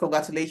payment,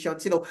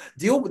 congratulations.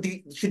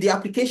 Should the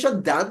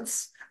application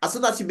dance? As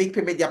soon as you make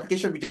payment, the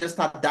application will just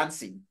start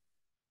dancing.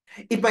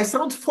 It might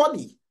sound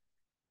funny,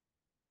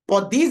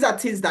 but these are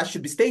things that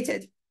should be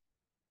stated.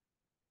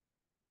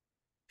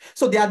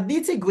 So there are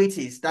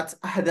nitty-gritties that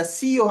the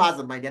CEO has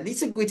in mind. There are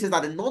nitty-gritties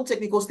that the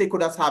non-technical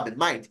stakeholders have in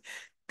mind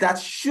that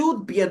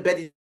should be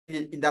embedded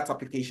in that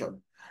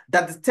application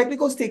that the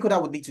technical stakeholder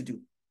would need to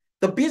do.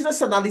 The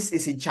business analyst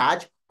is in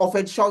charge of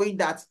ensuring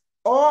that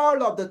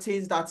all of the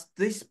things that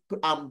these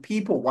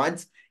people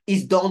want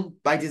is done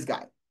by this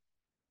guy.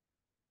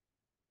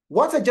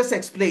 What I just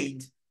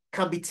explained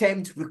can be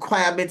termed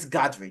requirements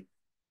gathering.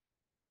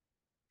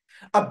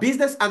 A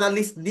business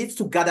analyst needs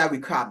to gather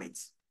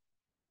requirements.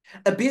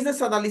 A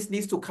business analyst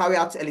needs to carry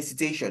out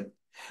elicitation.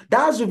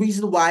 That's the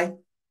reason why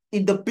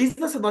in the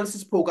business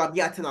analysis program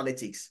here at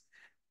Analytics,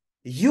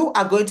 you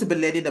are going to be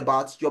learning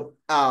about your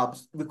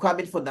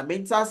requirement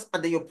fundamentals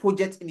and then your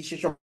project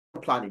initiation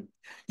planning.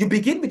 You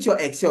begin with your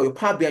Excel, your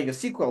Power BI, your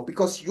SQL,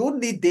 because you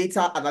need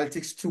data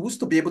analytics tools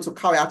to be able to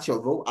carry out your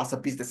role as a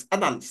business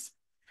analyst.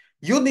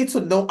 You need to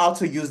know how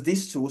to use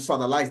these tools to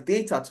analyze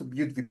data to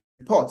build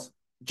reports,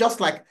 just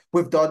like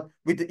we've done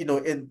with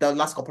in the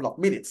last couple of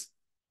minutes.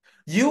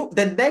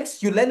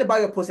 Next, you learn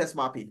about your process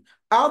mapping.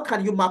 How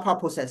can you map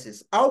out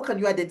processes? How can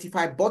you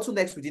identify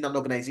bottlenecks within an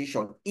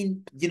organization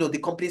in the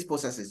company's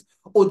processes?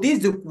 Or this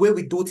is the way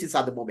we do things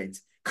at the moment.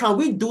 Can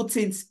we do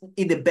things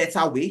in a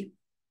better way?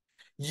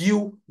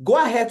 You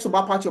go ahead to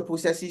map out your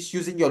processes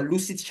using your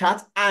Lucid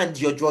chart and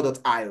your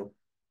draw.io,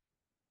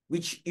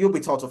 which you'll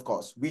be taught, of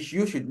course, which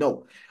you should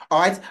know.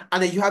 All right.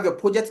 And then you have your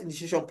project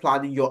initiation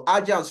planning, your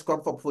Agile and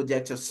Scrum for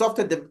project, your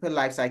software development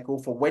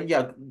lifecycle for when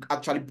you're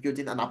actually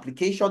building an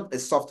application, a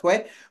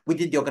software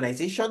within the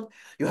organization.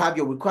 You have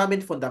your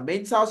requirement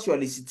fundamentals, your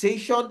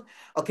elicitation,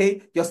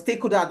 okay, your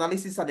stakeholder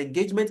analysis and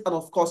engagement, and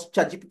of course,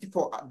 ChatGPT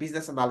for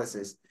business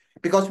analysis.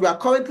 Because we are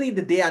currently in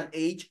the day and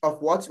age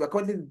of what? We're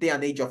currently in the day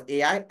and age of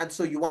AI. And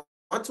so you want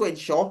to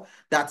ensure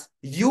that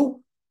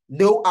you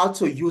know how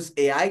to use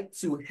AI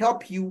to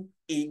help you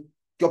in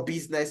your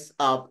business,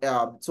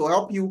 to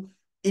help you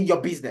in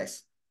your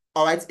business,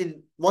 all right,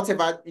 in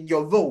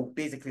your role,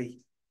 basically.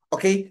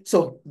 Okay,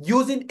 so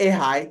using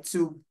AI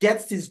to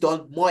get things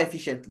done more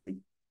efficiently.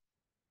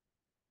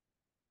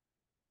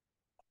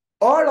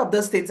 All of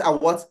those things are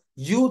what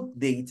you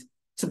need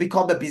to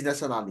become a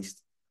business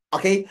analyst.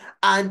 Okay,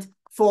 and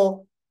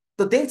for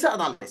the data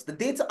analyst,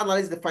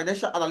 the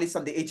financial analyst,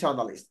 and the HR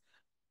analyst,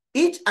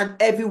 each and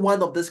every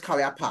one of those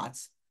career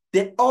paths,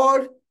 they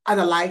all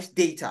analyze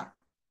data.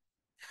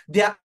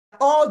 They are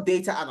all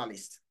data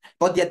analysts,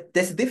 but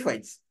there's a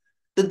difference.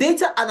 The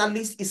data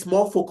analyst is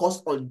more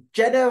focused on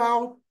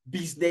general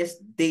business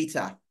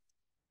data.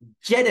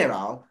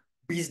 General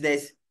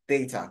business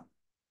data.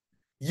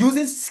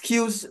 Using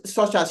skills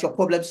such as your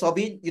problem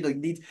solving, you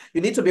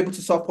need to be able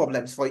to solve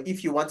problems for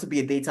if you want to be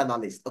a data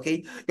analyst.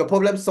 Okay, your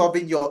problem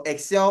solving, your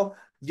Excel,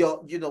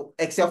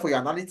 Excel for your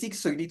analytics.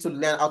 So you need to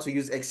learn how to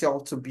use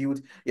Excel to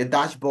build your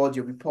dashboard,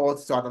 your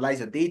reports to analyze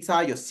your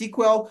data, your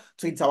SQL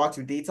to interact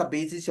with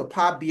databases, your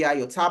Power BI,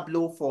 your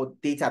Tableau for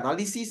data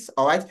analysis.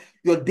 All right,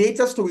 your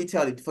data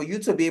storytelling for you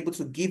to be able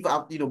to give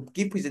out,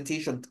 give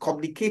presentation,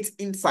 communicate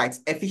insights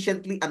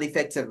efficiently and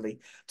effectively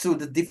to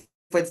the different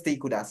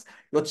stakeholders,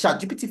 your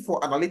ChatGPT for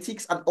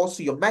analytics, and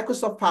also your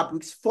Microsoft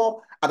Fabrics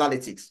for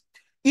analytics.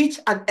 Each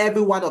and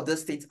every one of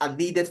those things are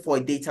needed for a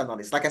data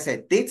analyst. Like I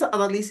said, data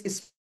analyst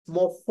is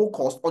more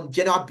focused on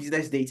general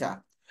business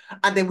data.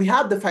 And then we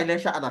have the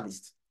financial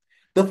analyst.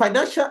 The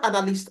financial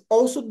analyst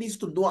also needs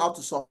to know how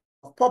to solve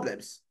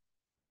problems.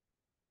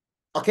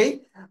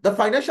 Okay? The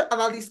financial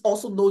analyst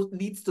also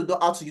needs to know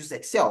how to use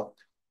Excel,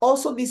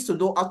 also needs to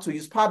know how to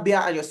use Power BI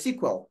and your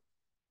SQL.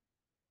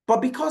 But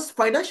because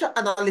financial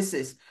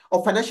analysis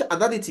or financial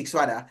analytics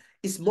rather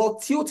is more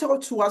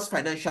tilted towards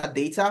financial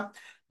data,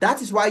 that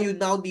is why you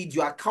now need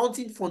your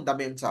accounting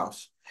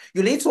fundamentals.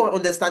 You need to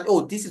understand,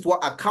 oh, this is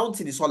what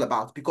accounting is all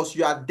about because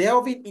you are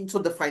delving into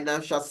the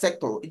financial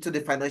sector, into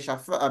the financial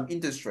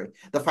industry,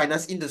 the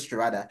finance industry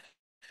rather.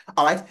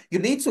 All right. You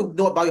need to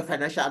know about your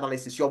financial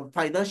analysis, your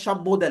financial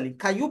modeling.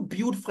 Can you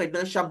build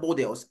financial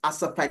models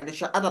as a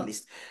financial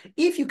analyst?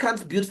 If you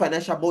can't build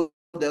financial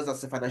models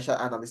as a financial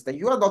analyst, then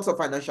you are not a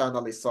financial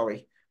analyst.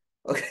 Sorry.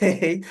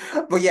 Okay.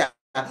 But yeah,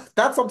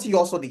 that's something you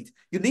also need.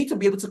 You need to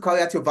be able to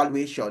carry out your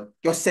valuation,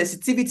 your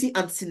sensitivity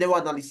and scenario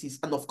analysis,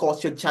 and of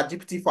course, your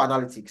ChatGPT for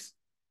analytics.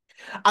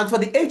 And for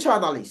the HR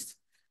analyst,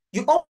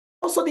 you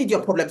also need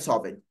your problem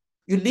solving.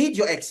 You need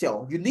your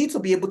Excel. You need to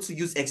be able to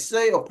use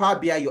Excel or Power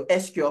BI, your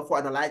SQL for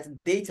analyzing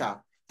data,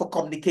 for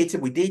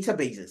communicating with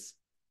databases.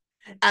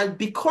 And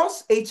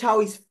because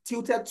HR is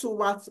tilted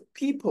towards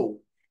people,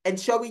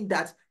 ensuring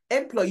that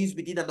employees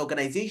within an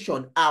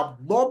organization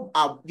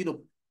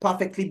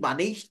perfectly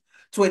managed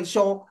to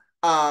ensure,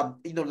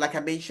 like I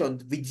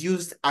mentioned,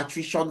 reduced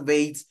attrition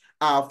rates,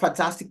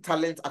 fantastic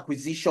talent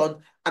acquisition,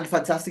 and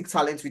fantastic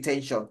talent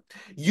retention.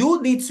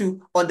 You need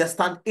to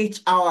understand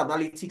HR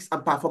analytics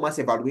and performance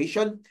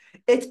evaluation,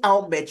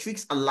 HR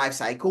metrics and life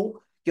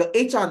cycle, your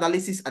HR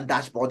analysis and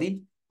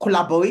dashboarding,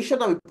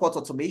 collaboration and report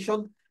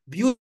automation,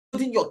 building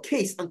your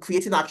case and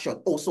creating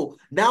action. Also,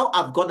 now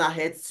I've gone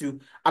ahead to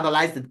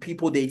analyze the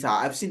people data.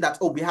 I've seen that,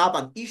 oh, we have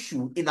an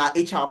issue in our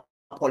HR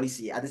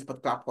policy at this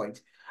particular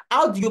point.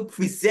 How do you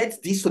present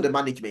this to the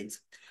management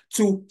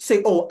to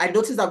say, oh, I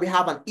noticed that we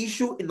have an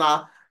issue in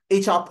our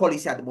HR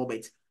policy at the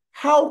moment.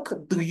 How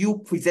do you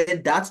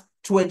present that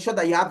to ensure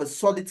that you have a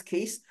solid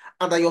case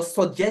and that your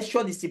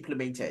suggestion is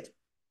implemented?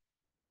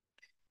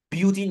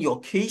 Building your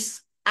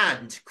case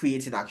and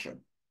creating action.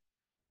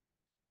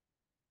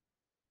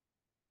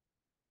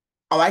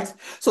 All right.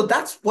 So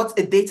that's what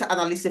a data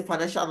analyst, a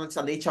financial analyst,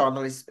 and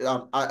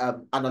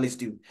HR analyst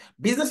do.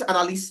 Business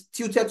analysts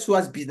tilted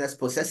towards business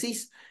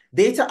processes.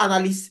 Data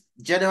analysts,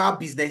 general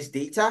business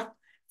data.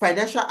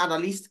 Financial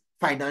analyst,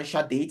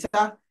 financial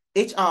data.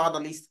 HR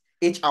analyst,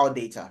 HR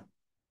data.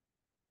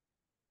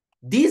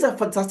 These are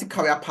fantastic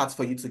career paths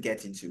for you to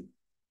get into.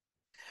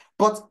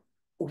 But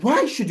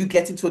why should you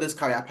get into this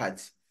career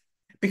path?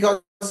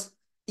 Because,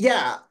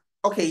 yeah,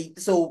 okay,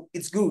 so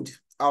it's good.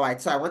 All right,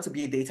 so I want to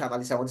be a data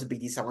analyst. I want to be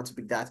this. I want to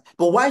be that.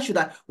 But why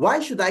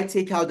should I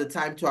take out the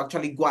time to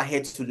actually go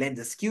ahead to learn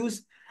the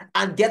skills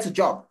and get a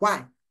job?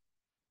 Why?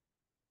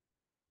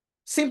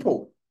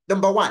 Simple.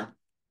 Number one,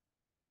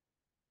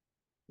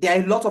 there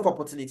are a lot of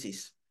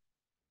opportunities.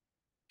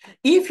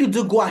 If you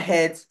do go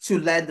ahead to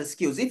learn the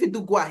skills, if you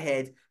do go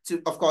ahead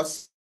to, of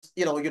course,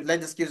 you learn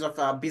the skills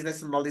of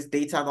business analyst,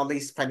 data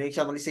analyst,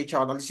 financial analyst, HR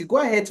analyst, you go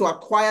ahead to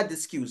acquire the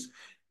skills,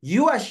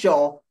 you are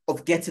sure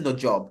of getting a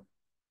job.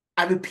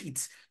 I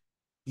repeat,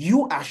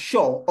 you are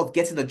sure of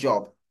getting a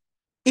job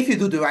if you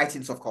do the right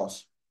things, of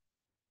course.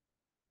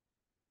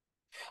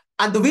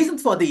 And the reason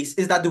for this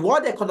is that the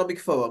World Economic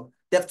Forum,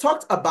 they've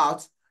talked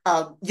about,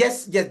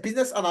 yes,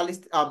 business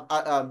analyst,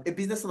 a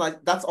business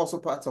analyst, that's also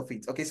part of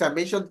it. Okay, so I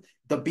mentioned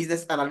the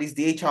business analyst,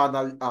 the HR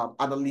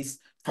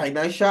analyst,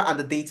 financial, and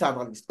the data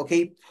analyst.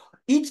 Okay,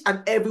 each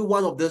and every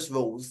one of those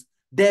roles,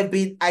 they've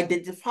been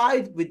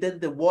identified within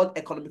the World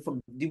Economic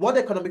Forum. The World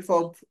Economic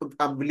Forum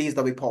released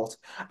the report,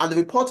 and the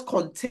report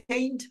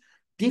contained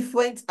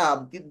different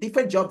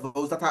job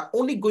roles that are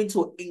only going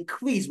to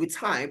increase with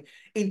time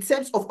in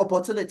terms of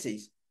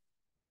opportunities.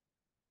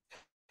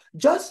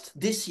 Just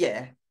this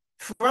year,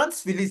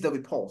 France released a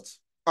report,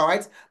 all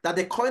right, that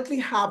they currently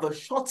have a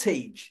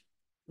shortage.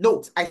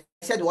 Note, I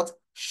said what?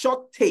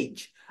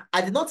 Shortage.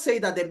 I did not say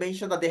that they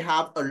mentioned that they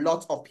have a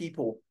lot of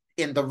people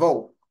in the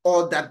role,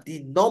 or that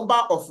the number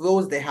of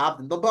roles they have,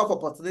 the number of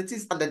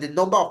opportunities, and then the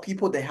number of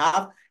people they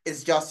have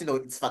is just,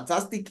 it's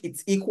fantastic,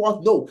 it's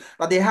equal. No,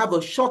 that they have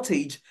a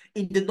shortage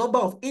in the number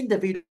of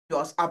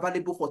individuals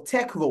available for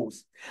tech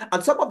roles.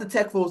 And some of the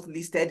tech roles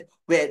listed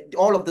were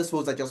all of these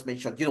roles I just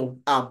mentioned,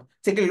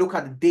 taking a look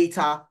at the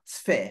data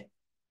sphere.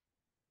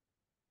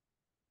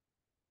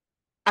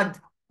 And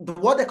the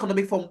World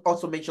Economic Forum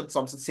also mentioned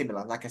something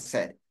similar, like I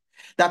said,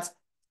 that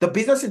the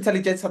business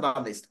intelligence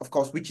analyst, of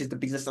course, which is the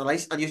business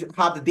analyst, and you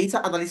have the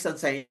data analyst and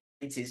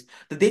scientists.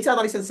 The data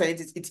analyst and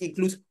scientists, it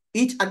includes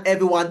each and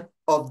every one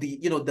of the,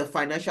 the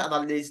financial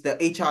analyst, the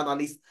HR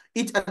analyst,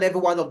 each and every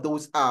one of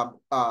those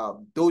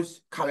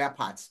career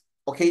paths.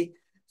 Okay,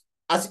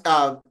 as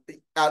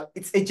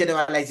it's a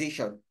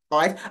generalization. All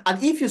right,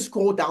 and if you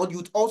scroll down,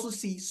 you'd also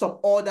see some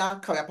other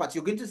career paths.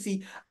 You're going to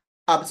see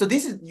so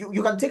this is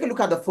you can take a look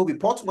at the full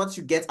report once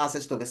you get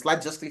access to the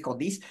slide. Just click on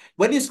this.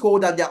 When you scroll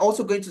down, they're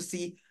also going to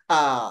see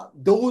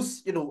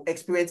those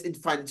experience in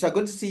finance. You're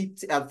going to see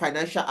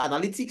financial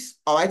analytics.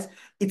 All right,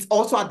 it's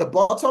also at the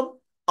bottom.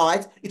 All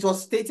right, it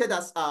was stated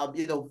as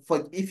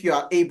for if you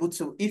are able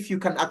to, if you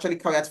can actually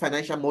carry out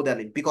financial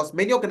modeling, because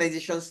many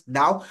organizations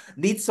now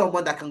need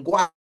someone that can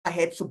go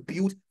ahead to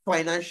build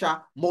financial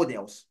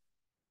models.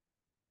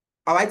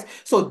 All right.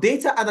 So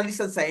data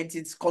analysts and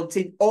scientists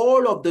contain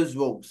all of those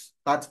roles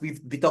that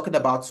we've been talking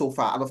about so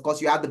far. And of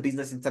course, you have the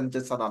business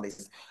intelligence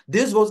analyst.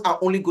 These roles are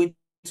only going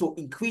to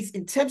increase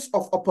in terms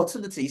of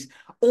opportunities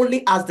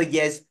only as the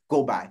years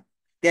go by.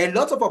 There are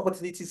lots of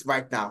opportunities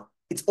right now.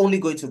 It's only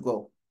going to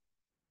grow.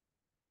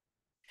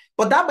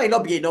 But that might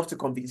not be enough to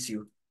convince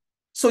you.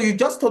 So you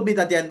just told me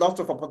that there are lots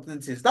of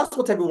opportunities. That's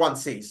what everyone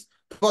says.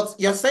 But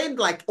you're saying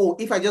like, oh,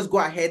 if I just go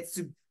ahead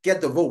to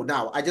get the role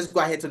now, I just go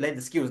ahead to learn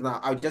the skills now,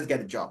 I'll just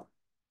get a job.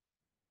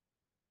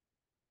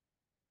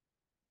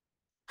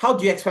 How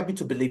do you expect me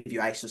to believe you,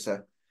 Aisha,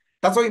 sir?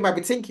 That's what you might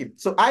be thinking.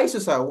 So, Aisha,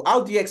 sir,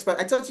 how do you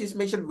expect? I thought you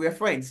mentioned we are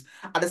friends.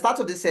 At the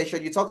start of this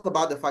session, you talked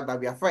about the fact that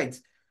we are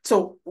friends.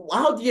 So,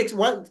 how do you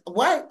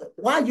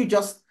why you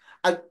just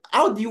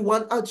how do you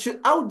want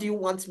how do you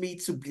want me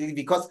to believe?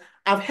 Because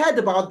I've heard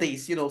about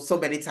this, so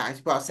many times.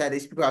 People have said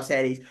this. People have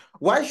said it.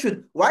 Why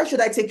should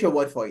I take your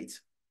word for it?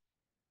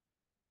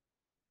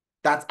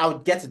 That I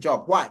would get a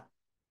job. Why?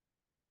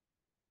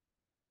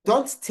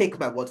 Don't take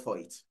my word for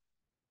it.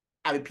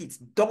 I repeat,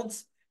 don't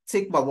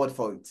take my word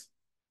for it.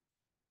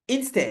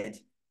 Instead,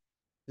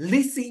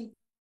 listen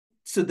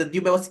to the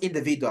numerous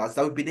individuals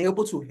that we've been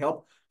able to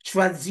help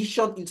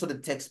transition into the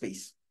tech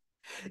space.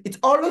 It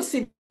always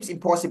seems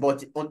impossible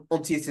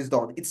until it is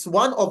done. It's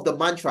one of the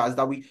mantras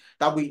that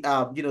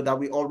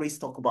we always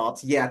talk about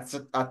here at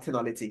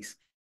Analytics.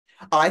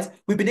 All right,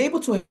 we've been able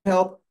to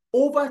help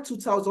over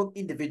 2,000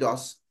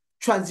 individuals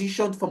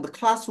transition from the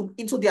classroom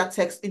into their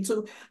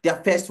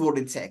first role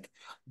in tech.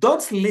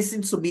 Don't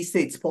listen to me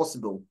say it's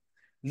possible.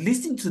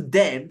 Listen to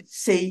them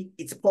say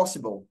it's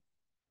possible.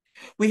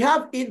 We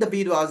have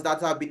individuals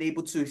that have been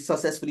able to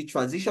successfully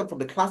transition from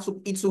the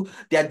classroom into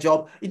their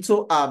job,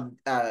 into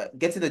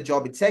getting a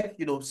job in tech.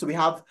 So we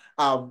have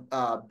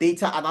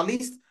data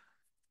analyst.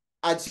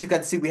 As you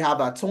can see, we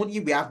have Tony,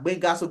 we have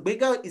Benga. So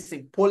Benga is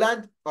in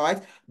Poland. All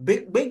right.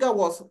 Benga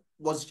was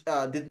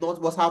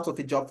out of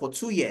a job for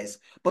 2 years.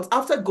 But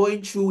after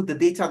going through the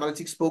data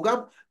analytics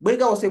program,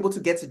 Benga was able to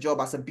get a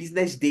job as a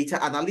business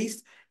data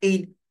analyst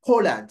in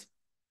Poland.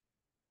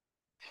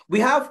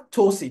 We have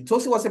Tosin.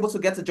 Tosin was able to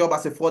get a job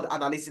as a fraud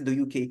analyst in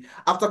the UK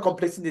after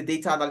completing the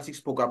data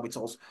analytics program with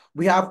us.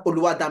 We have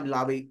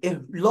Oluwadamilawe,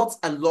 a lot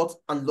and lot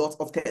and lot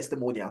of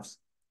testimonials.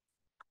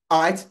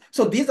 All right.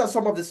 So these are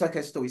some of the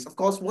success stories. Of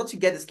course, once you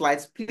get the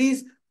slides,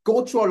 please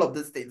go through all of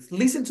these things.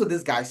 Listen to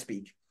this guy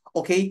speak.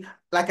 Okay.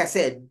 Like I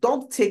said,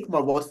 don't take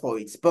my word for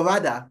it, but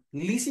rather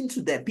listen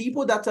to them.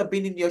 People that have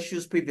been in your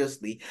shoes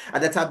previously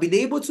and that have been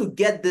able to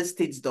get these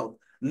things done.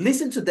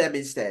 Listen to them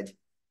instead.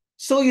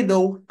 So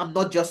I'm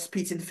not just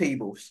spitting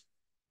fables.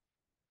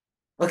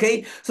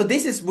 Okay, so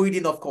this is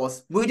Muidin, of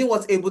course. Muidin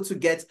was able to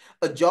get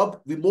a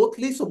job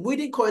remotely. So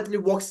Muidin currently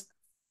works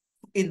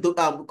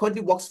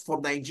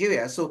from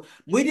Nigeria. So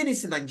Muidin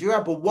is in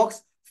Nigeria, but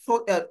works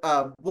for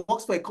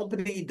a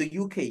company in the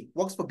UK,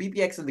 works for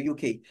BPX in the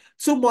UK,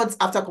 2 months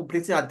after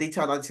completing our data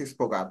analytics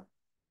program.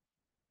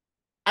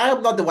 I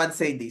am not the one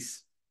saying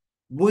this.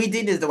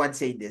 Muidin is the one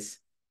saying this.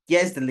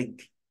 Here's the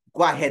link.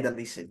 Go ahead and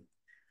listen.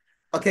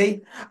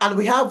 Okay, and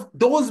we have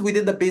those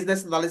within the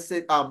business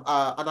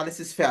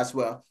analysis sphere as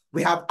well.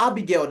 We have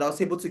Abigail that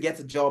was able to get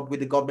a job with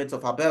the government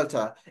of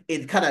Alberta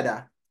in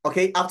Canada.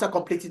 Okay, after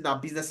completing our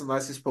business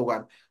analysis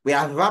program. We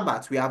have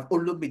Ramat, we have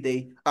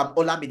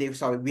Olamide,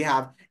 sorry, we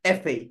have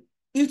FA.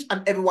 Each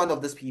and every one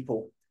of these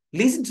people,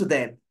 listen to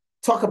them,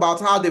 talk about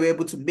how they were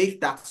able to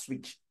make that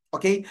switch.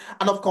 Okay,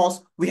 and of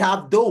course, we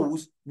have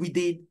those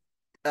within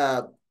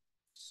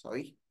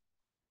sorry.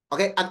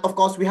 Okay, and of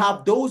course, we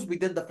have those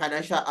within the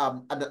financial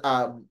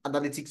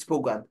analytics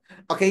program.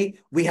 Okay,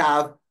 we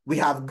have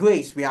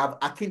Grace, we have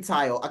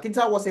Akintayo.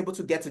 Akintayo was able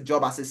to get a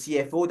job as a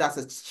CFO, that's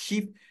a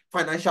Chief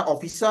Financial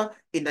Officer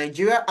in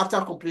Nigeria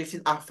after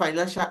completing a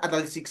financial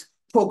analytics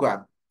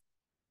program.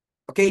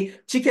 Okay,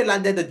 Chike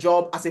landed a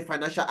job as a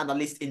financial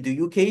analyst in the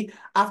UK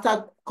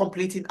after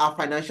completing our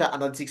financial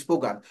analytics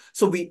program.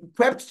 So we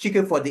prepped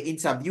Chike for the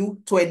interview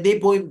to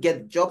enable him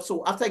get the job.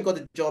 So after he got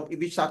the job, he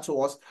reached out to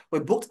us. We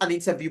booked an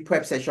interview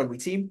prep session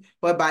with him,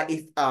 whereby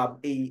if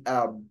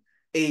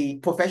a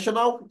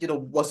professional,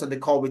 was on the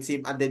call with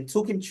him and then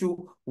took him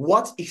through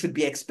what he should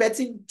be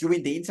expecting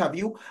during the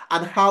interview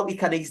and how he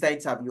can ace the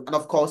interview. And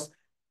of course,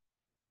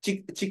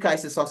 Chika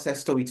is a success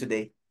story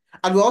today.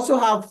 And we also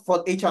have for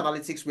HR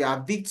Analytics, we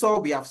have Victor,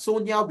 we have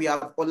Sonia, we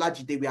have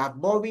Olajide, we have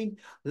Maureen.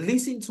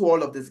 Listen to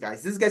all of these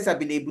guys. These guys have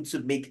been able to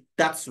make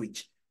that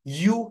switch.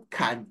 You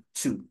can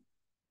too.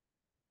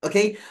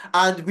 Okay,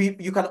 and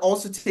you can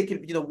also take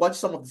it, watch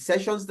some of the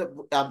sessions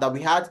that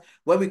we had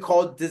when we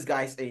called these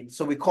guys in.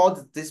 So we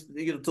called this,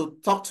 to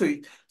talk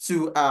to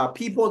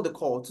people on the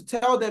call to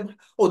tell them,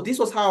 oh, this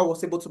was how I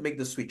was able to make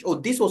the switch. Oh,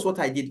 this was what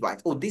I did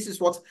right. Oh, this is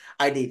what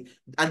I did,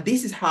 and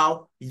this is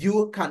how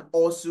you can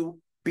also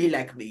be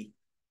like me.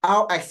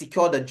 How I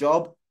secured a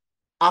job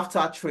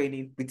after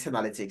training with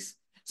analytics.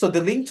 So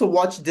the link to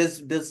watch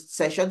these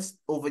sessions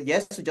over,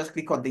 yes, so just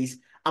click on these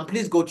and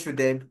please go through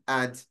them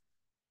and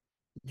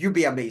you'll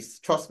be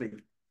amazed. Trust me.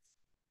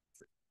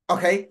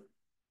 Okay.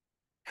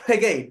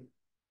 Again,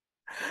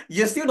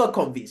 you're still not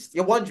convinced.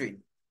 You're wondering.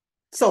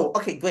 So,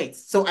 okay, great.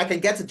 So I can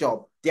get a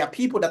job. There are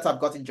people that have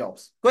gotten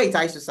jobs. Great,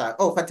 I should say.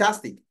 Oh,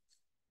 fantastic.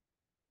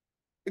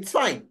 It's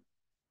fine.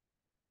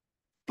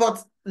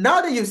 But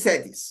now that you've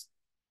said this,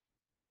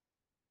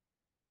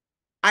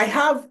 I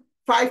have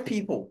 5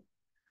 people.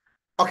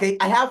 Okay,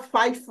 I have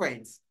 5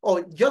 friends.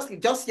 Oh,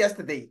 just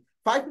yesterday,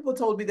 5 people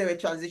told me they were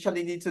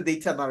transitioning into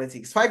data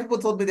analytics. 5 people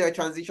told me they were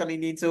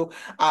transitioning into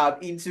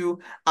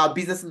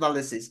business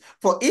analysis.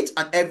 For each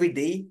and every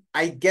day,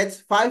 I get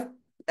 5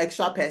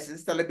 extra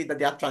persons telling me that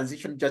they are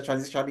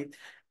transitioning.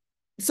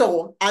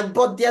 So,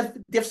 but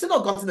they've still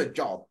not gotten a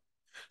job.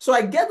 So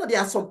I get that there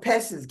are some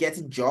persons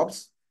getting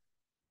jobs,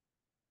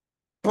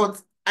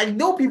 but I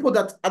know people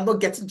that are not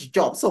getting the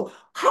job. So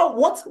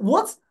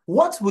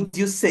what would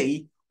you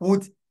say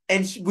would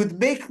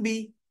make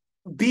me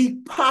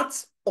be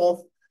part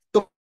of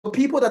the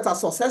people that are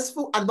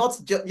successful and not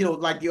just,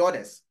 like the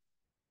others?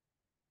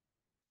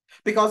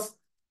 Because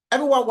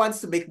everyone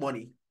wants to make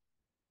money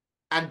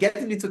and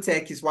getting into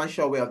tech is one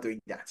sure way of doing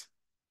that.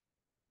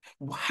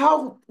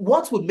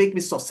 What would make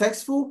me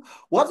successful?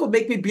 What would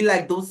make me be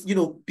like those,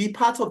 be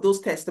part of those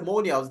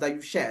testimonials that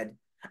you shared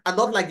and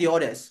not like the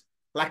others,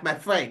 like my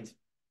friend,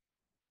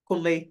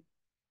 Kunle.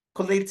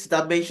 Kunle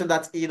that mentioned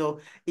that,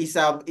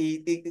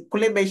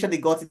 Kunle mentioned he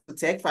got into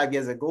tech 5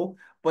 years ago,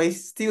 but he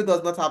still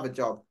does not have a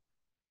job.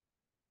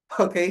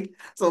 Okay,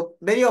 so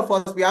many of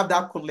us, we have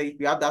that Kunle,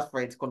 we have that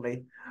friend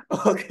Kunle.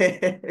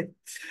 Okay,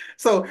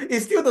 so he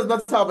still does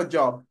not have a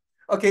job.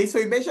 Okay, so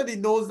he mentioned he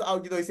knows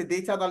how, he's a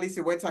data analyst.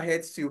 He went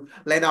ahead to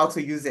learn how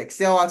to use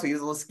Excel, how to use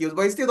those skills,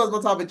 but he still does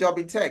not have a job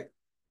in tech.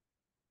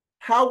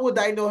 How would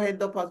I know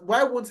end up as,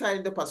 why won't I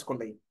end up as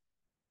Kunle?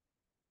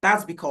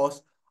 That's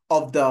because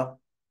of the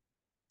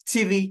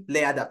TV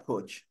layered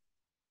approach.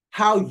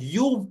 How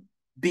you've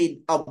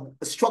been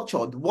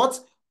structured, what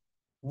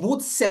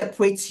would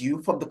separate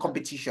you from the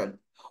competition.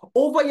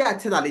 Over here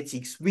at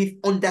Analytics, we've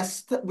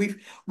understood,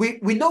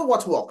 we know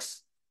what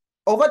works.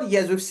 Over the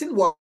years, we've seen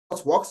what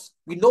works,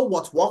 we know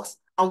what works,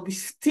 and we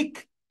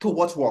stick to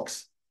what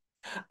works.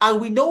 And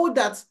we know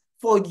that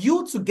for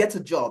you to get a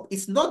job,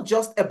 it's not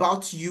just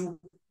about you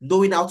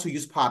knowing how to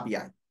use Power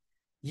BI.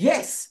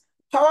 Yes,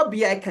 Power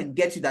BI can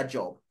get you that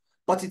job,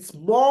 but it's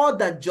more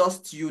than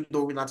just you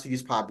knowing how to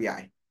use Power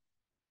BI.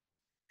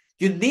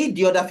 You need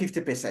the other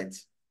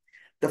 50%.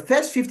 The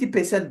first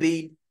 50%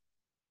 being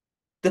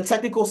the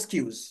technical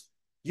skills.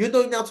 You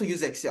know how to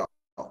use Excel.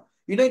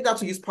 You know how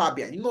to use Power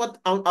BI. You know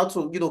how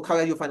to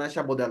carry your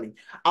financial modeling.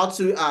 How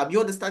to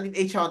you understanding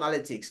HR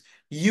analytics.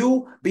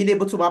 You being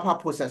able to map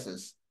out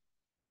processes.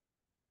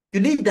 You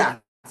need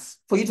that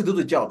for you to do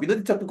the job. You need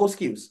the technical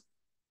skills.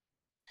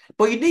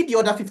 But you need the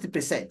other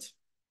 50%,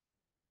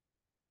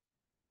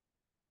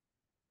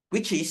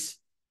 which is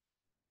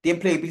the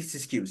employability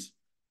skills.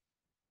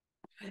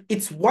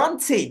 It's one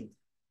thing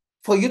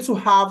for you to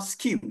have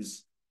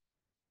skills.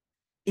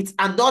 It's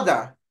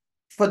another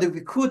for the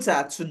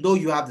recruiter to know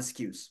you have the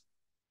skills.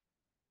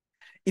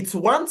 It's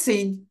one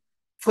thing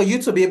for you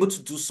to be able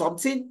to do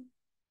something.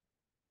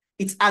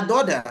 It's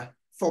another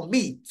for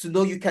me to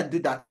know you can do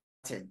that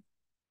thing.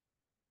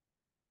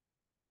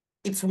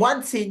 It's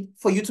one thing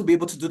for you to be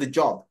able to do the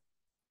job.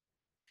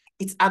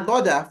 It's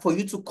another for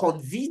you to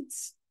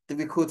convince the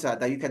recruiter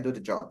that you can do the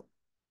job.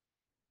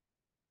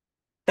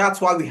 That's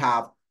why we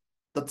have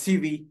the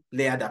TV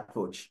layered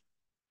approach.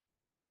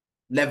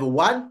 Level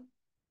 1,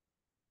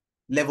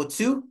 level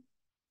 2,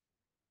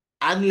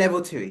 and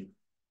level 3.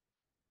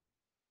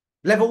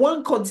 Level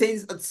 1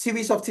 contains a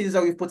series of things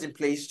that we've put in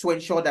place to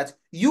ensure that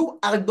you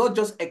are not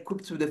just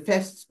equipped with the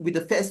first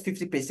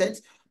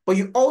 50%, but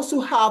you also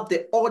have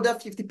the other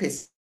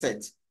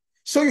 50%.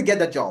 So you get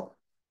the job.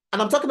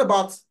 And I'm talking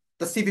about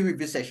the CV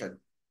review session.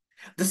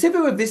 The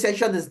CV review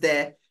session is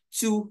there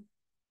to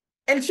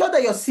ensure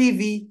that your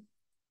CV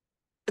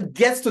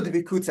gets to the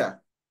recruiter.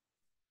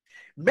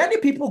 Many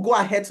people go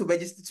ahead to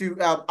register to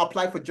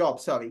apply for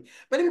jobs. Sorry.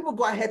 Many people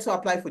go ahead to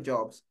apply for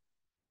jobs.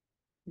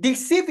 The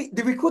CV,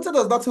 the recruiter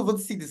does not even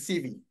see the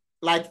CV.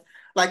 Like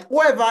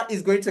whoever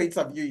is going to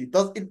interview you,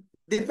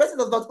 the person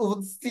does not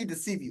even see the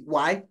CV.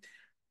 Why?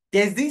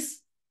 There's this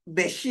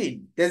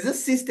machine, there's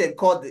this system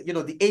called,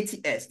 the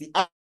ATS, the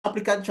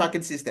applicant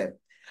tracking system.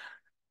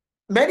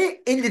 Many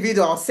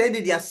individuals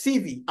sending their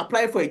CV,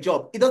 applying for a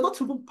job. It does not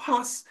even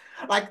pass.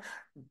 Like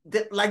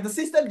the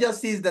system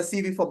just sees the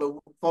CV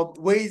from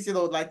ways,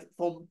 like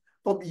from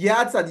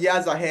yards and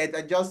yards ahead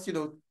and just,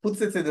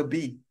 puts it in the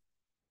bin.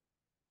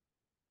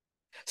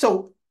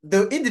 So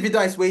the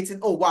individual is waiting.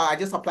 Oh wow, I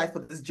just applied for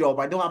this job.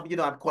 I know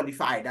I'm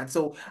qualified, and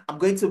so I'm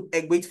going to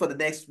wait for the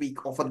next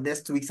week or for the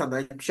next 2 weeks, and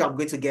I'm sure I'm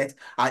going to get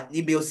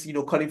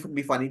emails, calling for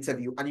me for an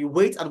interview. And you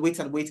wait and wait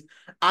and wait,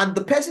 and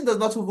the person does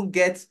not even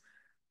get,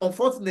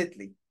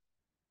 unfortunately.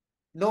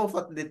 No,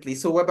 unfortunately.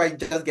 So whereby you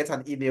just get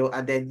an email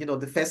and then,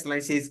 the first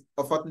line says,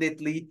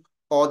 unfortunately,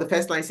 or the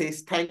first line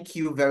says, thank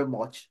you very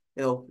much.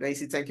 When you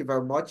see thank you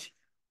very much,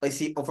 or you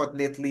see,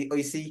 unfortunately, or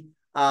you see,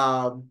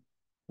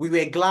 we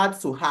were glad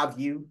to have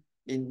you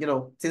in,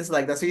 things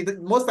like that. So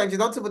most times you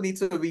don't even need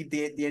to read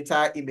the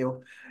entire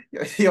email.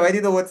 You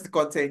already know what it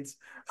contains.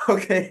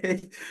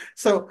 Okay.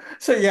 So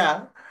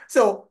yeah.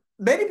 So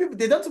many people,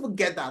 they don't even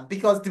get that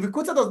because the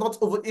recruiter does not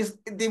over, is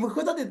the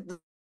recruiter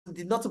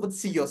did not even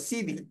see your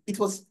CV. It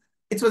was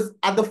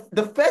at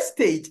the first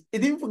stage, it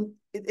didn't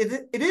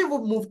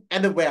even move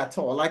anywhere at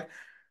all. Like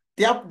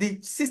the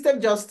system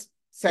just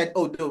said,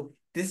 oh no,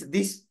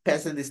 this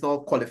person is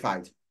not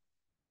qualified.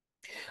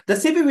 The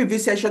CV review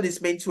session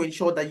is meant to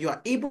ensure that you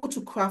are able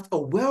to craft a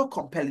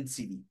well-compelling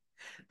CV.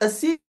 A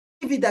CV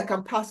that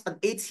can pass an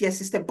 8-year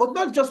system, but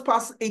not just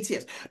pass 8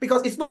 years,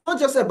 because it's not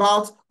just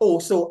about, oh,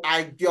 so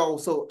I know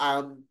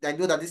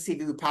that this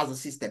CV will pass the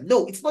system.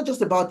 No, it's not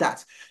just about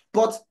that,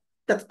 but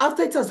that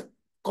after it has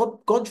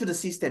gone through the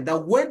system,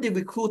 that when the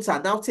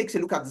recruiter now takes a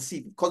look at the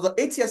CV, because the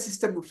 8-year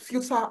system will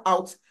filter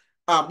out,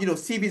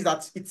 CVs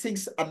that it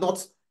thinks are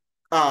not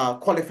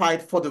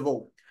qualified for the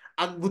role,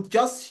 and would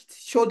just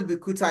show the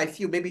recruiter a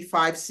few, maybe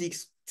 5,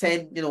 6,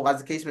 10,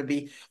 as the case may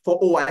be, for,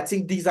 oh, I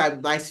think these are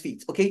nice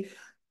fits. Okay.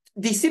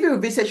 The CV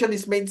review session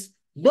is meant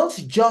not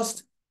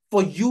just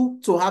for you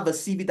to have a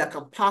CV that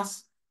can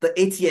pass the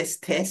ATS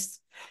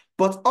test,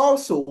 but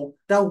also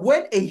that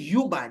when a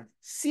human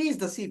sees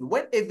the CV,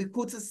 when a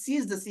recruiter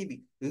sees the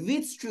CV,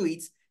 reads through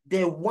it,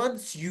 they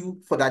want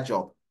you for that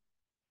job.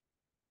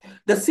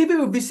 The CV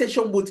review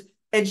session would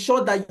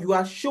ensure that you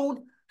are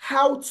shown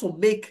how to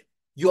make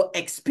your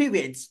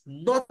experience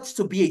not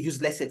to be a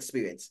useless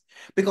experience,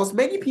 because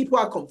many people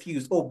are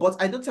confused. Oh, but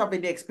I don't have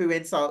any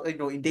experience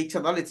in data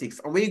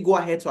analytics. And when you go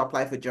ahead to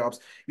apply for jobs,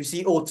 you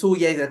see, oh, 2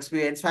 years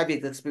experience, 5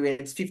 years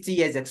experience, 50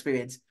 years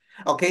experience.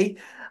 Okay.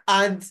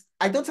 And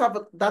I don't have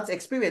that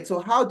experience. So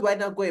how do I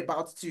now go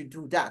about to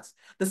do that?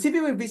 The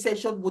CV review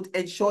session would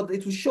ensure that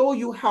it will show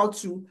you how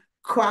to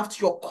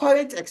craft your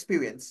current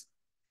experience,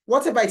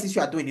 whatever it is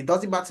you are doing, it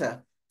doesn't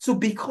matter, to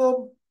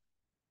become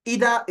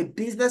either a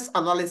business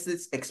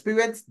analysis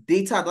experience,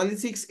 data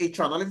analytics,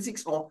 HR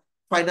analytics, or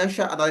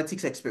financial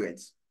analytics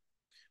experience,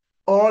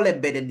 all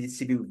embedded in the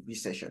CV review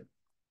session.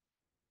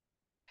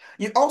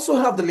 You also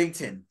have the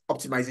LinkedIn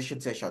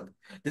optimization session.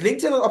 The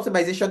LinkedIn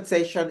optimization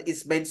session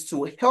is meant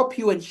to help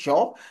you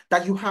ensure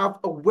that you have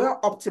a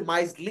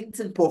well-optimized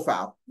LinkedIn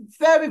profile.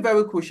 Very,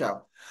 very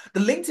crucial. The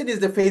LinkedIn is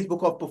the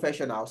Facebook of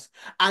professionals,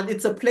 and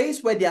it's a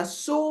place where there are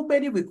so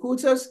many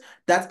recruiters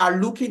that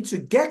are looking to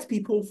get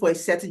people for a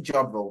certain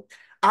job role.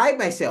 I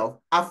myself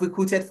have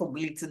recruited from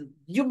LinkedIn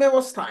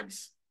numerous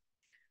times.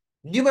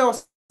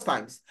 Numerous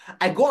times.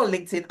 I go on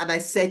LinkedIn and I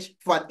search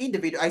for an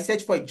individual. I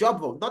search for a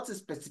job role, not a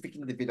specific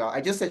individual.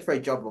 I just search for a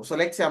job role. So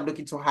let's say I'm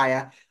looking to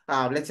hire,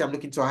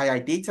 a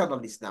data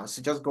analyst now.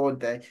 So just go on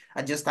there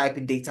and just type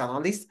in data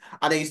analyst,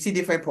 and then you see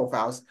different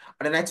profiles.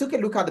 And then I took a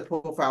look at the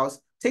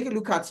profiles, take a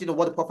look at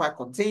what the profile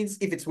contains,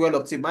 if it's well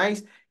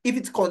optimized, if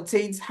it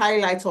contains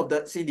highlights of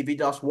the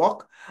individual's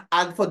work.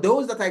 And for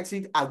those that I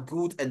think are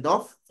good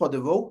enough for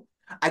the role,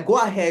 I go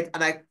ahead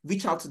and I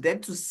reach out to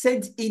them to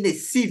send in a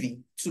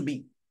CV to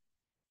me.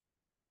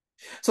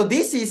 So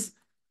this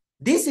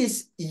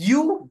is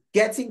you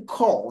getting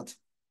called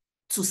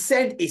to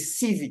send a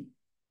CV.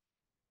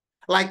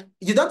 Like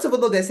you don't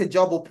even know there's a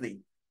job opening.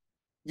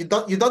 You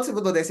don't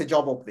even know there's a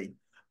job opening.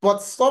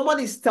 But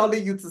someone is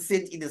telling you to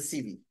send in a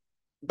CV.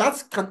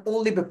 That can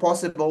only be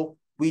possible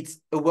with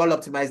a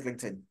well-optimized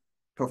LinkedIn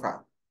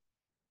profile.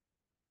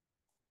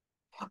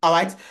 All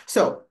right.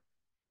 So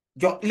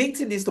your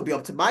LinkedIn needs to be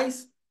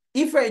optimized.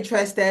 If you're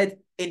interested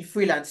in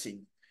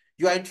freelancing,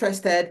 you are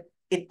interested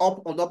in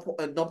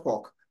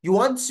Upwork. You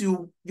want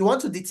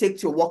to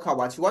detect your work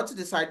hours. You want to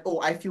decide, oh,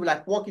 I feel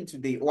like working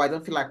today, or I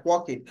don't feel like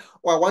working,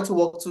 or I want to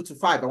work 2 to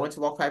 5. I want to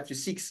work 5 to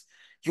 6.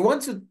 You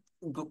want to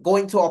go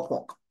into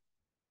Upwork.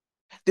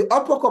 The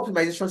Upwork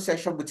optimization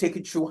session will take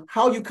you through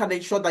how you can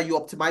ensure that you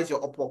optimize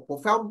your Upwork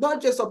profile,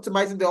 not just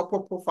optimizing the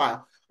Upwork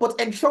profile,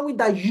 but ensuring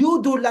that you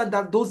do land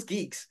on those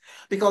gigs,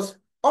 because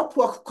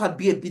Upwork can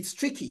be a bit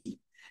tricky.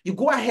 You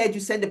go ahead,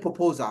 you send a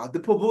proposal. The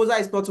proposal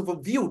is not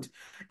even viewed.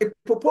 A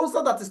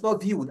proposal that is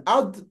not viewed,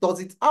 how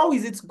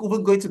is it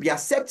even going to be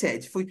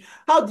accepted?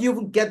 How do you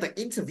even get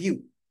the interview?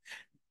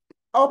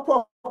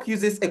 Upwork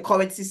uses a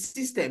currency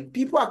system.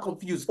 People are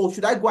confused. Oh,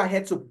 should I go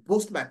ahead to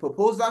boost my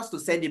proposals to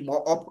send in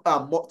more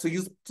up, more to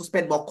use to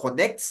spend more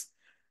connects?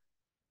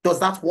 Does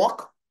that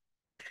work?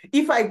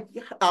 If I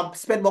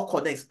spend more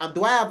connects, and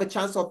do I have a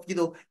chance of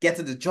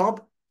getting the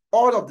job?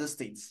 All of these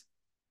things.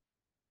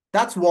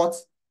 That's what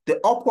the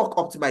Upwork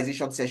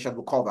optimization session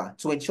will cover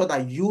to ensure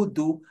that you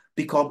do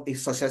become a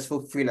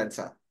successful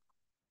freelancer.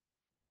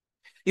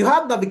 You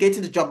have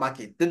navigating the job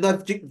market. The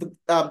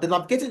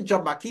navigating the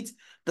job market,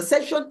 the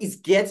session is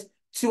geared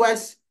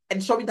towards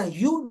ensuring that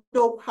you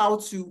know how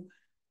to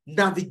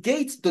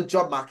navigate the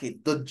job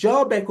market, the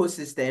job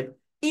ecosystem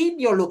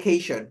in your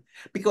location.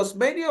 Because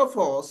many of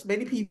us,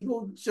 many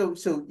people,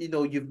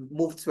 you've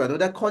moved to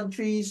another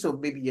country, so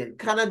maybe you're in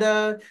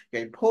Canada,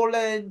 you're in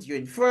Poland, you're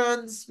in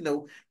France,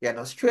 you're in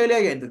Australia,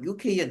 you're in the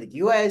UK, you're in the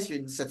US, you're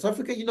in South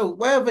Africa,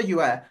 wherever you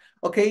are.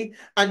 Okay,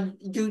 and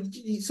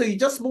so you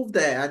just moved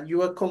there and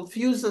you are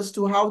confused as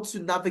to how to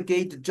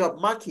navigate the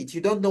job market.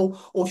 You don't know,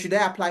 or should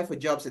I apply for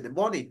jobs in the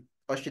morning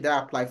or should I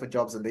apply for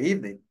jobs in the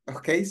evening?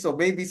 Okay, so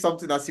maybe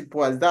something as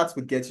simple as that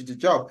would get you the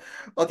job.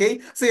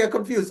 Okay, so you're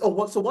confused.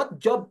 Oh, so what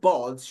job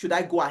boards should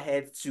I go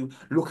ahead to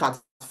look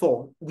at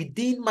for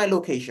within my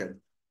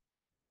location?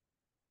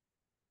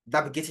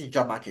 Navigating the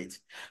job market.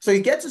 So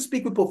you get to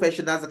speak with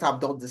professionals that have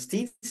done these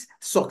things,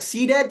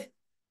 succeeded.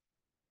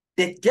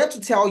 They get to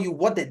tell you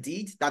what they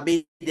did that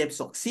made them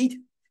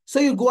succeed. So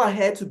you go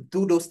ahead to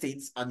do those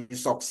things and you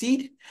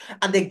succeed.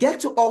 And they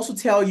get to also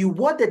tell you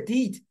what they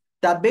did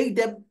that made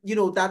them,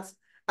 that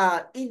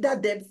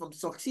hindered them from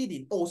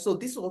succeeding. Oh, so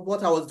this was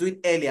what I was doing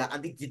earlier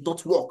and it did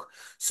not work.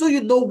 So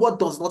you know what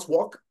does not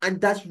work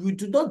and that you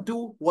do not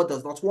do what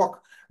does not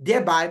work,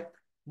 thereby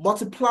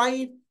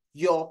multiplying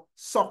your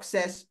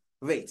success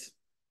rate.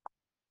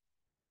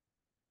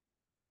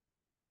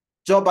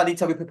 Job and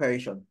interview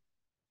preparation.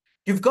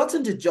 You've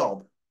gotten the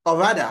job, or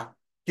rather,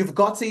 you've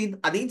gotten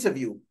an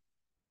interview.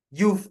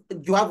 You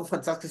have a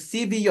fantastic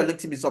CV, your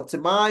LinkedIn is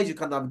optimized, you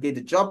can navigate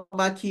the job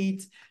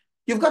market.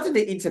 You've gotten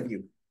the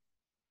interview.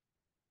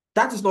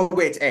 That is not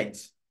where it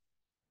ends.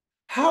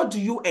 How do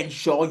you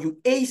ensure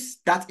you ace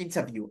that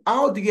interview?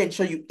 How do you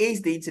ensure you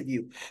ace the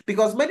interview?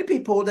 Because many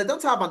people, they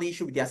don't have an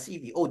issue with their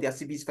CV. Oh, their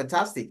CV is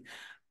fantastic.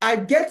 I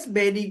get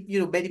many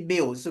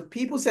mails. So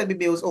people send me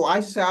mails. Oh, I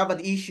just have an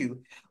issue.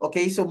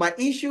 Okay, so my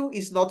issue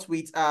is not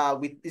with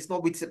it's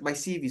not with my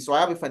CV. So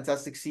I have a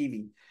fantastic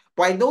CV.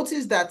 But I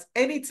noticed that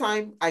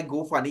anytime I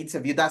go for an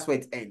interview, that's where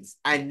it ends.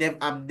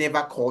 I'm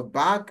never called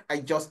back. I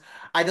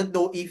don't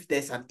know if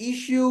there's an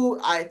issue.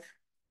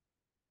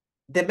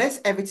 They mess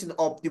everything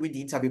up during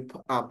the interview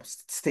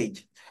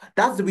stage.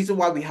 That's the reason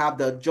why we have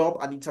the job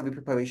and interview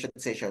preparation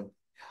session.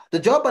 The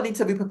job and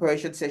interview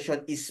preparation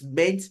session is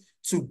meant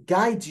to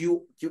guide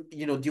to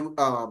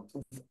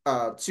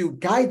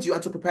guide you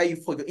and to prepare you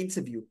for your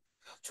interview,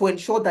 to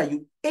ensure that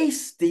you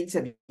ace the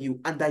interview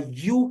and that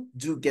you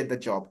do get the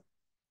job.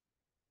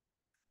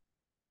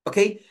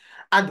 Okay,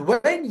 and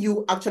when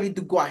you actually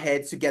do go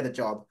ahead to get the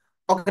job,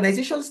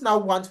 organizations now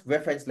want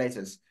reference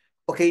letters.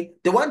 Okay,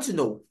 they want to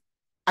know,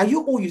 are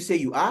you who you say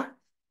you are?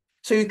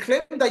 So you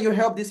claim that you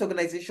help this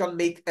organization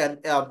make a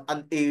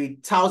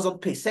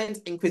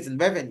 1,000% increase in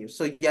revenue.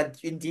 So you're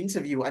in the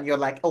interview and you're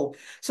like, oh,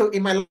 so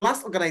in my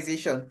last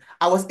organization,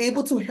 I was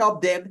able to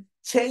help them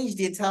change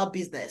the entire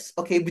business.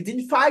 Okay,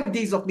 within 5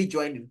 days of me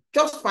joining,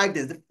 just 5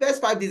 days, the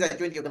first 5 days I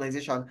joined the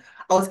organization,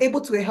 I was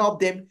able to help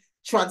them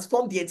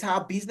transform the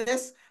entire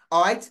business,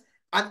 all right,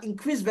 and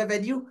increase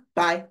revenue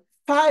by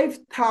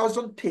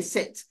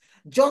 5,000%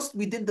 just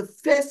within the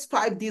first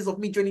 5 days of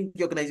me joining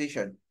the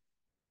organization.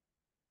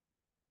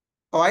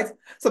 All right.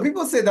 So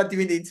people say that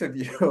during the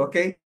interview,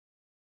 okay?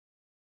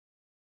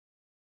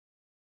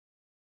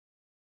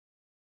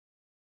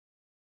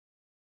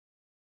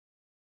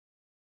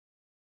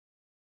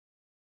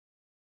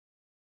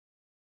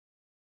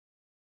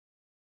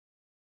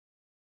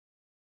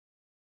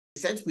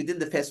 Sent within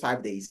the first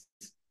 5 days.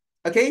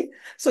 Okay,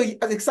 so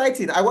it's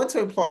exciting. I want to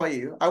employ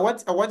you. I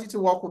want you to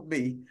work with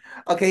me.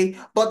 Okay,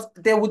 but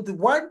they would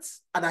want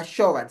an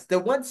assurance. They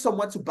want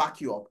someone to back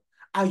you up.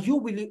 Are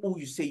you really who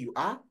you say you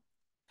are?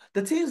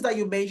 The things that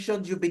you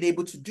mentioned you've been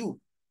able to do,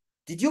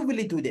 did you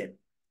really do them?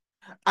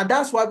 And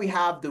that's why we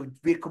have the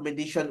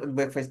recommendation and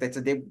reference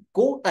letter. They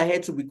go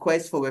ahead to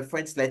request for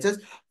reference letters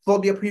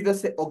from your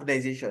previous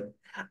organization.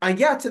 And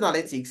here at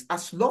Analytics,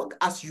 as long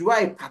as you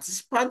are a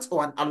participant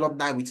or an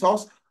alumni with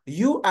us,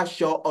 you are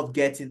sure of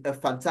getting a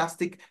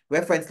fantastic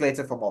reference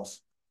letter from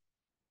us.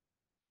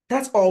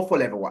 That's all for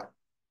level one.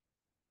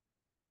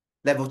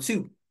 Level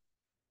two,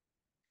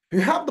 you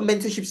have the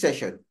mentorship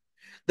session.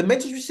 The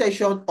mentorship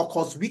session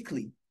occurs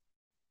weekly.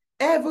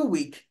 Every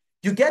week,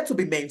 you get to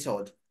be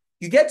mentored.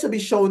 You get to be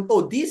shown,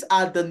 oh, these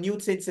are the new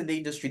things in the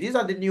industry. These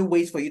are the new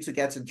ways for you to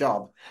get a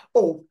job.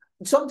 Oh,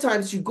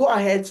 sometimes you go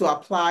ahead to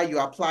apply, you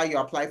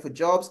apply for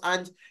jobs,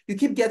 and you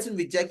keep getting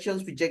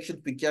rejections,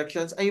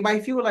 and you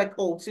might feel like,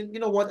 oh, so, you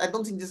know what, I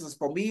don't think this is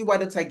for me. Why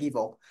don't I give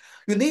up?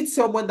 You need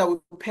someone that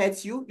will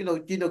pet you,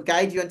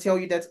 guide you and tell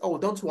you that, oh,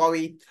 don't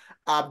worry,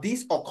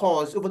 this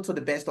occurs even to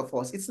the best of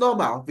us. It's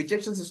normal.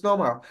 Rejections is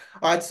normal.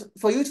 All right,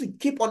 for you to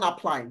keep on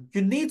applying,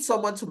 you need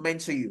someone to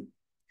mentor you.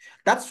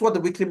 That's what the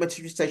weekly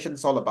material session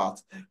is all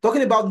about.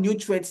 Talking about new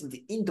trends in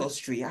the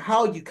industry,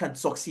 how you can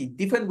succeed,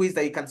 different ways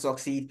that you can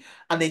succeed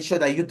and ensure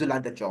that you do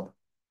land the job.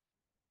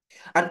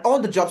 And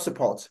on the job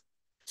support.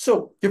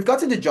 So you've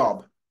gotten the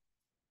job,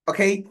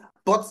 okay?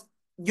 But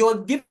you're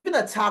given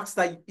a task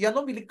that you're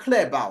not really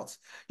clear about.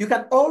 You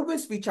can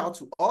always reach out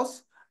to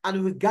us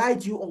and we'll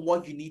guide you on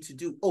what you need to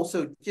do.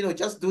 Also,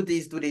 just do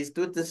this, do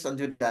this, and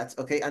do that,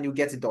 okay? And you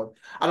get it done.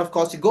 And of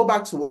course, you go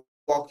back to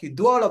work, you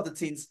do all of the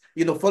things,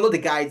 follow the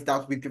guides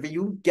that we've given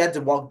you, get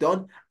the work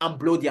done, and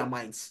blow their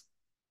minds.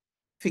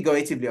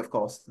 Figuratively, of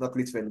course, not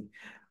literally.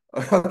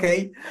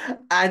 Okay.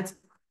 And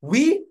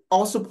we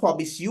also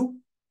promise you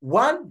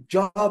one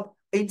job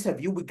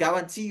interview. We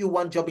guarantee you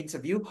one job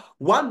interview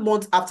 1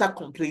 month after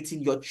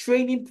completing your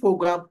training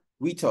program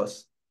with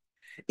us.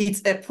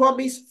 It's a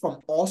promise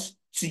from us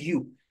to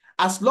you.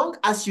 As long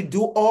as you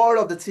do all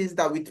of the things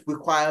that we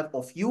require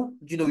of you,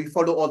 you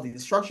follow all the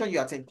instruction, you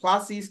attend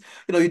classes,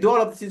 you do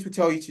all of the things we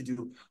tell you to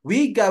do.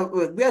 We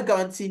are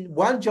guaranteeing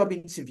one job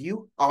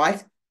interview, all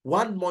right,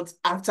 1 month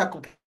after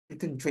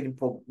completing the training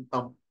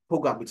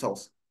program with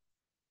us.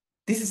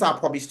 This is our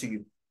promise to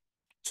you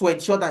to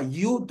ensure that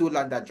you do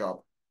land that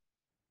job.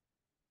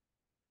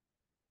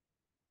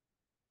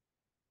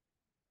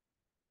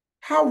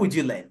 How would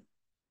you learn?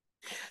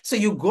 So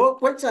you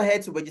went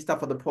ahead to register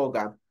for the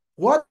program.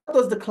 What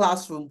does the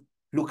classroom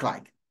look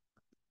like?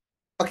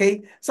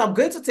 Okay, so I'm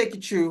going to take you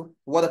through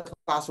what a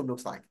classroom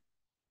looks like.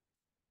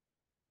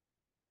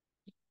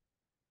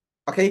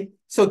 Okay,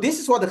 so this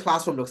is what the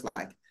classroom looks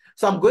like.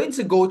 So I'm going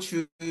to go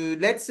to,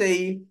 let's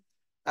say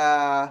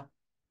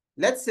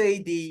let's say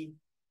data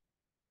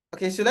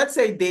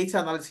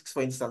analytics,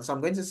 for instance. So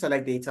I'm going to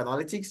select data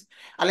analytics,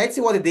 and let's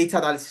see what the data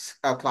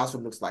analytics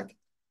classroom looks like.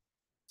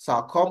 So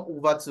I'll come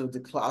over to the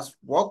class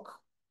work.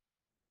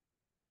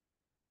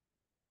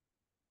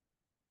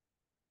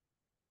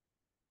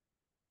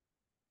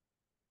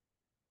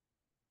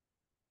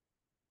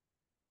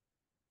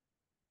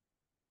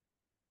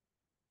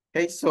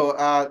 Okay, so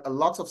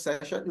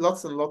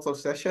lots and lots of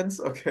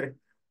sessions. Okay,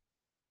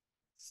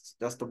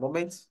 just a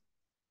moment.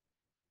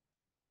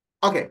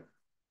 Okay,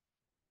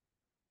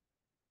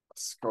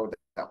 scroll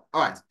down.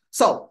 All right.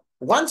 So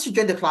once you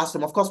join the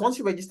classroom, of course, once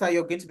you register,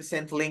 you're going to be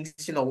sent links.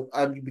 You'll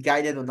be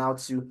guided on how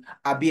to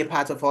be a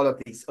part of all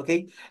of this.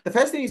 Okay. The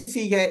first thing you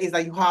see here is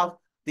that you have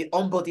the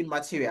onboarding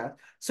material.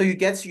 So you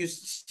get to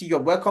see your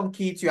welcome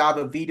kit. You have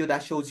a video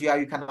that shows you how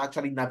you can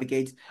actually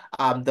navigate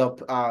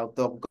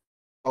the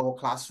Google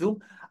Classroom,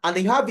 and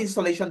then you have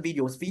installation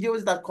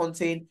videos that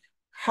contain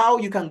how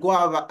you can go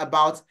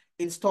about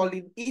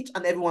installing each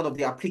and every one of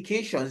the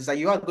applications that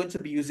you are going to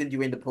be using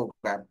during the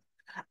program.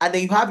 And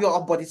then you have your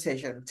onboarding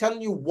session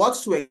telling you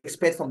what to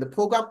expect from the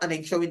program and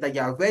ensuring that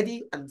you are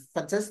ready and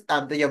fantastic,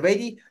 that you're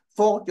ready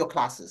for your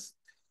classes.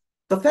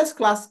 The first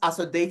class as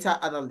a data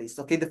analyst,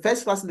 okay, the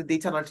first class in the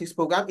data analytics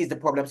program is the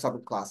problem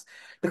solving class,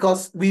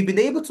 because we've been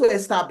able to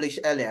establish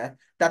earlier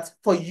that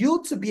for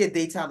you to be a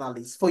data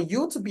analyst, for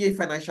you to be a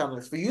financial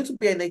analyst, for you to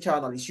be an HR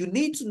analyst, you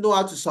need to know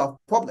how to solve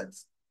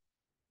problems.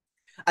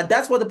 And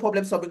that's what the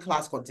problem solving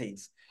class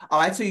contains. All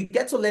right, so you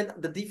get to learn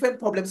the different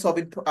problem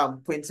solving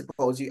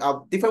principles. You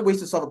have different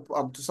ways to solve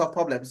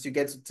problems. You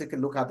get to take a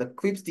look at the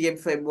Cripps DM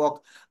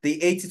framework, the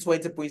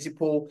 80-20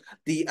 principle,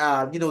 the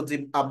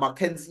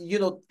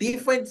McKinsey,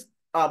 different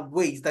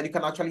ways that you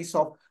can actually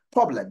solve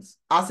problems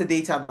as a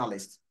data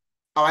analyst.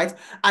 All right,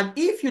 and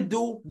if you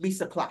do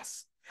miss a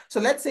class, so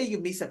let's say you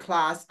miss a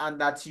class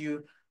and that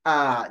you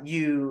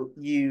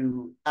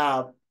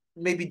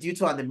maybe due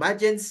to an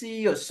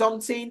emergency or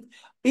something,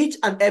 each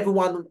and every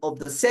one of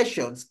the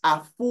sessions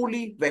are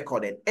fully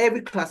recorded.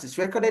 Every class is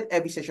recorded,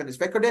 every session is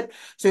recorded.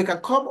 So you can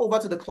come over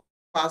to the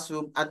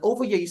classroom, and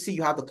over here you see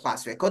you have the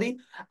class recording,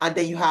 and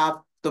then you have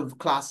the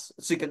class.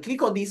 So you can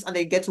click on this and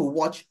then get to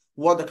watch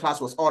what the class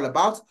was all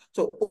about.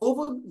 So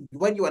over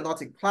when you are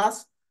not in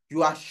class,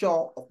 you are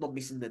sure of not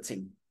missing the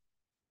thing.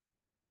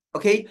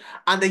 Okay,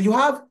 and then you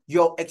have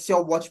your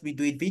Excel watch me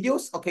do it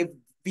videos. Okay,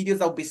 videos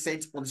that will be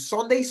sent on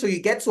Sunday. So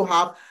you get to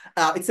have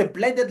it's a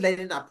blended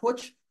learning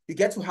approach. You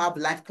get to have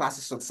live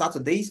classes on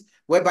Saturdays,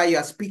 whereby you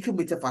are speaking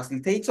with a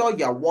facilitator,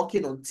 you are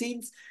working on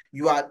teams,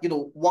 you are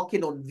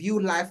working on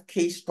view live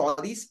case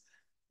studies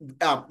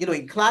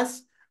in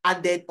class.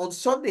 And then on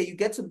Sunday, you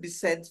get to be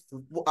sent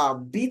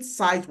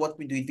bit-sized what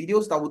we do in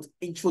videos that would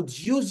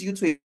introduce you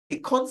to a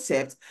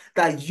concept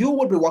that you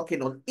will be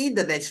working on in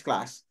the next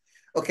class.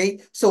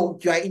 Okay, so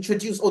you are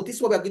introduced, oh, this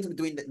is what we're going to be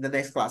doing in the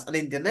next class. And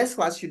in the next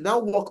class, you now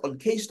work on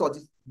case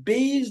studies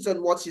based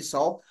on what you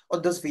saw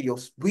on those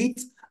videos with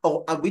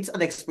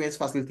an experienced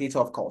facilitator,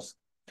 of course.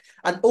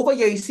 And over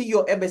here, you see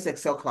your MS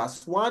Excel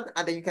class 1,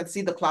 and then you can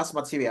see the class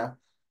material.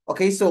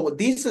 Okay, so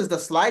this is the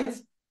slide.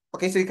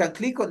 Okay, so you can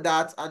click on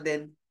that and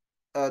then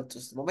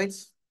just a moment.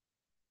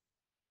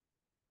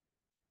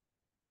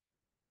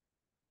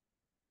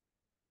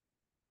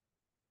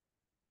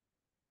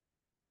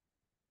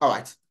 All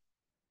right.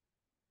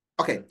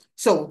 Okay,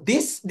 so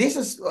this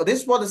is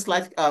what the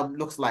slide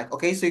looks like.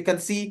 Okay, so you can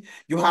see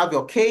you have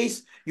your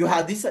case, you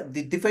have this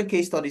the different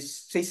case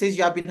studies. So it says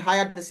you have been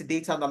hired as a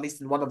data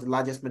analyst in one of the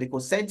largest medical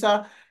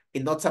center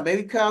in North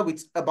America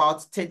with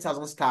about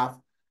 10,000 staff.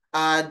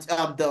 And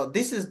the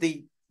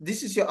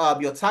this is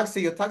your tax. So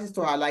your tax is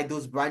to highlight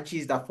those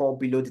branches that fall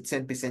below the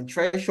 10%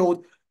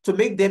 threshold to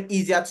make them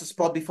easier to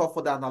spot before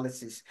further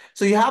analysis.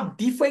 So you have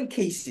different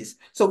cases.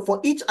 So for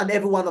each and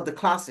every one of the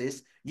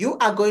classes, you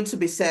are going to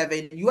be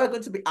you are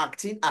going to be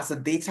acting as a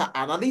data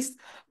analyst,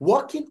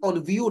 working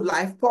on real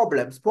life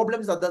problems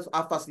that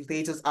our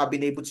facilitators have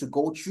been able to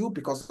go through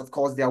because, of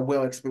course, they are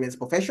well experienced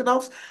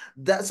professionals.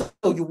 So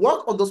you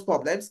work on those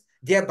problems,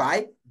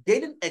 thereby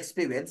gaining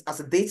experience as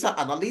a data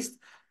analyst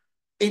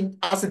in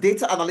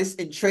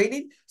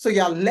training. So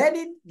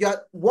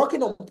you're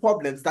working on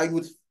problems that you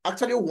would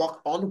actually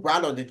work on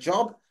while on the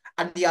job,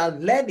 and you are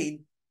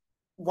learning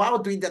while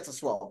doing that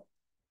as well.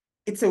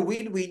 It's a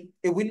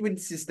win-win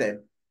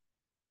system.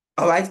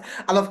 All right.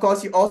 And of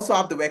course, you also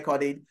have the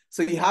recording.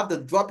 So you have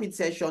the drop-in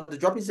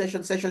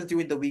sessions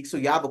during the week. So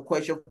you have a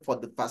question for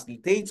the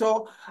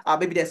facilitator.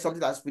 Maybe there's something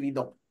that's really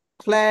not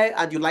clear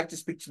and you like to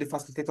speak to the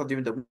facilitator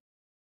during the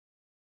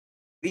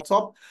week.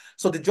 Top.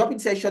 So the drop-in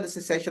session is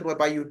a session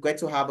whereby you're going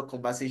to have a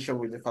conversation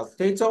with the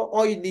facilitator.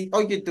 All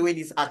you're doing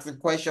is asking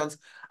questions,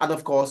 and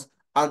of course,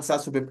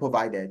 answers will be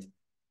provided.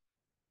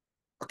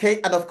 Okay,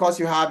 and of course,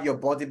 you have your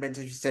body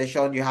mentorship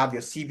session, you have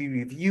your CV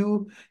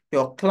review,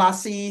 your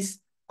classes,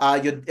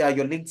 your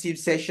LinkedIn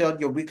session,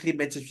 your weekly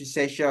mentorship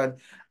session,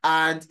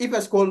 and if I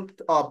scroll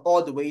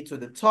all the way to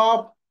the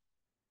top,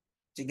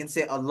 you can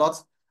see and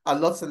lots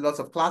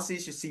of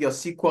classes. You see your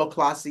SQL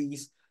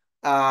classes,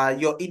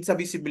 your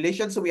interview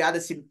simulation. So we had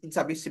a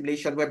interview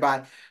simulation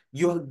whereby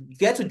you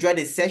get to join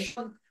a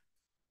session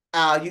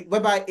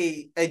whereby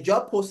a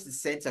job post is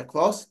sent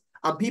across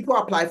and people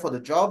apply for the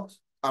job.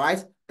 All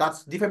right,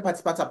 that's different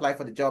participants apply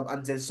for the job,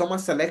 and then someone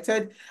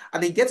selected,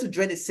 and they get to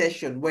join a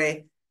session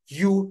where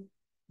you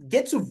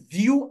get to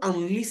view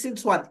and listen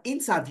to an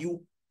interview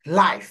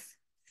live.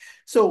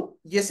 So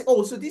yes,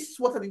 oh, so this is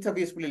what an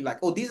interview is really like.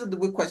 Oh, these are the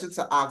way questions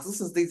are asked.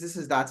 This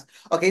is that.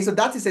 Okay, so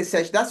that is a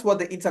session. That's what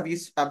the interview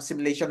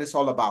simulation is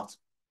all about.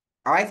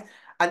 All right,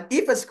 and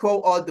if I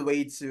scroll all the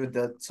way to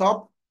the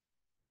top,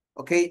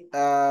 okay,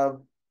 all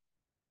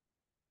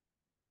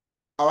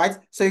right.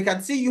 So you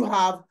can see you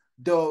have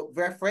the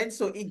reference.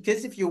 So in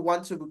case if you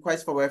want to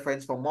request for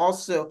reference from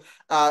us, so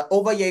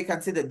over here you can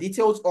see the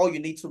details. All you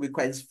need to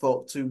request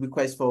for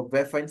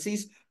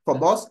references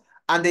from us,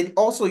 and then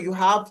also you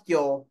have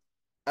your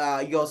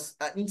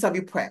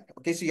interview prep.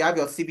 Okay, so you have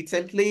your CV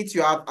template.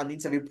 You have an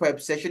interview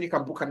prep session. You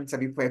can book an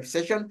interview prep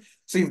session.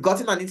 So you've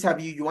gotten an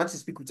interview. You want to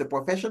speak with a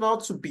professional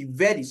to be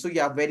ready. So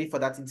you are ready for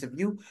that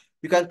interview.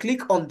 You can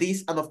click on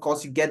this, and of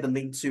course you get the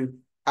link to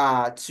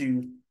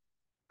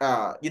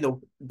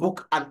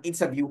book an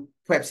interview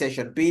prep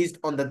session based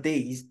on the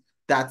days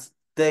that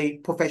the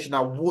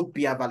professional would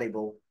be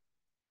available.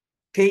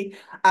 Okay,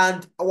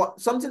 and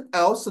something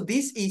else. So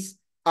this is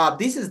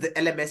the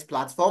LMS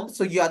platform.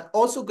 So you are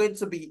also going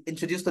to be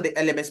introduced to the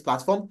LMS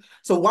platform.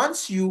 So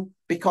once you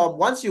become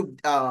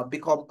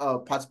a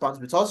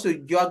participant with us, so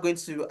you are going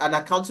to an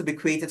account to be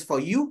created for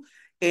you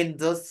in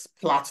this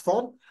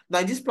platform. Now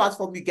in this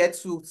platform, you get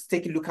to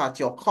take a look at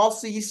your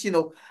courses.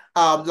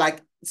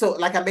 Like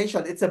I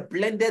mentioned, it's a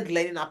blended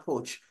learning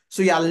approach.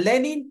 So you are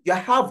learning, you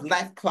have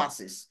live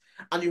classes,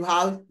 and you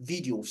have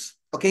videos.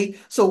 Okay,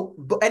 so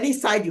any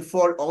side you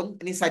fall on,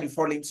 any side you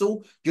fall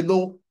into,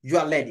 you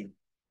are learning.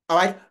 All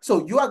right,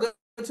 so you are going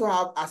to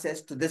have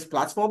access to this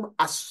platform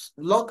as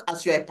long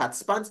as you're a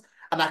participant.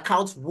 An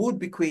account would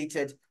be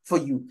created for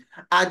you.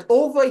 And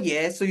over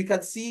here, so you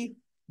can see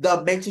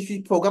the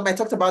mentorship program. I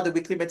talked about the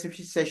weekly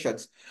mentorship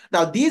sessions.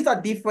 Now, these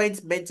are different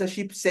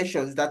mentorship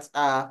sessions that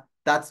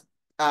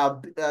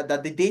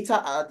the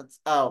data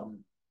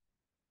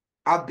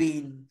have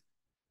been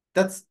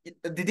that's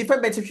the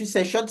different mentorship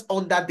sessions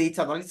on that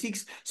data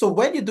analytics. So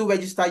when you do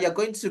register, you're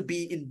going to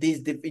be in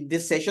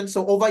this session.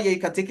 So over here, you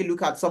can take a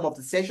look at some of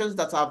the sessions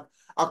that have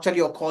actually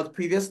occurred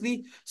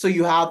previously. So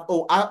you have,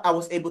 I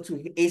was able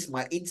to ace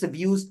my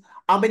interviews.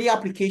 How many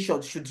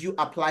applications should you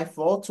apply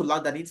for to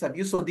land an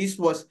interview? So this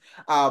was,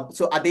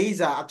 so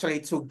Adeza actually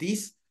took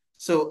this.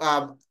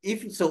 So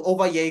if so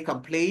over here, you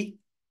can play.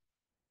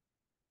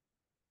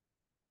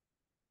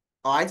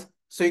 All right.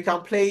 So you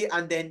can play,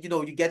 and then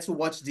you get to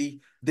watch this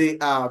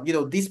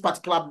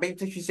particular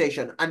mentorship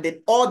session, and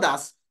then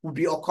others will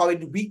be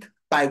occurring week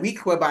by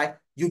week, whereby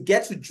you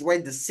get to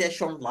join the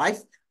session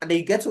live, and then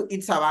you get to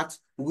interact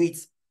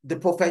with the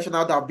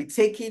professional that will be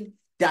taking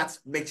that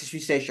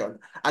mentorship session.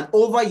 And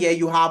over here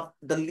you have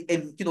the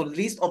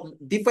list of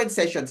different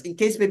sessions. In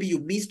case maybe you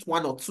missed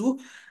one or two,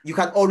 you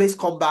can always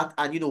come back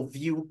and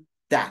view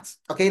that.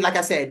 Okay, like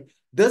I said,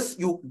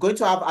 you're going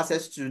to have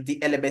access to the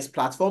LMS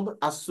platform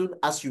as soon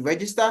as you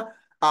register.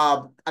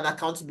 an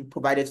account to be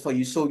provided for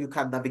you so you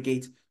can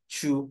navigate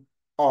through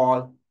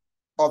all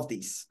of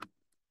these.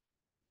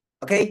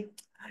 Okay.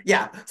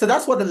 Yeah. So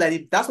that's what the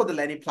learning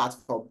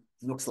platform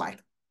looks like.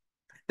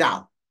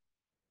 Now,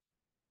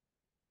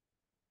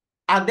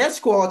 our next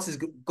course is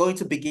going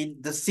to begin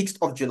the 6th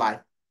of July,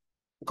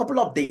 a couple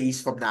of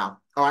days from now.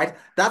 All right.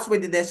 That's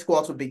when the next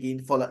course will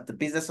begin for the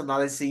business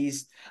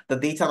analysis, the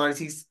data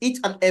analytics, each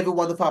and every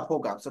one of our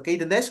programs. Okay.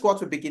 The next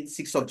course will begin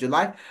 6th of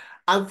July.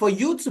 And for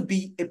you to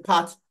be a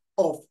part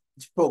of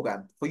the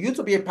program,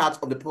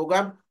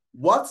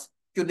 what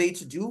you need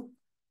to do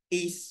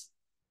is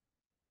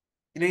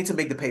you need to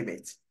make the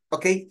payment.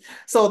 Okay,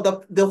 so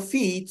the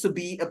fee to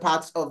be a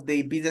part of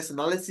the business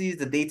analysis,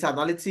 the data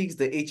analytics,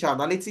 the HR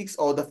analytics,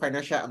 or the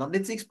financial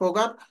analytics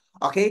program,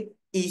 okay,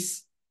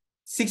 is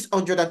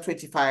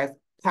 £625.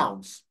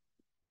 All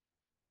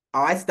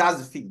right, that's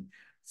the fee,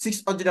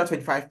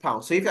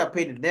 £625. So if you are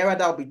paying in naira,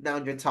 that will be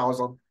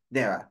 900,000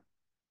 naira.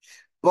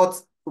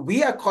 But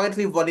we are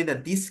currently running a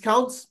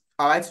discount.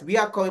 All right, we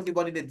are currently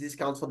running a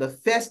discount for the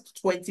first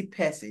 20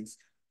 persons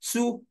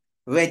to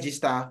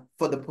register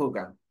for the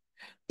program.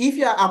 If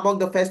you are among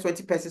the first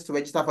 20 persons to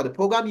register for the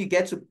program, you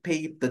get to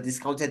pay the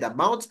discounted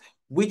amount,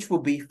 which will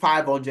be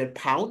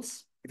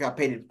 £500 if you are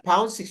paying in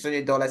pounds,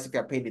 $600 if you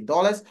are paying in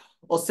dollars,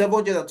 or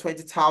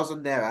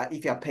 720,000 naira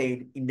if you are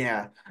paying in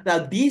naira. Now,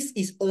 this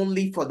is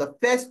only for the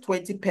first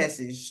 20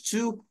 persons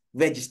to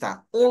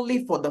register.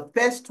 Only for the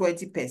first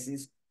 20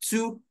 persons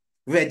to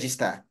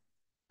register.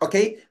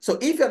 Okay, so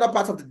if you're not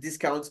part of the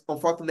discount,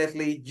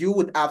 unfortunately, you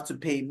would have to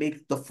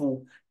make the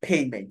full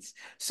payment.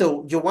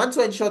 So you want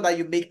to ensure that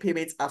you make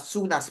payments as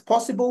soon as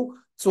possible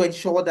to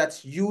ensure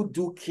that you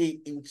do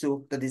key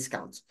into the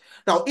discount.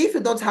 Now, if you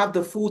don't have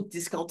the full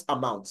discount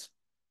amount,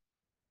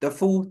 the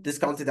full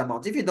discounted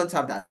amount, if you don't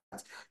have that,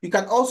 you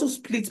can also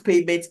split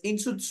payments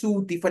into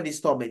two different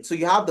installments. So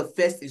you have the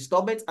first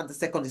installment and the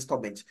second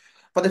installment.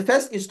 For the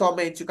first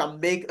installment, you can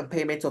make a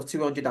payment of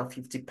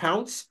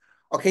 £250.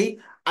 Okay,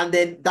 and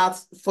then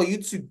that's for you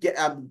to get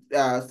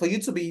for you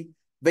to be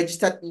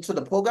registered into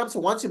the program. So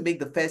once you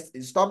make the first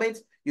installment,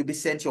 you'll be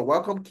sent your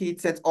welcome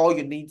kit, sent all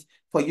you need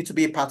for you to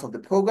be a part of the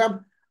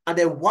program. And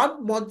then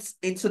 1 month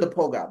into the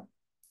program,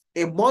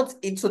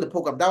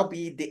 that'll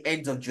be the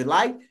end of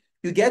July,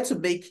 you get to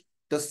make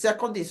the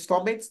second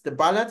installment, the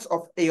balance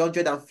of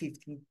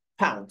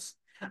 £150.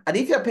 And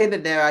if you're paying the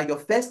naira, your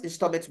first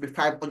installment will be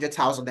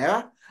 500,000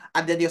 naira,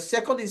 and then your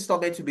second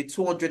installment will be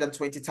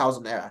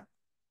 220,000 naira.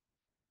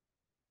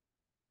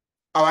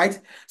 All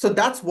right, so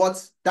that's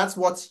what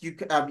you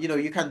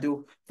you can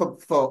do for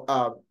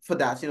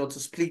that, to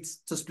split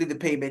the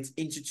payments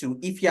into two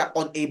if you are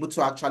unable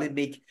to actually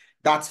make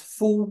that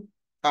full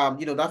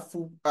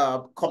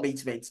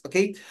commitment.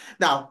 Okay,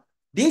 now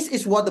this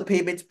is what the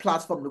payment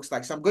platform looks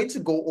like. So I'm going to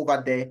go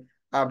over there.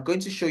 I'm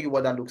going to show you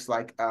what that looks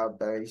like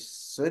very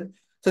soon.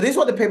 So this is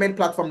what the payment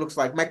platform looks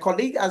like. My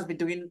colleague has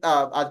been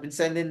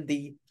sending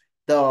the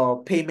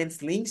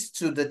payments links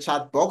to the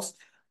chat box.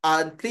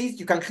 And please,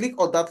 you can click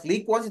on that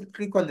link. Once you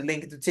click on the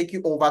link, it will take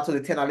you over to the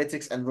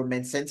Analytics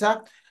Enrollment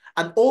Center.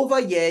 And over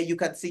here, you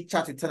can see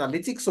chat with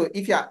Analytics. So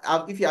if you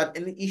have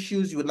any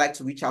issues, you would like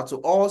to reach out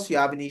to us, you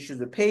have any issues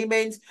with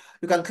payments,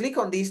 you can click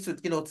on this to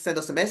send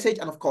us a message.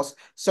 And of course,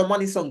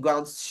 someone is on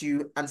ground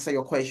to answer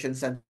your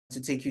questions and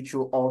to take you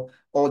through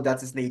all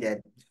that is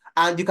needed.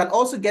 And you can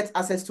also get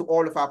access to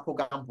all of our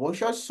program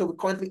brochures. So we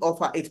currently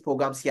offer 8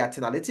 programs here at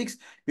Analytics.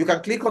 You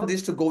can click on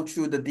this to go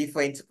through the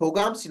different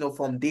programs,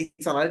 from data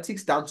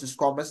analytics down to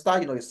Scrum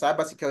Master, your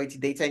cybersecurity,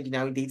 data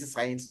engineering, data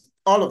science,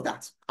 all of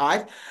that. All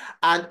right.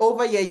 And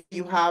over here,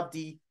 you have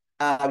the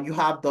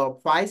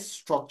price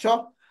structure,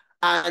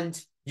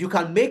 and you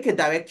can make a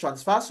direct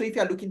transfer. So if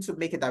you're looking to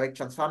make a direct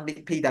transfer,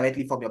 pay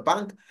directly from your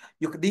bank,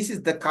 this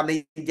is the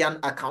Canadian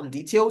account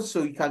details.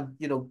 So you can,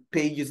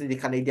 pay using the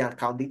Canadian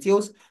account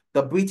details.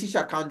 The British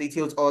account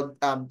details, or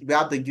we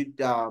have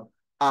the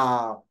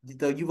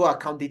Euro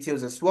account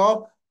details as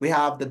well. We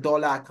have the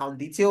dollar account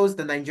details,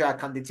 the Nigeria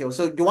account details.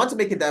 So you want to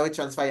make a direct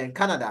transfer in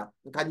Canada,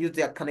 you can use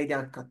the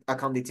Canadian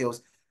account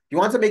details. You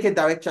want to make a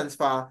direct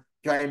transfer,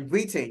 you're in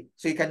Britain,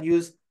 so you can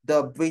use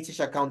the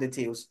British account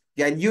details.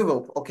 You're in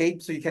Europe, okay,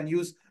 so you can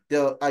use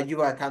the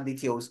Euro account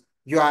details.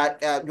 You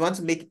want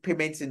to make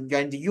payments you're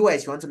in the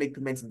US, you want to make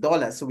payments in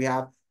dollars, so we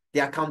have the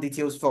account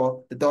details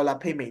for the dollar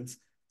payments.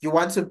 You're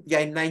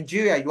in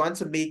Nigeria, you want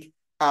to make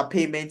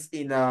payments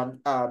in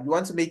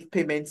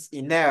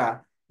naira,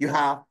 you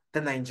have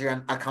the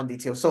Nigerian account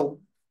details. So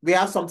we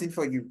have something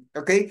for you,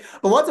 okay?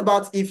 But what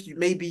about if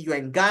maybe you're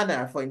in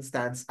Ghana, for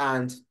instance,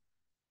 and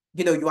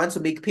you want to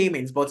make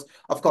payments, but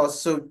of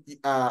course, we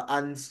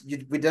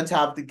don't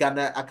have the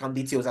Ghana account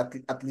details,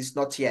 at least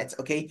not yet,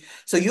 okay?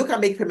 So you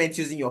can make payments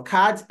using your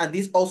card, and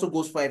this also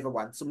goes for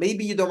everyone. So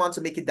maybe you don't want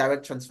to make a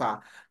direct transfer.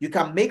 You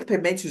can make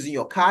payments using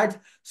your card.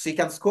 So you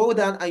can scroll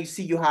down and you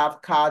see you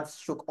have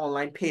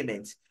card/online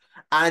payments.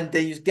 And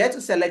then you get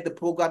to select the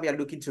program you're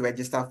looking to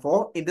register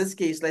for. In this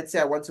case, let's say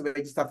I want to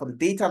register for the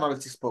data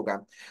analytics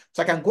program.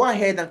 So I can go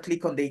ahead and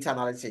click on data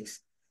analytics.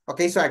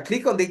 Okay, so I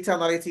click on data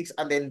analytics,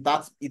 and then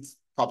it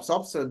pops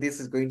up. So this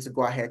is going to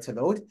go ahead to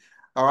load.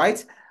 All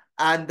right.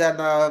 And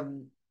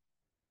then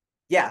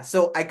yeah,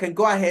 so I can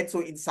go ahead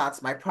to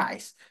insert my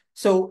price.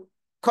 So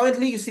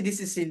currently you see this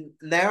is in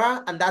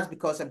Naira, and that's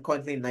because I'm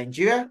currently in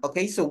Nigeria.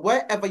 Okay, so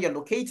wherever you're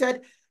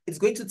located, it's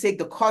going to take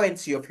the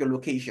currency of your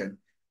location.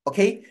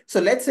 Okay, so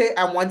let's say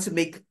I want to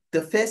make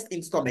the first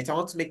installment. I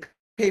want to make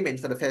payment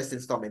for the first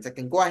installment. I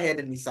can go ahead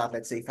and insert,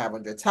 let's say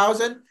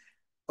 500,000.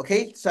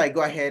 Okay, so I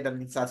go ahead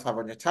and insert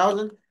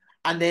 500,000.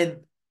 And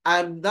then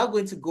I'm now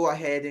going to go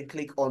ahead and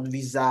click on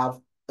reserve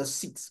a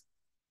seat.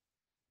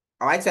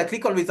 All right, so I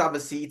click on reserve a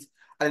seat,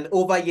 and then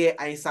over here,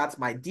 I insert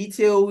my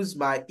details,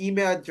 my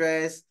email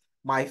address,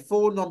 my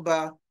phone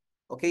number.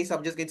 Okay, so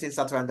I'm just going to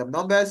insert random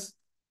numbers.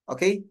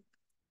 Okay,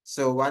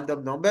 so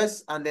random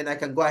numbers, and then I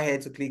can go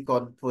ahead to click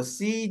on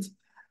proceed,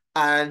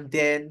 and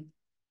then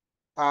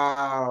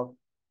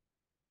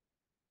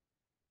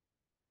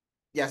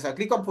yeah, so I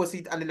click on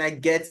proceed, and then I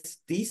get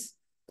this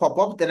pop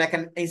up. Then I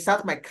can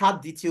insert my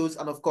card details,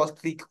 and of course,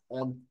 click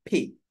on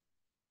pay.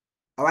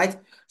 All right.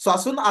 So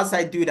as soon as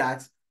I do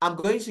that, I'm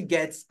going to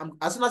get,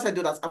 as soon as I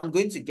do that, I'm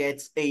going to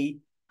get a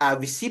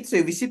receipt. So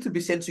a receipt will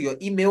be sent to your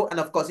email. And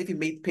of course, if you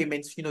made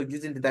payments,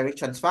 using the direct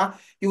transfer,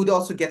 you would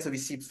also get a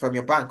receipt from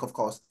your bank, of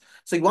course.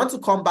 So you want to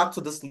come back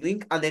to this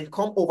link and then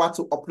come over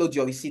to upload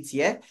your receipt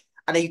here.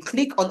 And then you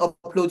click on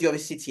upload your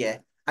receipt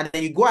here. And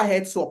then you go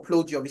ahead to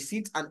upload your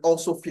receipt and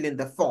also fill in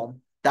the form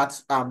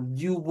that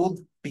you would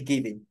be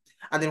given.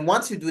 And then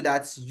once you do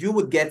that, you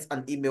would get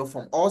an email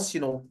from us,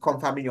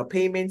 confirming your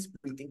payments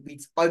with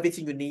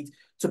everything you need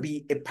to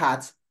be a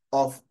part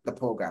of the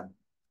program.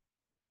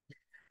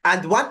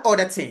 And one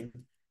other thing,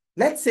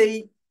 let's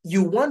say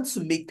you want to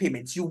make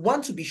payments, you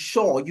want to be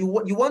sure, you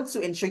want to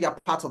ensure you're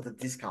part of the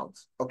discount,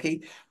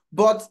 okay?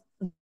 But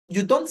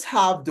you don't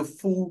have the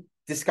full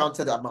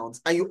discounted amount,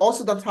 and you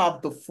also don't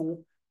have the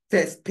full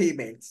first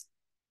payment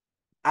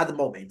at the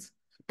moment.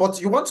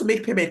 But you want to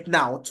make payment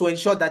now to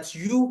ensure that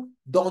you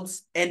don't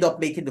end up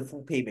making the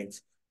full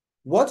payment.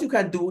 What you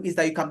can do is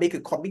that you can make a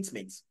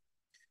commitment.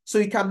 So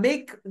you can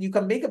make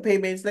a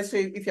payment. Let's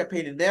say if you're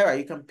paying in Naira,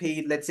 you can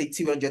pay, let's say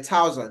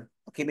 200,000.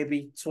 Okay,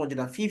 maybe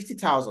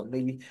 250,000,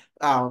 maybe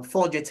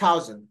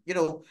 400,000,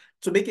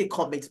 to make a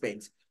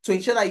commitment to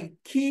ensure that you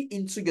key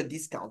into your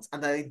discounts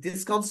and that the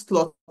discount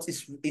slot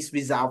is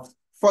reserved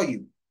for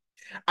you.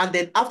 And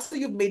then after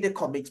you've made the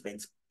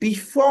commitment,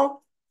 before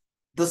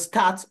the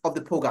start of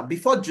the program,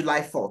 before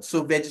July 4th.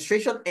 So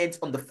registration ends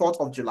on the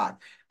 4th of July.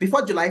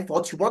 Before July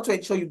 4th, you want to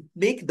ensure you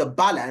make the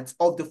balance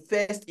of the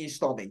first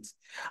installment.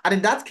 And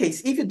in that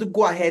case, if you do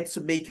go ahead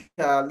to make,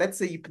 let's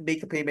say you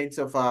make a payment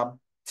of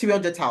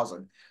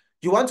 300,000,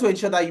 you want to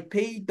ensure that you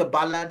pay the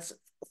balance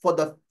for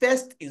the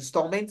first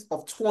installment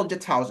of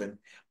 200,000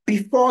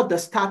 before the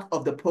start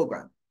of the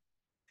program.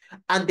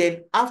 And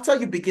then after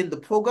you begin the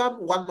program,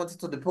 1 month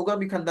into the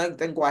program, you can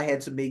then go ahead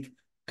to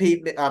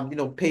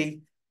pay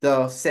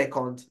the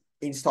second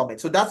installment.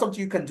 So that's something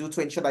you can do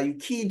to ensure that you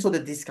key into the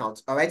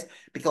discount, all right?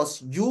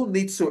 Because you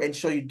need to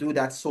ensure you do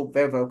that so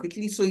very, very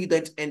quickly so you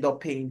don't end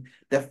up paying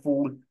the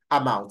full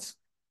amount.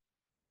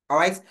 All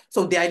right.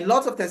 So there are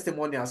lots of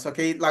testimonials.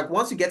 Okay. Like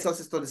once you get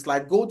access to the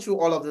slide, go through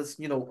all of this,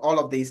 all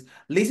of this,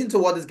 listen to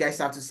what these guys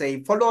have to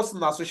say, follow us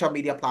on our social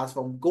media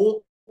platform,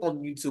 go on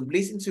YouTube,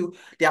 listen to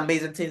the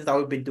amazing things that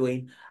we've been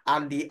doing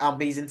and the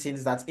amazing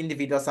things that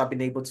individuals have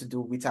been able to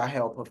do with our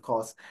help, of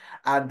course.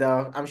 And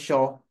I'm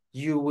sure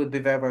you will be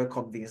very, very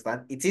convinced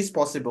that it is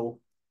possible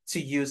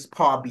to use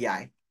Power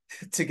BI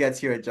to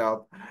get you a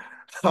job.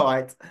 All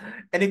right.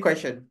 Any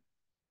question?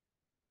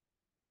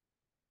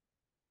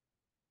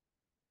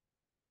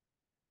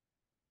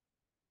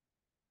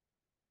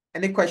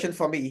 Any question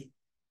for me?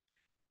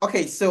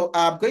 Okay, so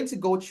I'm going to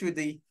go through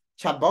the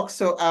chat box.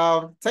 So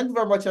thank you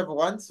very much,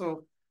 everyone.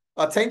 So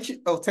thank you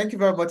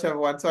very much,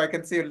 everyone. So I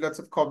can see lots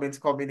of comments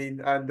coming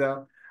in, and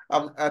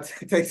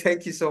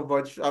thank you so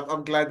much.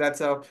 I'm glad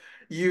that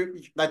you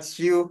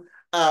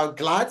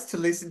glad to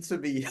listen to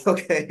me.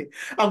 Okay,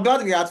 I'm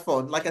glad we had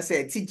fun. Like I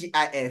said,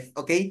 TGIF.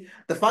 Okay,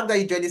 the fact that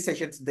you joined this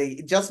session today,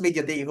 it just made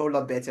your day a whole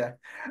lot better.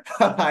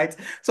 All right.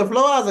 So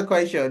Flora has a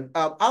question.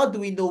 How do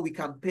we know we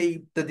can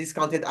pay the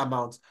discounted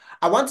amount?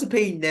 I want to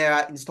pay in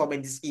Naira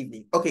installment this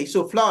evening. Okay,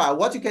 so Flora,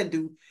 what you can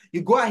do,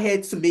 you go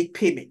ahead to make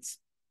payments.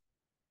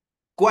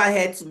 Go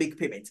ahead to make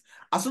payments.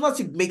 As soon as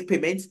you make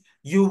payments,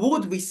 you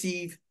would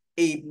receive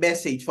a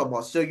message from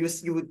us. So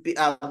you would be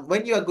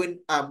when you are going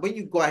when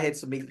you go ahead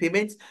to make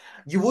payments,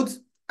 you would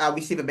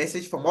receive a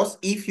message from us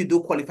if you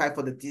do qualify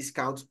for the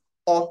discount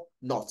or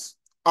not.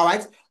 All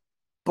right.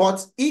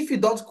 But if you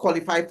don't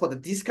qualify for the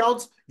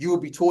discount, you will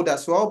be told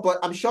as well. But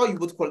I'm sure you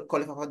would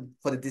qualify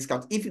for the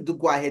discount if you do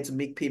go ahead to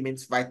make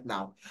payments right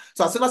now.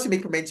 So as soon as you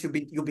make payments, you'll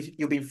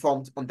be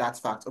informed on that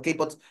fact. Okay.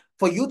 But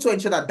for you to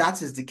ensure that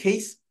that is the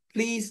case,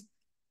 please,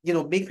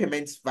 make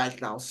payments right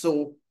now.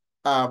 So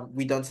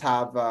we don't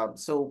have a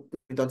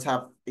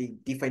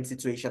different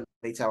situation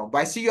later on. But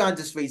I see your hand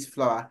just raised,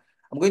 Flora.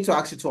 I'm going to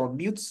ask you to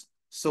unmute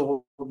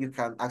so you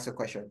can ask a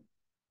question.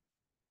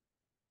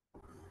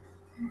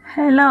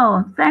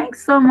 Hello,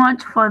 thanks so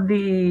much for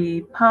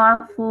the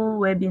powerful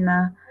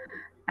webinar.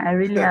 I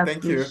really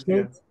Thank you. Yeah.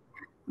 appreciate.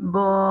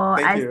 but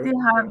Thank I you.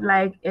 still have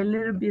like a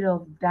little bit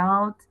of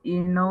doubt.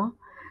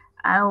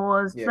 I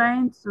was Yeah.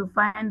 trying to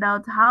find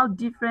out how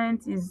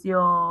different is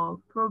your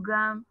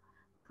program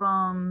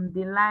from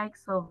the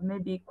likes of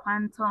maybe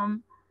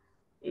Quantum,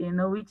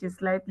 which is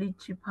slightly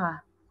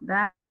cheaper.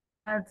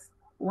 That's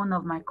one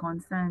of my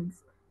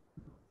concerns.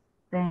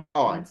 All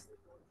right. Thanks.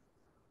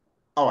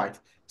 All right.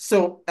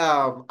 So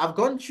I've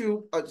gone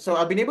through, so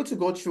I've been able to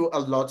go through a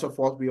lot of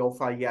what we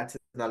offer here at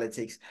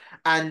Analytics.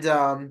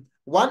 And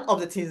one of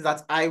the things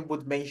that I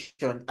would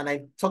mention, and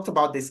I talked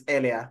about this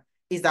earlier,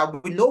 is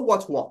that we know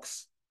what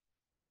works,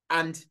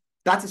 and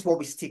that is what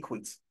we stick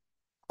with.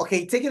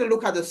 Okay, taking a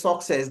look at the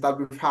success that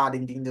we've had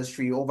in the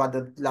industry over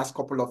the last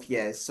couple of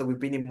years. So we've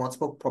been in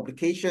multiple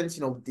publications,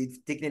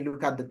 taking a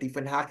look at the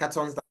different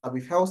hackathons that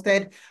we've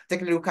hosted,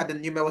 taking a look at the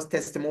numerous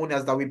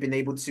testimonials that we've been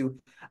able to,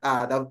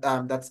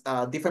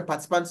 different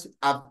participants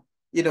have,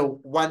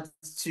 want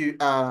to,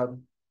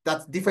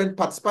 that different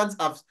participants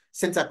have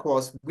sent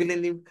across,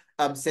 willingly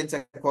sent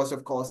across,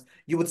 of course.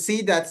 You would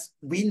see that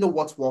we know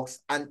what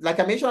works. And like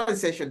I mentioned in the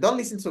session, don't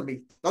listen to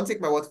me. Don't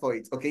take my word for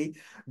it, okay?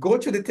 Go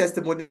through the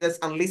testimonials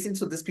and listen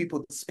to these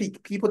people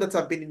speak, people that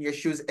have been in your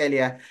shoes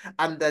earlier,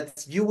 and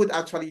that you would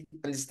actually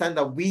understand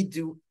that we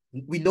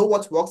know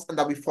what works and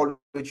that we follow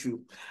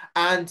through.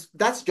 And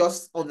that's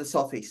just on the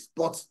surface.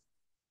 But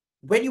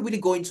when you really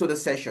go into the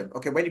session,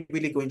 okay, when you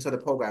really go into the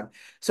program,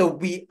 so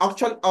we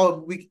actually,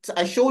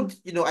 I showed,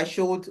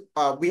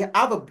 we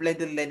have a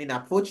blended learning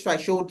approach. So I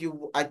showed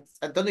you, I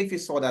don't know if you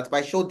saw that, but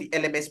I showed the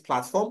LMS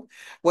platform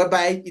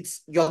whereby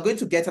you're going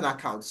to get an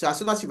account. So as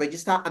soon as you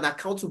register, an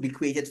account will be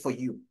created for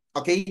you.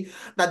 Okay.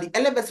 Now the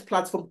LMS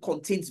platform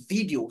contains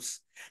videos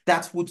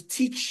that would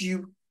teach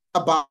you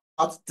about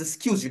the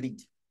skills you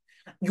need.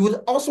 You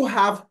will also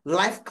have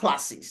live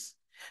classes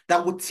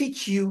that will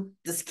teach you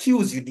the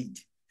skills you need.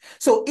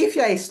 So if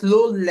you're a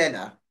slow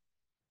learner,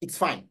 it's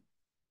fine.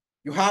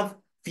 You have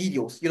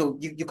videos,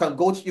 you can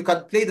you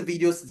can play the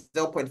videos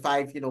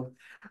 0.5,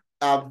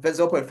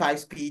 0.5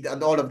 speed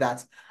and all of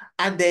that.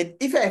 And then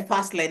if you're a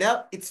fast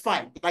learner, it's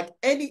fine. Like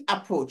any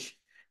approach,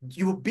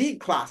 you will be in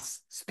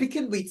class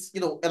speaking with,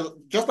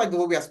 just like the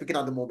way we are speaking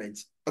at the moment,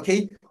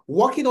 okay?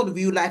 Working on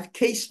real life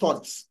case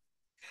studies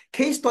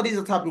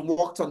that have been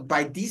worked on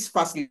by these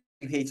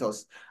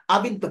facilitators,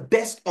 having the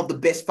best of the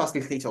best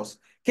facilitators,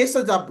 case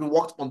studies that have been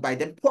worked on by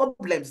them,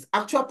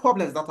 actual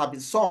problems that have been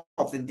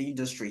solved in the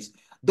industries.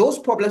 Those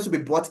problems will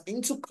be brought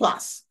into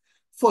class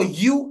for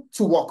you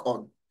to work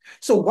on.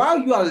 So while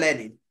you are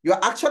learning,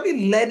 you're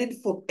actually learning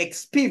from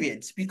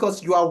experience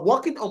because you are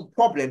working on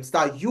problems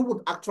that you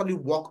would actually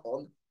work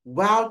on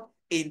while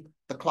in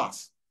the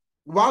class,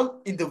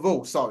 while in the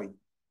role, sorry.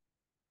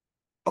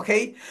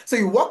 Okay, so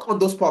you work on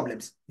those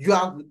problems. You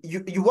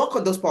work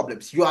on those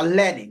problems. You are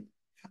learning.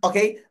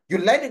 Okay, you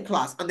learn in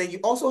class, and then you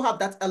also have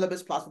that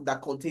elements platform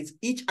that contains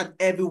each and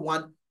every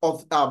one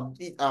of the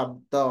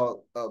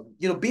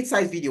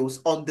bit-sized videos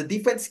on the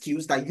different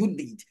skills that you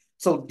need.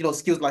 So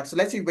skills like, so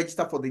let's say you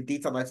register for the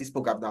data analysis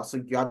program now. So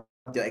you have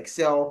the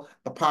Excel,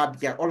 the Power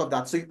BI, all of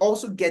that. So you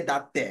also get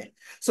that there.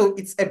 So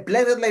it's a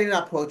blended learning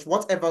approach,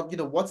 whatever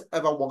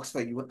works for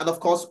you. And of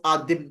course,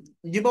 the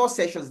numerous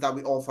sessions that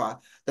we offer,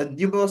 the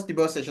numerous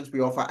sessions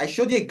we offer. I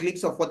showed you a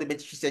glimpse of what the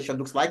mentorship session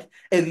looks like,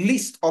 a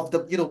list of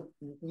the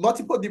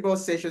multiple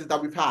numerous sessions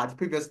that we've had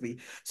previously.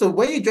 So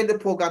when you join the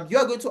program, you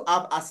are going to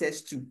have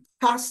access to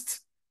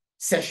past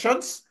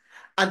sessions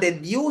and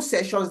then new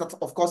sessions that,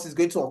 of course, is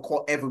going to occur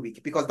every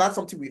week because that's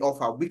something we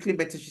offer, weekly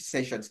mentorship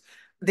sessions.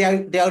 There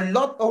are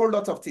a whole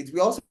lot of things. We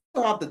also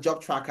have the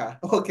job tracker.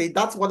 Okay,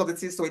 that's one of the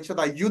things to ensure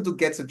that you do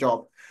get a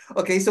job.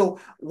 Okay, so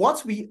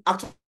what we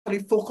actually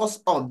focus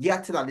on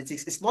Yet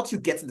Analytics is not you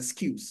getting the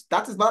skills.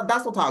 That's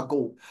not our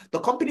goal. The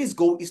company's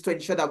goal is to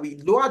ensure that we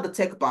lower the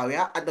tech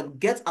barrier and then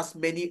get as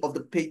many of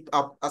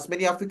the as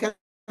many Africans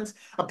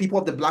and people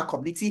of the Black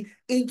community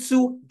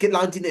into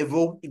landing a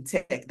role in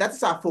tech. That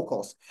is our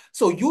focus.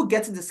 So you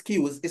getting the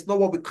skills is not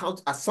what we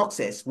count as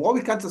success. What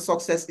we count as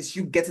success is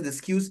you getting the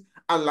skills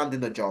and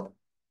landing a job.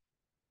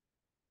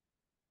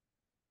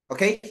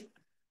 Okay?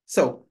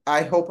 So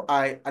I hope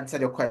I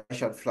answered your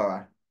question,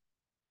 Flora.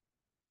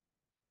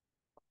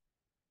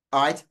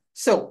 All right.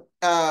 So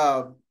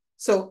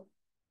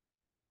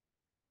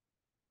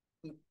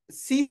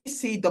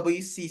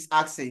CCWC is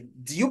asking,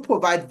 do you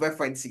provide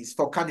references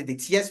for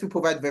candidates? Yes, we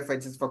provide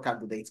references for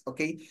candidates.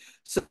 Okay.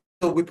 So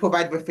we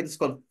provide references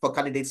for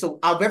candidates. So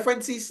our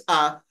references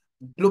are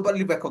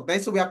globally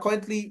recognized. So we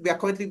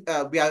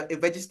are a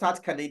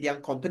registered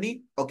Canadian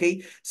company.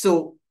 Okay.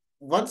 So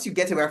once you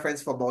get a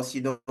reference from us,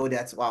 you know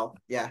that, wow,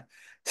 yeah.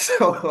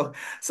 So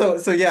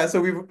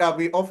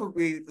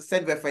we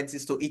send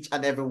references to each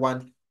and every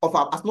one of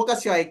our, as long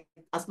as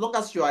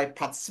you are a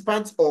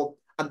participant or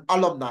an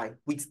alumni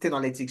with Ten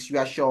Analytics, you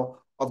are sure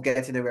of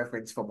getting a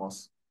reference from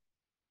us.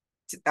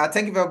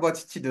 Thank you very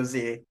much,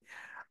 Chidozie.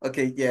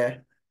 Okay, yeah.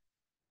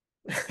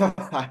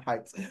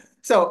 Right.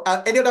 So,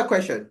 any other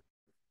question?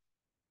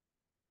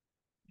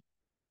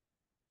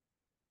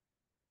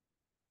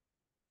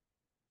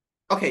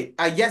 Okay,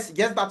 yes,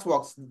 that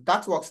works.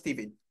 That works,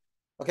 Stephen.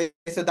 Okay,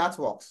 so that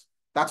works.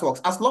 That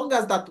works. As long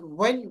as that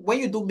when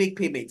you do make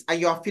payments and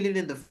you are filling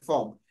in the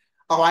form,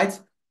 all right,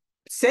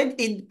 send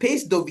in,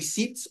 paste the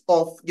receipts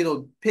of,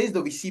 paste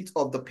the receipt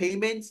of the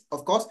payments,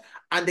 of course,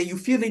 and then you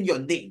fill in your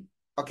name.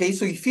 Okay,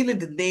 so you fill in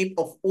the name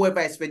of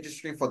whoever is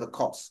registering for the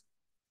course.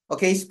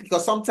 Okay,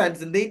 because sometimes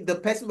the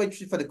person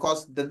registering for the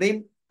course, the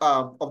name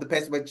of the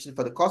person registering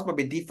for the course might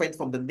be different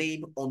from the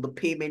name on the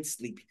payment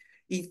slip.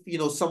 If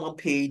someone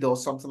paid or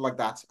something like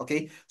that.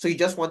 Okay, so you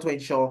just want to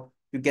ensure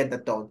you get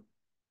that done.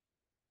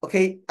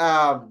 Okay,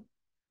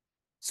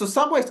 so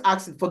someone is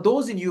asking, for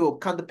those in Europe,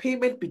 can the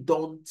payment be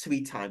done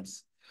 3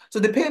 times? So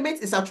the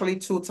payment is actually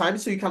 2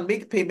 times. So you can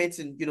make payments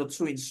in,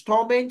 2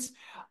 installments.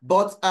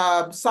 But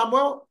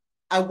Samuel,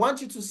 I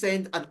want you to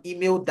send an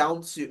email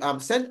to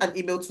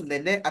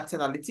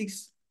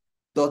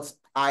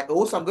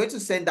nene@analytics.io. So I'm going to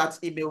send that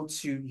email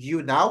to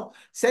you now.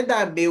 Send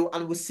that mail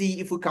and we'll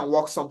see if we can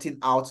work something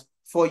out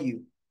for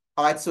you.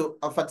 All right, so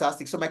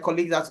fantastic. So my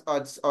colleague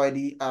that's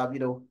already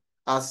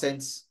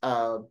sent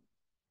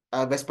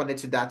responded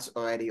to that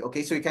already.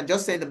 Okay, so you can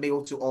just send a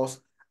mail to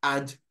us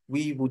and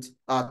we would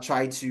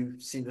try to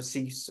see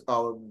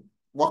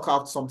work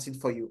out something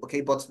for you.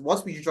 Okay, but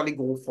what we usually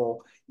go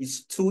for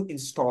is 2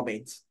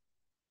 installments.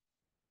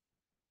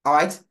 All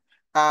right.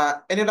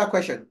 Any other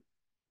question?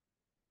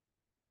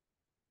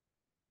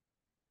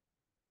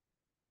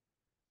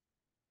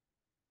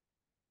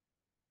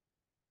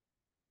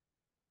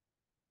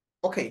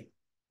 Okay.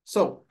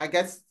 So I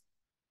guess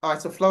all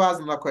right, so Flora has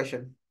another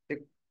question.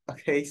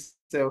 Okay,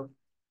 so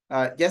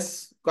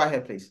yes, go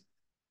ahead, please.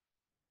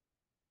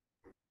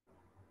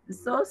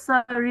 So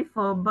sorry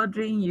for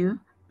bothering you.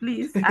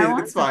 Please, I It's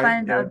want to fine.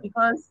 find Yeah. out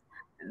because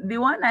the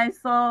one I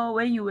saw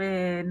when you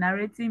were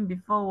narrating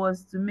before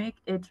was to make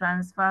a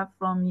transfer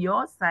from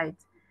your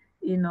site,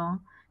 you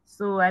know.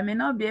 So I may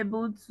not be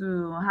able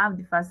to have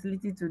the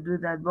facility to do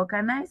that, but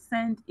can I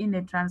send in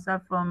a transfer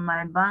from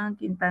my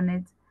bank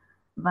internet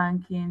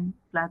banking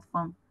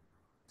platform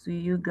to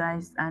you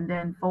guys and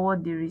then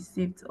forward the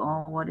receipt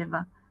or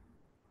whatever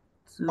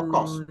Of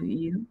course. to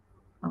you?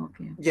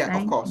 Okay, Yeah, of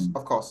thank course, you.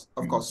 of course,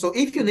 of Thank course. So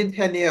if you need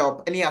any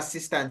help, any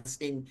assistance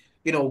in,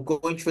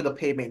 going through the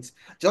payments,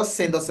 just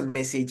send us a you.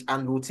 message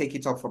and we'll take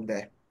it up from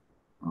there.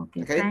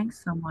 Okay, Okay?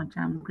 thanks so much.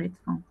 I'm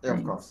grateful. Yeah, of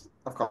Thanks. course,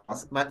 of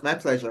course. My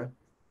pleasure.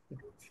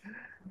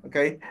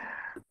 Okay.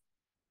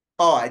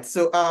 All right.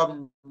 So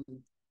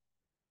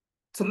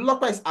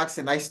Lukman is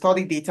asking, I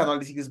study data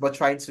analytics, but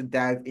trying to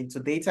dive into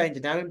data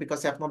engineering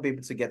because I have not been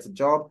able to get a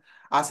job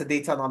as a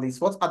data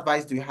analyst. What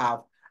advice do you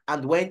have?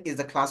 And when is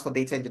the class for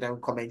data engineering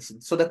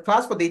commencing? So the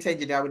class for data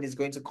engineering is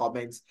going to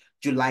commence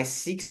July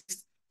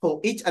 6th for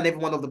each and every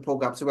one of the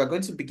programs. So we're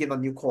going to begin a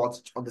new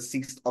course on the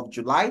 6th of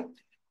July.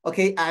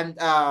 Okay, and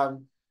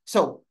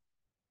so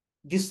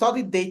you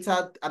study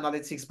data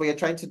analytics, but you're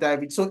trying to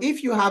dive in. So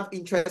if you have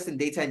interest in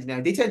data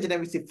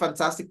engineering is a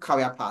fantastic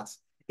career path,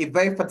 a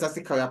very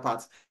fantastic career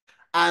path.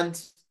 And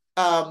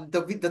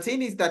the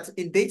thing is that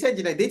in data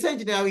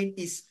engineering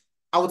is,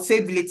 I would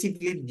say,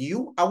 relatively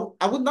new.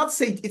 I would not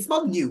say it's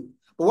not new,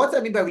 but what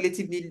I mean by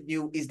relatively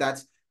new is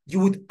that you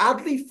would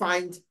hardly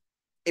find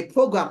a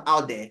program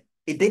out there,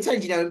 a data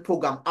engineering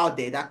program out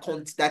there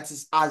that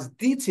is as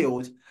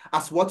detailed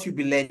as what you'll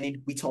be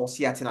learning with us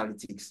here at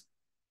Analytics.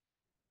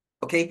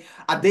 Okay,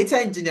 a data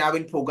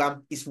engineering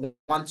program is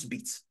one to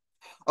beat.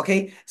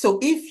 Okay, so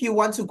if you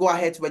want to go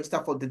ahead to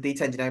register for the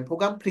data engineering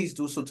program, please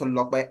do so to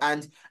Lockby.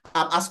 And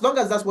as long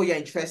as that's what you're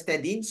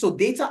interested in, so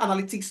data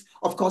analytics,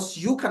 of course,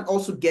 you can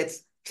also get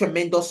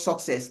tremendous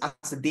success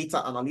as a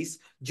data analyst,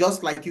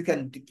 just like you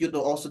can,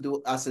 also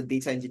do as a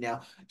data engineer.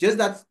 Just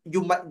that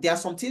there are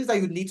some things that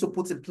you need to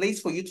put in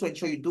place for you to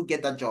ensure you do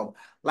get that job.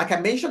 Like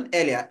I mentioned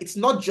earlier, it's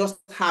not just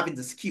having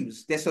the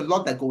skills. There's a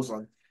lot that goes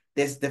on.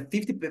 There's the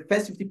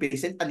first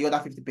 50% and the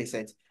other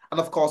 50%. And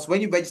of course,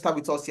 when you register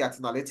with us here at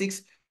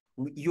Analytics,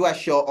 you are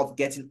sure of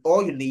getting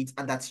all you need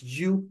and that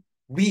you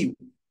will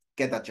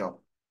get that job.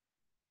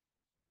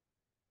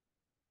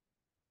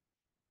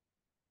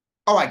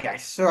 All right,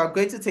 guys. So I'm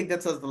going to take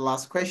that as the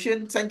last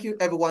question. Thank you,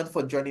 everyone,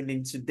 for joining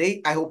in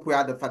today. I hope we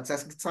had a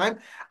fantastic time.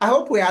 I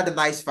hope we had a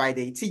nice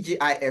Friday.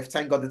 TGIF.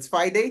 Thank God it's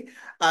Friday.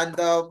 And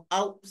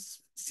I'll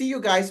see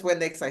you guys when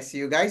next I see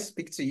you guys.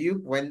 Speak to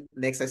you when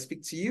next I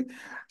speak to you.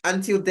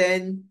 Until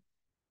then,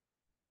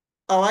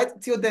 all right.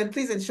 Till then,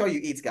 please ensure you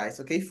eat, guys.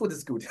 Okay, food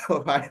is good.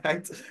 All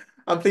right.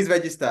 And please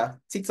register.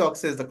 TikTok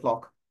says the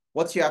clock.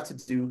 What you have to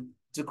do,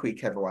 do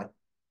quick, everyone.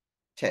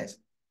 Cheers.